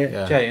break it.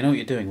 Yeah. Jay, you know what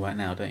you're doing right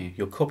now, don't you?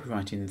 You're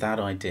copywriting that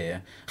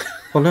idea.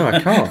 Well, no, I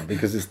can't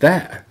because it's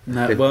there.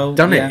 No, They've well,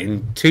 done yeah. it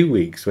in 2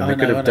 weeks when I they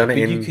could know, have I know, done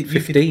it but in you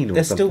 15 or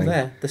they're something. still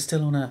there. They're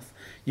still on Earth.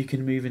 You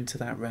can move into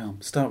that realm.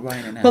 Start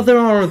writing it now. Well, there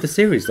are other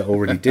series that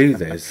already do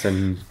this,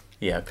 and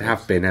yeah, of they have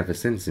course. been ever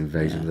since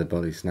Invasion of the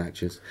Body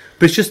Snatchers.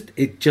 But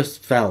it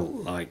just felt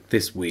like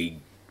this week,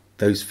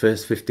 those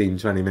first 15,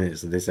 20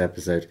 minutes of this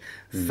episode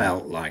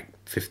felt like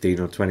 15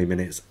 or 20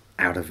 minutes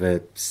out of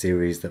a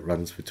series that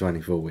runs for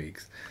 24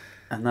 weeks.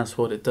 And that's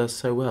what it does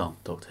so well,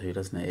 Doctor Who,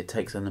 doesn't it? It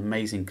takes an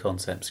amazing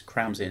concept,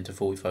 crams it into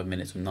 45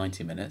 minutes or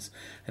 90 minutes,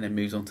 and then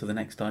moves on to the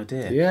next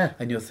idea. Yeah.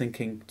 And you're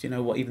thinking, do you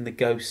know what, even the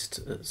ghost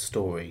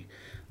story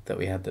that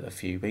we had a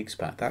few weeks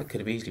back, that could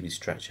have easily been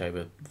stretched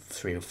over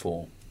 3 or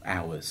 4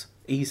 hours,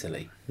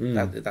 easily.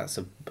 That's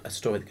a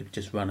story that could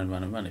just run and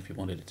run and run if you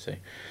wanted it to.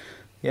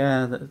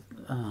 Yeah,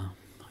 oh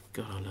my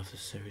God, I love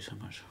this series so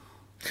much.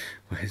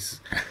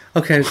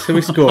 Okay, so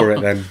we score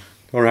it then.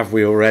 Or have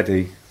we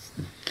already?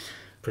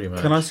 Pretty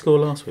much. Can I score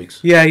last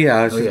week's? Yeah,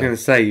 I was Oh, just yeah. going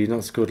to say, you've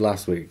not scored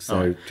last week, so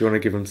Oh. do you want to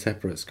give them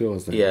separate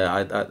scores then? Yeah,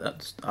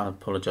 I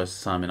apologise to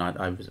Simon.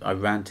 I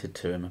ranted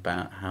to him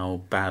about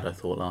how bad I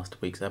thought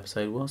last week's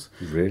episode was.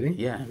 Really?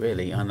 Yeah,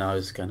 really. And I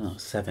was going,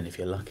 7 if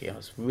you're lucky. I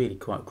was really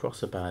quite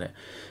cross about it.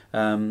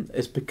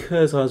 It's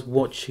because I was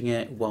watching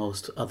it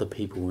whilst other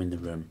people were in the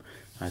room.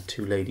 I had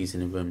 2 ladies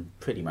in the room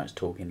pretty much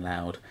talking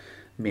loud.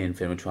 Me and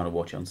Finn were trying to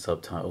watch it on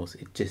subtitles.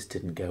 It just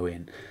didn't go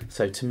in.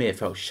 So to me, it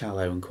felt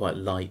shallow and quite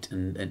light.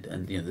 And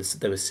you know,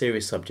 there were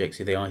serious subjects,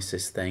 the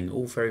ISIS thing,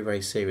 all very,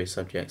 very serious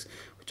subjects,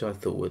 which I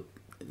thought were,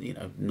 you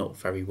know, not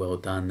very well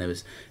done. There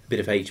was a bit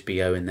of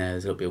HBO in there.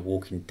 There's a little bit of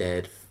Walking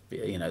Dead.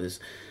 You know, there's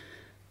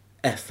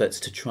efforts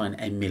to try and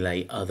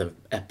emulate other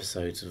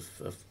episodes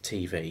of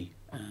TV.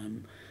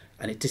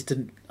 And it just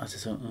didn't. I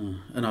just thought,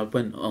 and I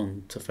went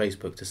on to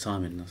Facebook to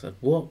Simon and I said,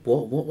 "What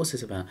was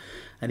this about?"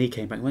 And he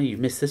came back, "Well, you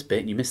missed this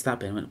bit and you missed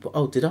that bit." And I went,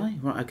 "Oh, did I?"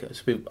 Right, okay.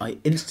 So I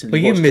instantly.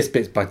 Well, you watched missed it.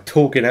 bits by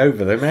talking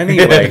over them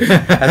anyway,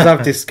 as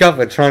I've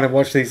discovered trying to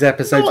watch these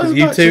episodes with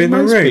you two in the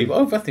most room.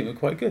 people- I think we're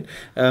quite good.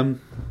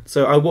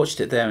 So I watched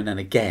it there and then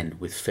again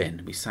with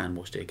Finn. We sat and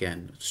watched it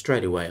again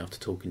straight away after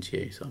talking to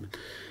you, Simon.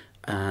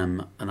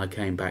 And I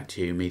came back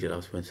to you immediately.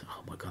 I went,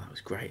 "Oh my God, that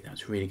was great. That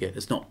was really good."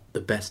 It's not the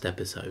best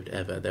episode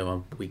ever. There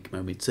are weak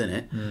moments in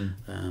it,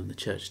 the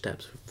church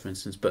steps, for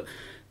instance. But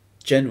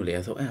generally,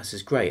 I thought, this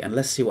is great. And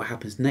let's see what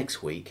happens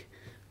next week.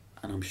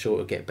 And I'm sure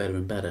it'll get better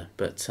and better.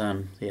 But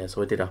so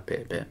I did up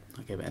it a bit.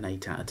 I gave it an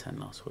 8 out of 10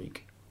 last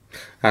week.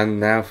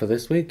 And now for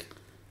this week,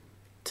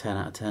 10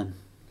 out of 10.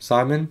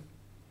 Simon?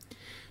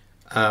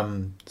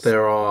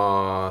 There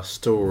are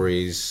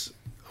stories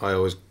I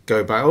always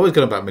go back. I always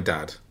go back to my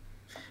dad,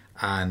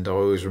 and I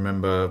always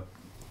remember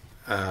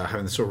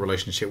having the sort of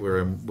relationship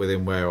with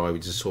him where I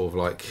would just sort of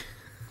like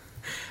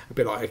a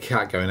bit like a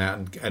cat going out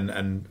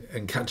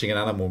and catching an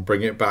animal and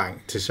bringing it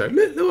back to show,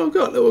 look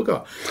what I've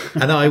got.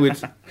 And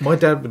my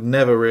dad was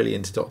never really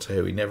into Doctor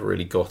Who. He never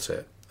really got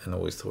it, and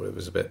always thought it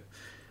was a bit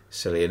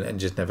silly and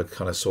just never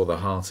kind of saw the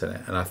heart in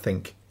it. And I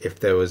think if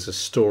there was a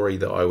story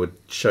that I would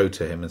show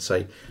to him and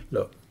say,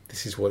 look,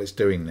 this is what it's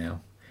doing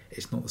now.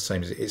 It's not the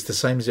same as it's the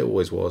same as it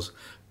always was,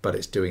 but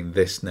it's doing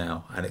this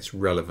now, and it's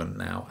relevant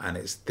now, and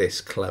it's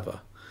this clever.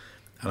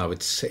 And I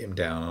would sit him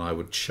down and I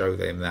would show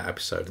them that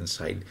episode and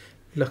say,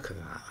 look at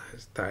that.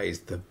 That is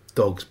the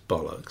dog's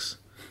bollocks.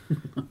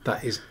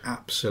 That is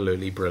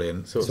absolutely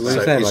brilliant. So what are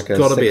you saying, like a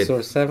gotta 6 or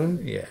a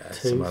 7? Yeah, 2,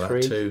 something like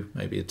 3? that. 2,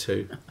 maybe a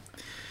 2.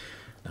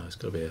 No, it's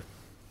got to be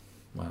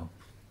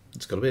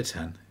it's got to be a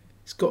 10.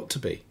 It's got to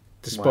be.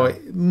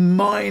 Despite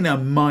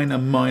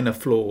minor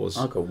flaws.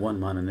 I've got one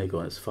minor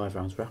niggle. It's 5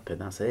 rounds rapid.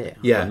 That's it.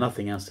 I've Yeah. got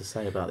nothing else to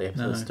say about the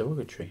episode. No. It's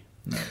derogatory.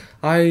 No.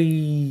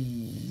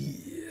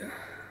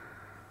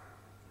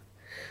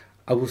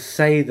 I will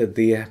say that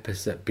the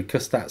episode,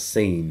 because that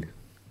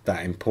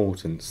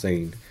important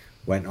scene,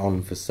 went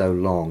on for so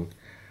long,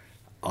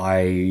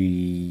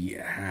 I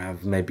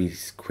have maybe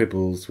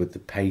quibbles with the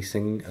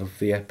pacing of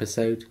the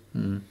episode.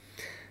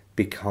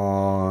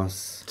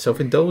 Because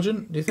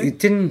Self-indulgent, do you think? it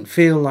didn't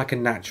feel like a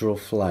natural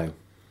flow.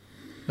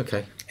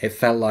 Okay. It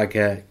felt like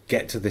a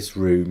get to this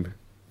room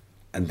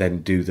and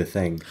then do the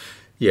thing.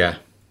 Yeah.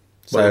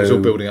 Well, it was all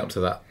So- building up to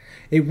that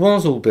It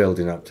was all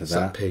building up to set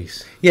that.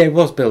 piece. Yeah, it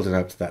was building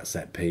up to that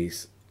set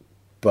piece.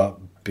 But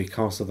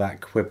because of that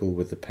quibble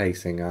with the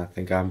pacing, I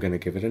think I'm going to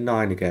give it a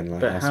 9 again. Like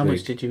But last how week.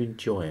 much did you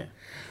enjoy it?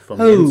 From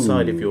the Oh.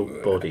 inside of your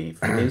body,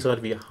 from the inside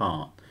of your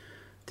heart,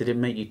 did it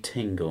make you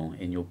tingle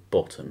in your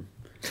bottom?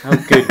 How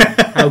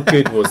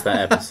good was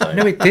that episode?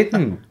 No, it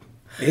didn't.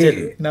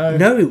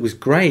 No, it was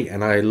great,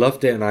 and I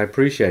loved it, and I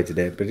appreciated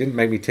it, but it didn't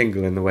make me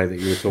tingle in the way that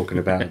you were talking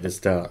about at the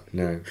start.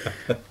 No.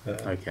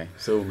 Okay,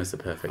 so almost a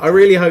perfect. I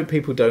really hope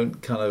people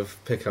don't kind of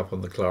pick up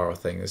on the Clara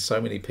thing. There's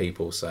so many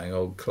people saying,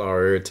 "Oh,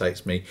 Clara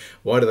irritates me.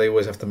 Why do they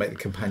always have to make the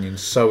companion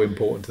so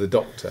important to the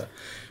Doctor?"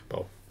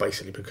 Well,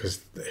 basically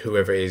because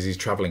whoever it is he's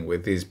travelling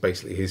with is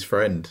basically his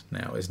friend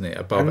now, isn't it?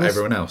 Above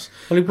everyone else.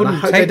 Well, it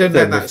wouldn't take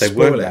them if they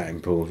weren't that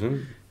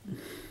important.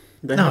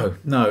 They No.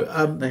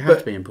 they have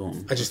to be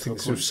important. I just think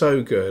this was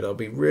so good. I'll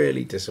be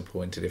really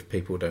disappointed if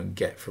people don't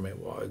get from it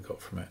what I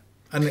got from it.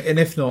 And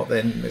if not,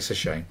 then it's a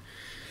shame.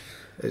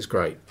 It's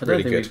great. I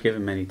don't think we've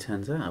given many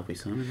 10s out, have we,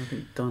 Simon? I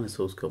think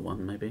Dinosaur's got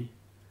one, maybe.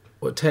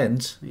 What,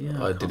 10s?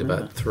 Yeah, I did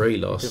about 3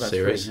 last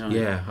series. 3,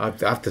 yeah, I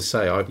have to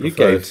say, I You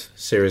preferred gave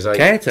Series 8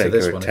 Caretaker to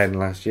this one. a 10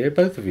 last year.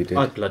 Both of you did.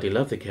 I bloody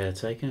love The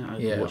Caretaker.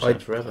 I'd watch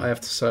that forever. I have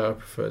to say, I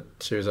preferred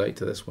Series 8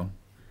 to this one,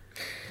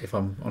 if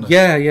I'm honest.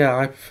 Yeah,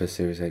 I prefer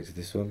Series 8 to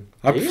this one.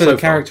 I prefer So the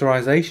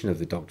characterisation of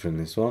the Doctor in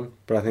this one,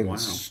 but I think Wow. the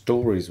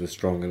stories were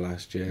stronger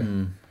last year.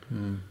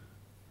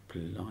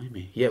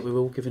 Blimey. Yeah, we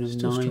were all giving them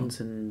Still 9s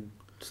and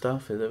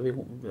stuff.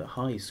 They're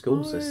high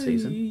scores this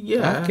season.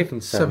 Yeah, I've given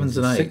 7s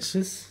and 8s.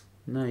 6s.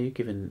 No, you've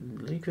given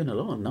a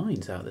lot of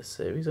 9s out this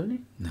series, haven't you?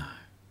 No,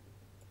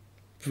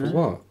 For No?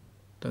 what?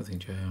 don't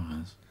think JL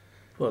has.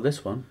 Well,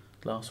 this one,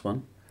 last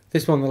one.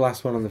 This one, the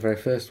last one, and the very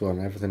first one.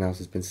 Everything else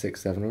has been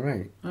 6, 7 or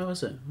 8. Oh,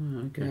 is it? Oh,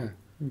 okay.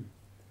 Yeah.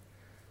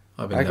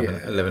 I've been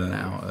 11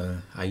 out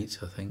of 8,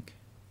 I think.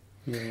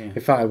 Yeah. In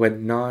fact, I went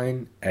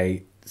 9,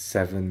 8,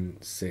 7,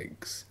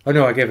 6. Oh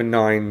no, I gave a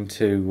 9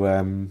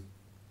 to...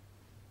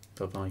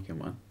 The Viking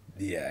one.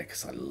 yeah,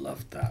 because I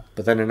loved that.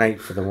 But then an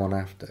 8 for the one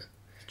after.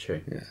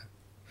 True. Yeah.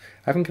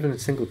 I haven't given a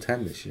single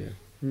 10 this year.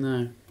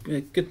 No. Yeah,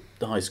 good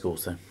high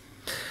scores, though.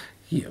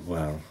 Yeah,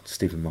 well,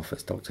 Stephen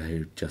Moffat's Doctor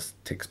Who just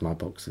ticks my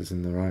boxes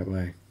in the right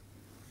way.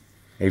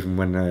 Even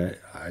when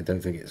I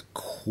don't think it's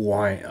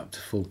quite up to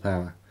full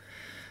power.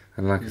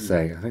 And like I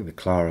say, I think the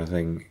Clara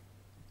thing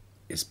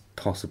is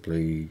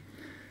possibly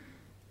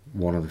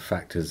one of the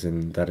factors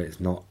in that it's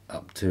not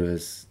up to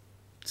as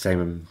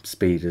same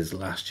speed as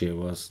last year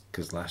was,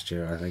 because last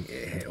year I think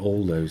it hit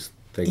all those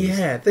things.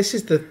 Yeah, this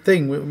is the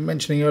thing we were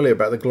mentioning earlier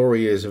about the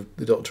glory years of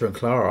the Doctor and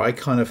Clara. I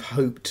kind of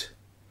hoped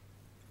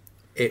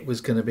it was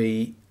going to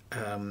be...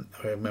 I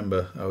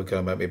remember, I was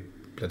going back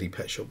with bloody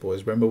Pet Shop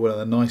Boys. Remember one of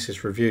the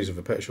nicest reviews of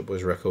a Pet Shop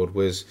Boys record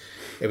was,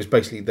 it was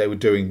basically they were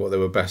doing what they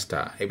were best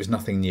at. It was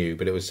nothing new,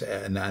 but it was,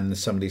 and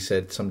somebody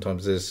said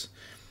sometimes there's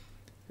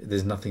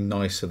nothing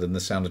nicer than the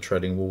sound of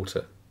treading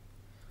water.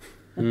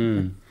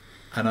 And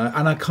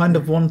I kind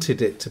of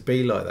wanted it to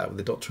be like that with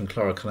the Doctor and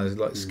Clara, kind of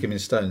like skimming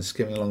stones,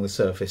 skimming along the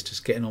surface,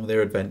 just getting on with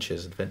their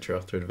adventures, adventure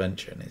after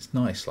adventure, and it's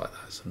nice like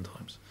that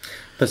sometimes.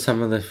 But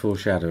some of the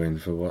foreshadowing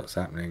for what's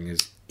happening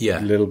is Yeah.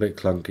 a little bit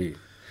clunky.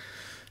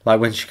 Like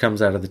when she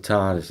comes out of the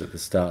TARDIS at the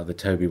start of the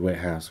Toby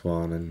Whithouse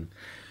one, and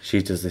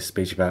she does this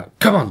speech about,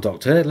 "Come on,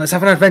 Doctor, let's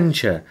have an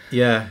adventure."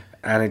 Yeah.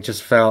 And it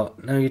just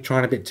felt, no, you're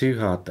trying a bit too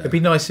hard there. It'd be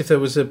nice if there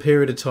was a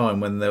period of time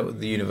when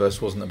the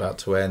universe wasn't about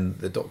to end,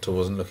 the Doctor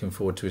wasn't looking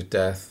forward to his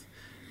death,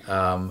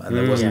 and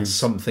there wasn't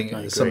Yes, I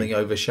something agree.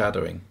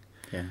 overshadowing.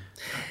 Yeah.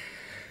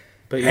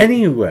 But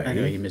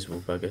Anyway, you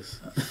miserable buggers.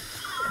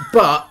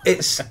 But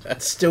it's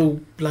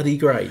still bloody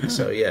great,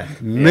 so yeah.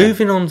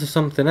 moving on to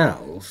something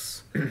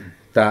else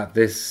that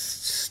this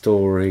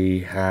story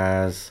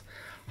has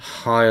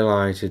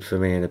highlighted for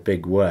me in a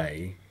big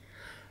way,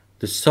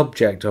 the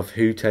subject of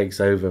who takes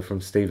over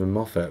from Stephen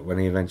Moffat when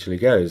he eventually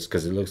goes,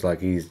 because it looks like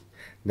he's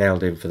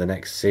nailed in for the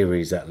next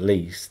series at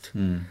least.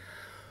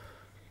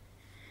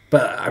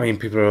 But, I mean,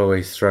 people are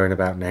always throwing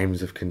about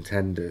names of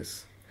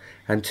contenders.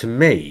 And to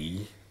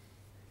me,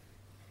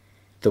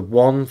 the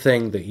one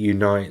thing that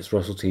unites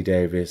Russell T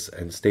Davies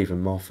and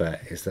Stephen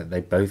Moffat is that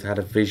they both had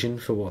a vision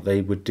for what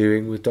they were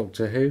doing with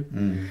Doctor Who.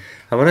 And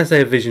when I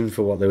say a vision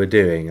for what they were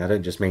doing, I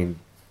don't just mean,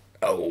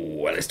 oh,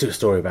 well, let's do a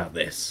story about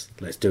this,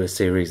 let's do a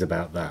series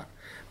about that.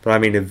 But I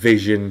mean a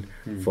vision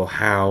for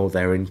how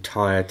their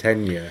entire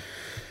tenure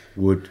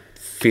would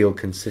feel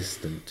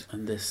consistent.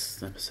 And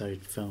this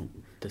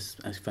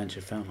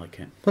adventure felt like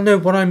it. Well,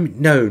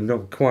 no,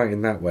 not quite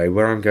in that way.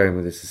 Where I'm going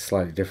with this is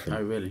slightly different.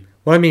 Oh, really?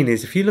 What I mean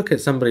is, if you look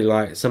at somebody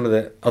like some of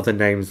the other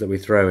names that we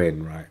throw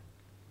in, right?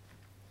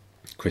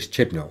 Chris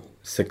Chibnall,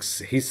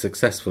 he's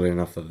successful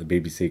enough that the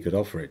BBC could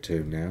offer it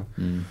to him now.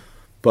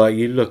 But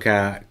you look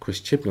at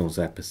Chris Chibnall's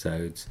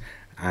episodes,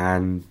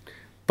 and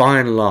by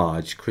and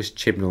large, Chris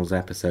Chibnall's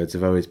episodes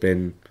have always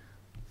been,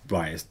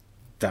 right,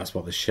 that's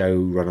what the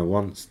showrunner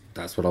wants,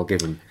 that's what I'll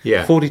give him.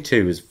 Yeah.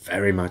 42 is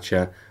very much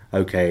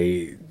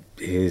okay,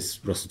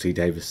 here's Russell T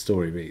Davies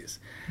story beats.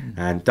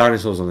 And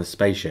Dinosaurs on the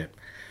Spaceship,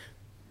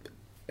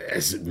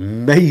 as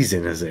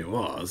amazing as it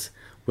was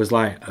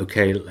like,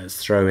 okay,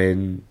 let's throw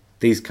in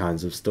these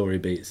kinds of story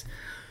beats.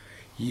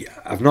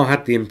 I've not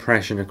had the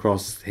impression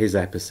across his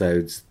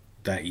episodes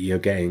that you're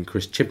getting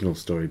Chris Chibnall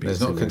story beats.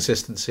 There's not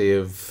consistency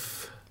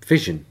of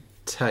vision,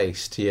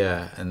 taste,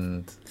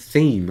 and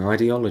theme,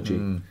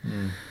 ideology.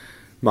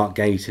 Mark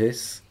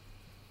Gatiss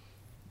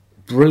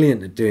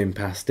brilliant at doing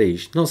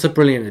pastiche, not so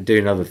brilliant at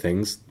doing other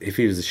things. If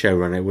he was a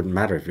showrunner, it wouldn't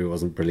matter if he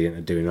wasn't brilliant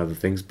at doing other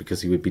things,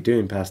 because he would be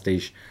doing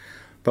pastiche.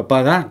 But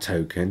by that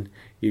token,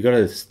 you've got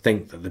to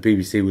think that the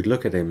BBC would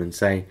look at him and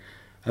say,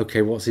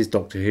 okay, what's his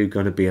Doctor Who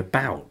going to be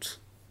about?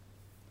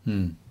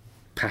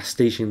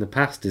 Pastiching the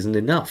past isn't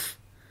enough.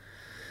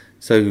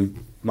 So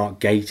Mark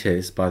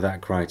Gatiss, by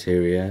that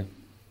criteria,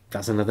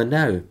 that's another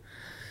no.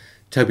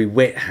 Toby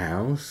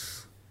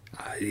Whithouse,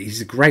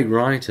 he's a great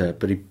writer,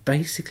 but he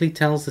basically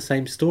tells the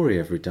same story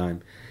every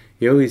time.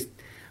 He always,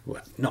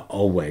 well, not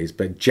always,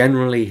 but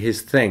generally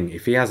his thing,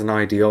 if he has an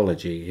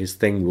ideology, his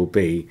thing will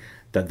be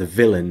that the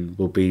villain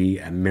will be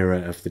a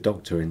mirror of the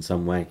Doctor in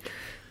some way.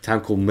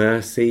 Town Called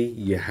Mercy,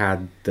 you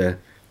had the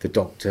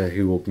Doctor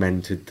who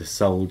augmented the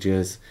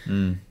soldiers.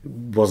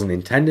 Wasn't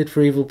intended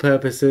for evil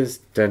purposes,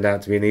 turned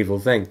out to be an evil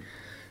thing.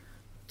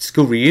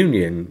 School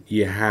Reunion,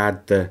 you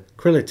had the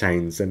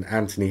Krillitanes and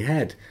Anthony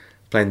Head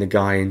playing the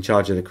guy in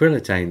charge of the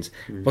Krillitanes.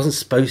 Wasn't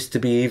supposed to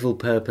be evil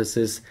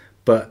purposes,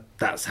 but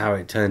that's how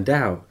it turned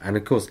out. And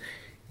of course,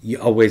 you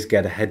always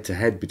get a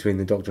head-to-head between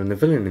the Doctor and the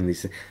villain in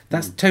these things.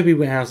 That's Toby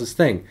Whithouse's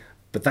thing,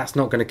 but that's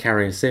not going to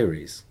carry a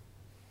series.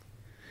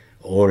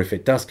 Or if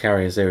it does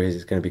carry a series,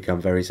 it's going to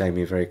become very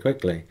samey very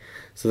quickly.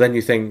 So then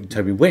you think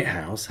Toby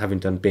Whithouse, having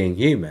done Being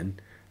Human,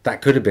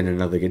 that could have been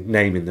another good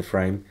name in the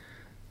frame.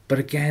 But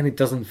again, it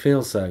doesn't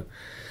feel so.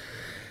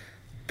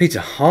 Peter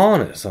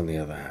Harness, on the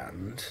other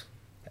hand,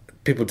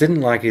 people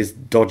didn't like his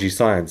dodgy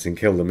science in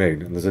Kill the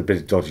Moon, and there's a bit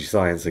of dodgy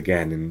science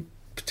again,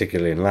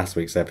 particularly in last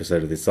week's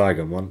episode of the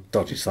Zygon one.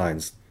 Dodgy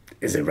science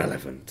is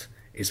irrelevant.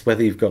 It's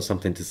whether you've got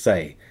something to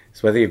say.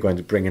 It's whether you're going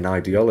to bring an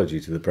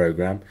ideology to the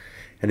programme.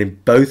 And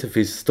in both of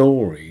his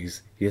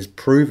stories, he has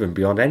proven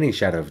beyond any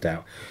shadow of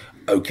doubt.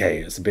 Okay,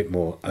 it's a bit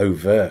more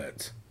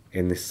overt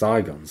in this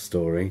Zygon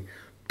story,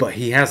 but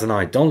he has an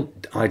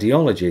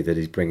ideology that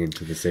he's bringing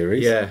to the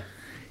series. Yeah.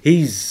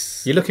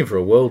 You're looking for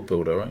a world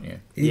builder, aren't you?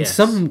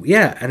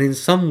 And in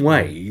some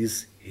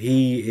ways,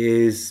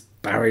 he is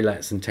Barry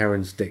Letts and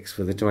Terrance Dicks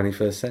for the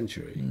 21st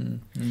century.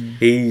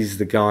 He's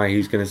the guy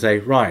who's going to say,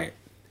 right,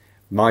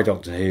 my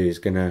Doctor Who is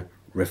going to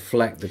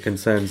reflect the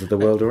concerns of the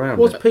world around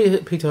What's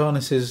it. Peter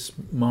Harness's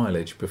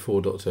mileage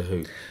before Doctor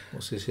Who?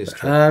 What's his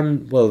history?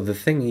 Well, the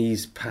thing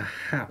he's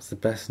perhaps the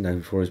best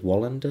known for is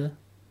Wallander.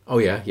 Oh,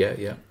 yeah.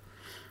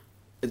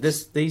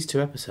 These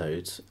two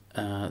episodes,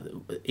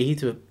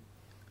 either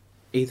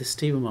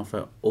Stephen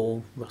Moffat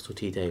or Russell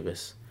T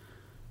Davies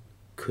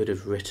could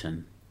have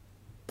written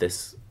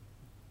this,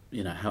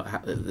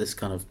 this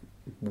kind of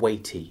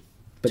weighty.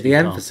 But the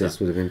emphasis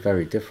would have been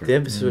very different. The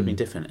emphasis would have been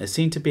different. It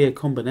seemed to be a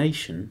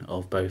combination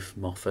of both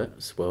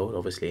Moffat's world,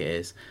 obviously it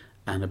is,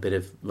 and a bit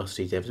of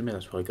Russell T Davies. I mean,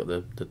 that's why I got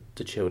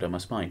the chill down my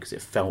spine, because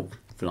it felt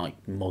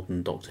like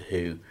modern Doctor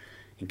Who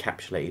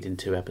encapsulated in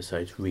 2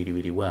 episodes really,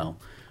 really well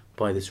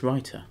by this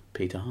writer,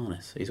 Peter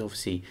Harness. He's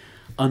obviously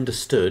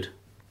understood,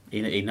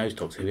 he knows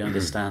Doctor Who, he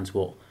understands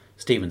what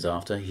Stephen's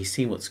after, he's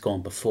seen what's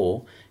gone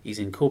before, he's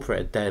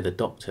incorporated Day of the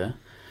Doctor,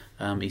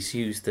 he's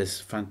used this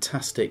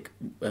fantastic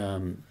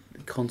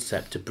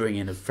concept to bring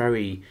in a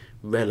very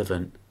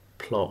relevant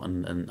plot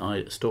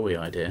and story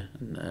idea,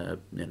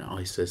 and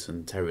ISIS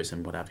and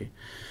terrorism, what have you,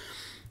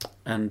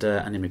 and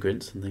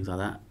immigrants and things like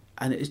that.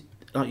 And it's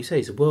like you say,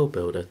 he's a world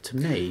builder. To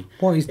me,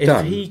 what he's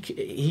done,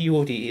 he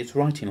already is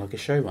writing like a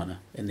showrunner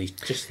in these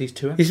 2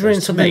 episodes. He's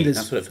written something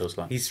that's what it feels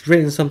like. He's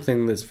written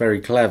something that's very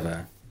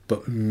clever,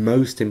 but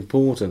most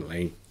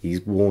importantly,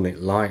 he's worn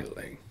it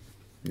lightly.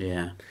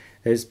 Yeah.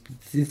 It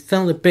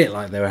felt a bit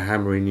like they were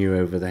hammering you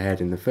over the head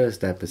in the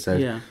first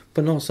episode,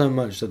 but not so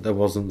much that there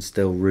wasn't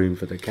still room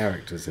for the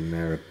characters in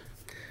there.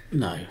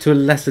 No. To a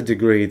lesser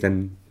degree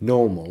than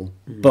normal,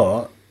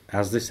 but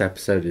as this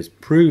episode is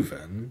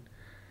proven,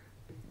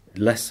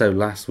 less so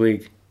last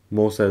week,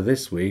 more so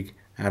this week,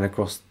 and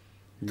across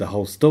the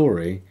whole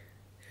story,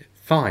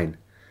 fine.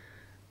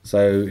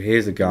 So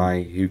here's a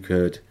guy who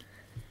could,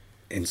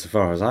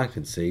 insofar as I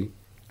can see,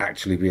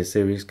 actually be a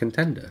serious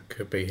contender.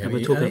 Could be. And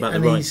we're talking about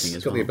the writing as well.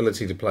 He's got the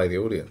ability to play the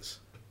audience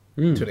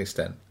to an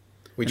extent,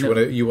 which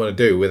you want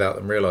to do without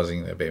them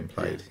realising they're being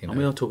played. And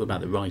we are talking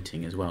about the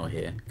writing as well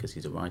here, because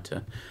he's a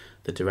writer.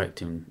 The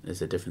directing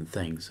is a different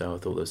thing. So I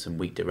thought there was some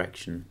weak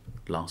direction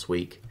last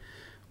week,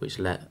 which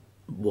let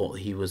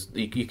what he was...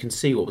 You can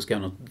see what was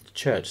going on. The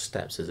church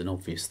steps is an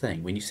obvious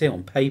thing. When you see it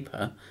on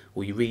paper,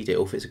 or you read it,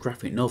 or if it's a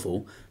graphic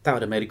novel, that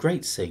would have made a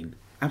great scene.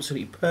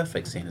 Absolutely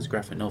perfect scene as a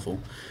graphic novel,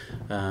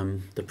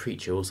 The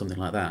Preacher or something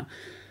like that.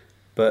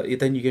 But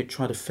then you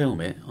try to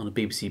film it on a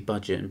BBC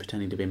budget and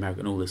pretending to be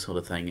American, all this sort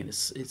of thing, and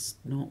it's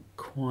not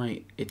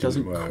quite... It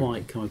doesn't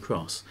quite come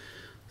across.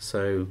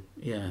 So,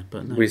 yeah,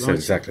 but no... We said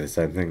exactly the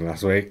same thing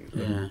last week.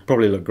 Yeah.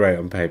 Probably looked great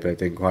on paper, it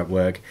didn't quite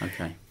work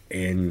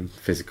in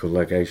physical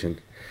location.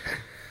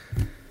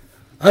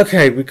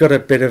 Okay, we've got a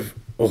bit of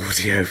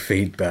audio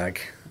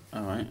feedback.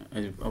 All right.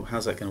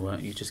 How's that going to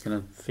work? You're just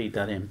going to feed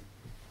that in?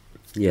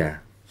 Yeah.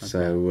 Okay.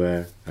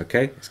 So,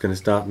 it's going to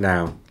start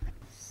now.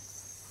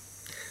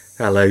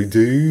 Hello,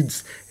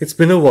 dudes. It's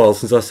been a while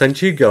since I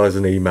sent you guys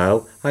an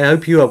email. I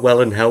hope you are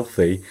well and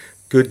healthy.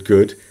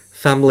 Good.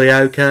 Family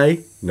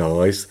okay?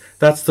 Nice.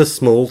 That's the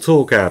small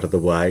talk out of the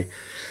way.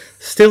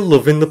 Still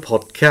loving the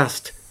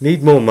podcast.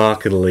 Need more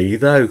Mark and Lee,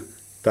 though.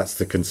 That's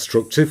the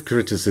constructive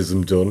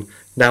criticism done.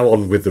 Now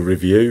on with the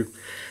review.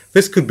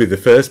 This could be the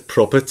first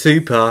proper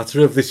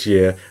two-parter of this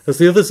year, as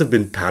the others have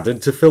been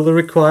padded to fill the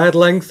required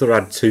length or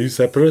add two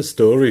separate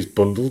stories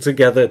bundled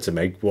together to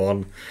make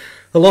one.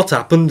 A lot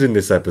happened in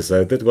this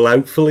episode that will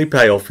hopefully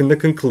pay off in the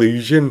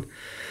conclusion.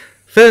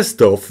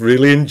 First off,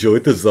 really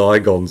enjoyed the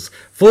Zygons,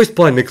 voiced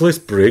by Nicholas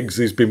Briggs,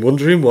 who's been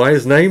wondering why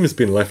his name has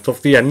been left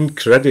off the end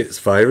credits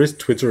via his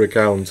Twitter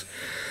account.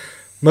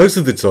 Most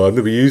of the time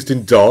they were used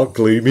in dark,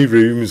 gloomy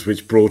rooms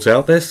which brought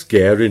out their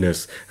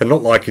scariness, and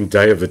not like in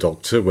Day of the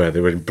Doctor where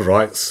they were in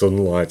bright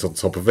sunlight on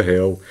top of a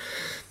hill.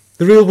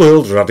 The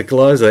real-world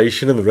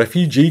radicalisation and the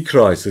refugee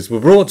crisis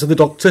were brought to the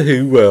Doctor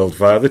Who world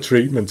via the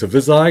treatment of the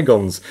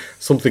Zygons,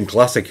 something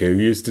classic Who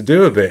used to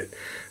do a bit.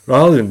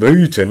 Rather than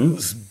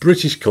mutants,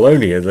 British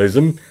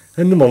colonialism,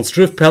 and the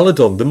monster of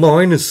Peladon, the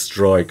miners'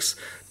 strikes.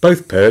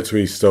 Both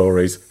Pertwee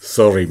stories.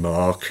 Sorry,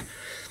 Mark.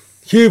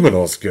 Human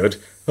Osgood,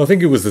 I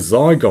think it was the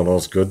Zygon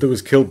Osgood that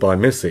was killed by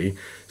Missy,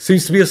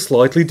 seems to be a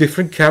slightly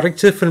different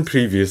character from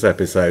previous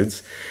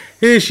episodes.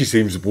 Here she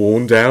seems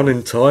worn down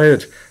and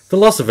tired. The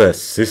loss of her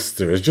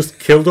sister has just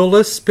killed all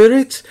her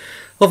spirit.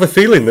 I've a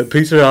feeling that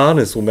Peter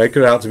Arnes will make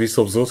her out to be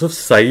some sort of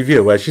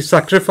saviour where she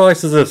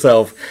sacrifices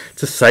herself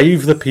to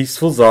save the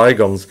peaceful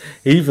Zygons,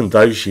 even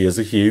though she is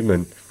a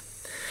human.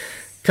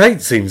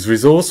 Kate seems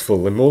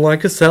resourceful and more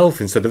like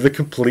herself instead of the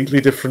completely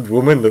different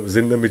woman that was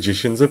in The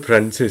Magician's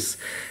Apprentice.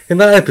 In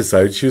that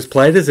episode she was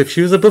played as if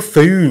she was a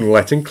buffoon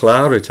letting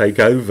Clara take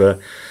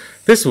over.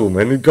 This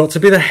woman had got to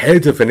be the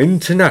head of an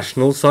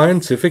international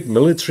scientific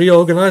military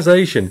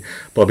organisation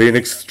by being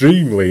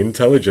extremely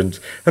intelligent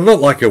and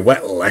not like a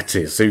wet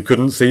lettuce who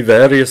couldn't see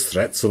various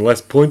threats unless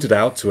pointed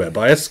out to her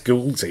by a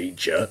school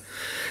teacher.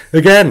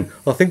 Again,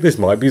 I think this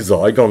might be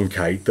Zygon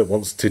Kate that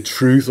wants to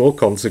truth or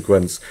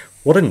consequence.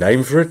 What a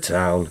name for a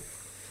town.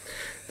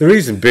 The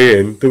reason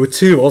being, there were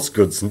two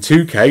Osgoods and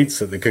two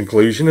Kates at the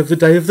conclusion of the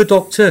Day of the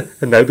Doctor,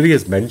 and nobody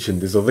has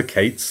mentioned this other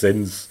Kate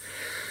since.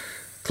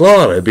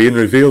 Clara being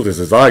revealed as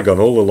a Zygon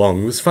all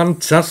along was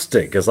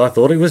fantastic, as I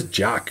thought it was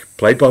Jack,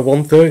 played by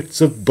 1/3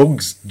 of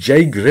Bugs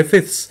J.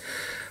 Griffiths.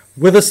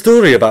 With a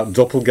story about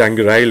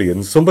doppelganger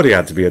aliens, somebody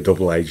had to be a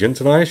double agent,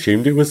 and I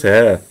assumed it was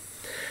her.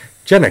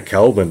 Jenna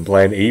Coleman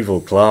playing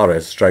evil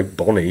Clara /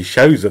 Bonnie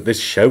shows that this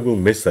show will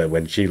miss her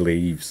when she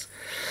leaves.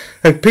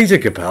 And Peter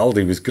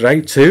Capaldi was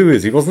great too,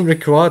 as he wasn't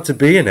required to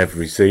be in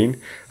every scene.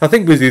 I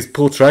think with his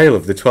portrayal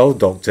of the 12th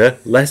Doctor,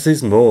 less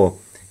is more.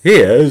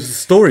 Here, as the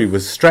story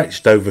was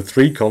stretched over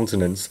 3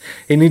 continents,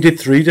 it needed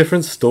 3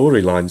 different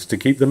storylines to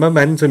keep the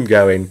momentum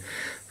going.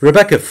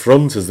 Rebecca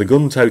Front as the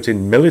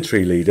gun-toting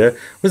military leader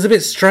was a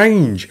bit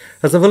strange,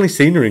 as I've only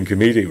seen her in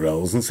comedic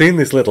roles, and seeing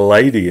this little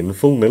lady in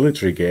full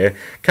military gear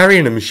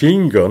carrying a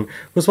machine gun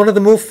was one of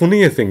the more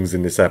funnier things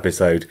in this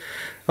episode.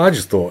 I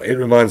just thought it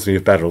reminds me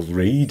of Beryl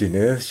Reid in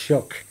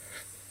Earthshock.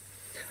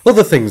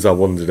 Other things I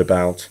wondered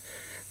about.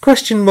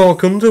 Question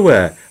mark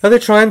underwear. Are they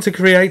trying to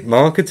create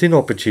marketing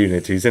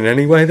opportunities in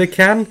any way they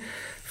can?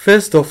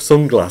 First off,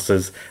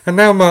 sunglasses, and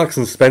now Marks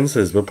and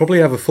Spencer's will probably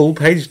have a full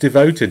page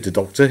devoted to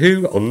Doctor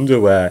Who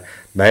underwear.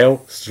 Male,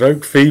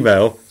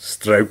 female,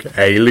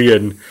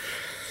 alien.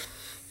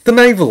 The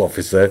naval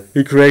officer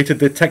who created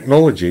the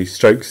technology,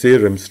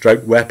 serum,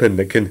 weapon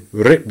that can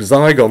rip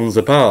Zygons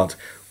apart.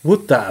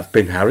 Would that have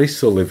been Harry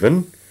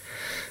Sullivan?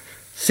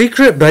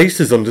 Secret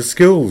bases under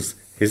schools.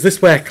 Is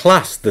this where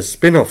Class, the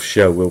spin-off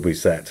show, will be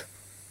set?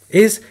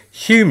 Is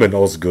Human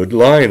Osgood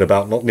lying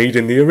about not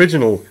needing the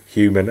original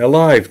human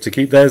alive to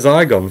keep their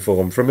Zygon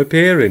form from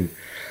appearing?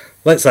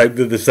 Let's hope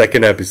that the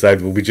second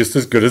episode will be just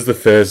as good as the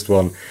first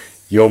one.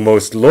 Your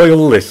most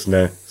loyal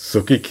listener,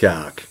 Suki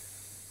Kark.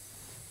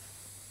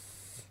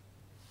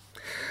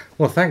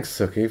 Well, thanks,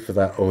 Suki, for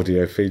that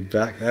audio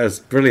feedback. That was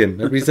brilliant.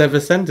 Nobody's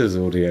ever sent us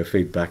audio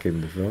feedback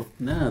in before.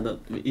 No,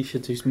 you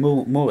should do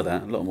more of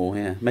that. A lot more,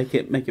 yeah. Make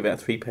it about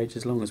 3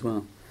 pages long as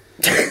well.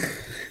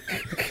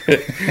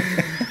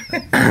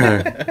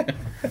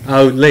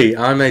 Oh, Lee,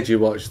 I made you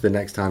watch the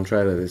Next Time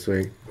trailer this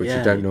week, which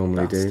you don't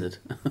normally bastard.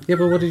 do. Yeah,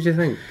 but what did you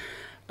think?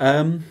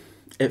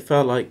 It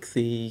felt like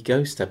the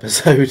Ghost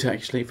episode,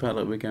 actually. It felt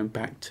like we're going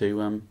back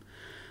to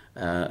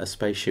a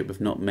spaceship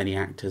with not many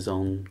actors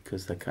on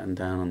because they're cutting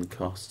down on the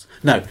costs.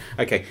 No,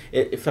 okay,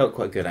 it felt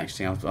quite good,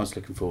 actually. I was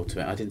looking forward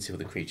to it. I didn't see what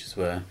the creatures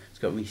were. It's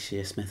got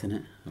Reece Smith in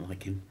it. I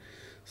like him.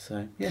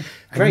 So, yeah,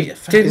 great.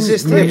 Is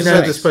this the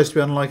episode that's supposed to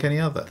be unlike any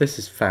other? This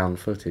is found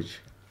footage.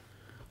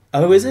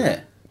 Oh, is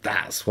it?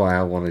 That's why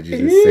I wanted you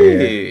to see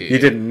it. You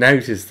didn't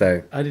notice,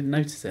 though. I didn't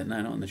notice it.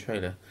 No, not in the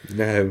trailer.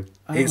 No,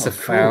 it's a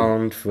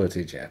found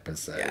footage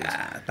episode.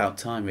 Yeah, about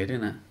time, really,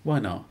 isn't it? Why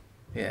not?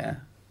 Yeah.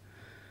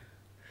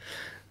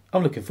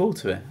 I'm looking forward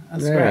to it.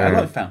 That's great. I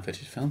like found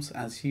footage films,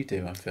 as you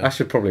do, I feel. I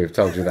should probably have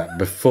told you that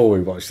before we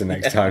watched the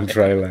Next Time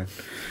trailer.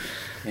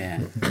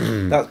 Yeah.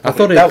 I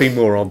thought it'd be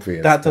more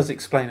obvious. That does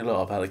explain a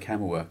lot about the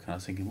camera work. And I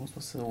was thinking,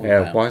 what's it all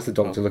about? Why is the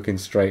Doctor looking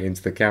straight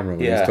into the camera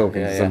when he's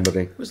talking to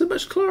somebody? Was there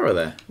much Clara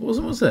there?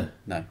 Was there?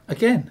 No.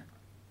 Again?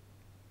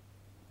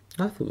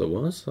 I thought there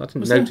was. I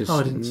didn't Was there? notice. Oh,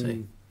 I didn't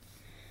see.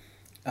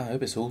 I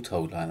hope it's all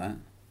told like that.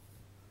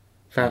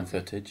 Found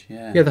Footage,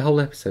 yeah. Yeah, the whole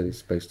episode is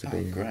supposed to Oh,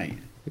 be. great.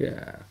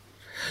 Yeah.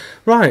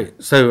 Right,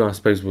 so I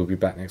suppose we'll be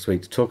back next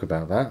week to talk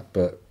about that.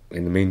 But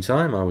in the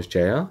meantime, I was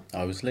JR.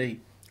 I was Lee.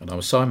 And I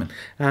was Simon.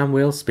 And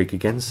we'll speak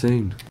again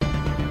soon.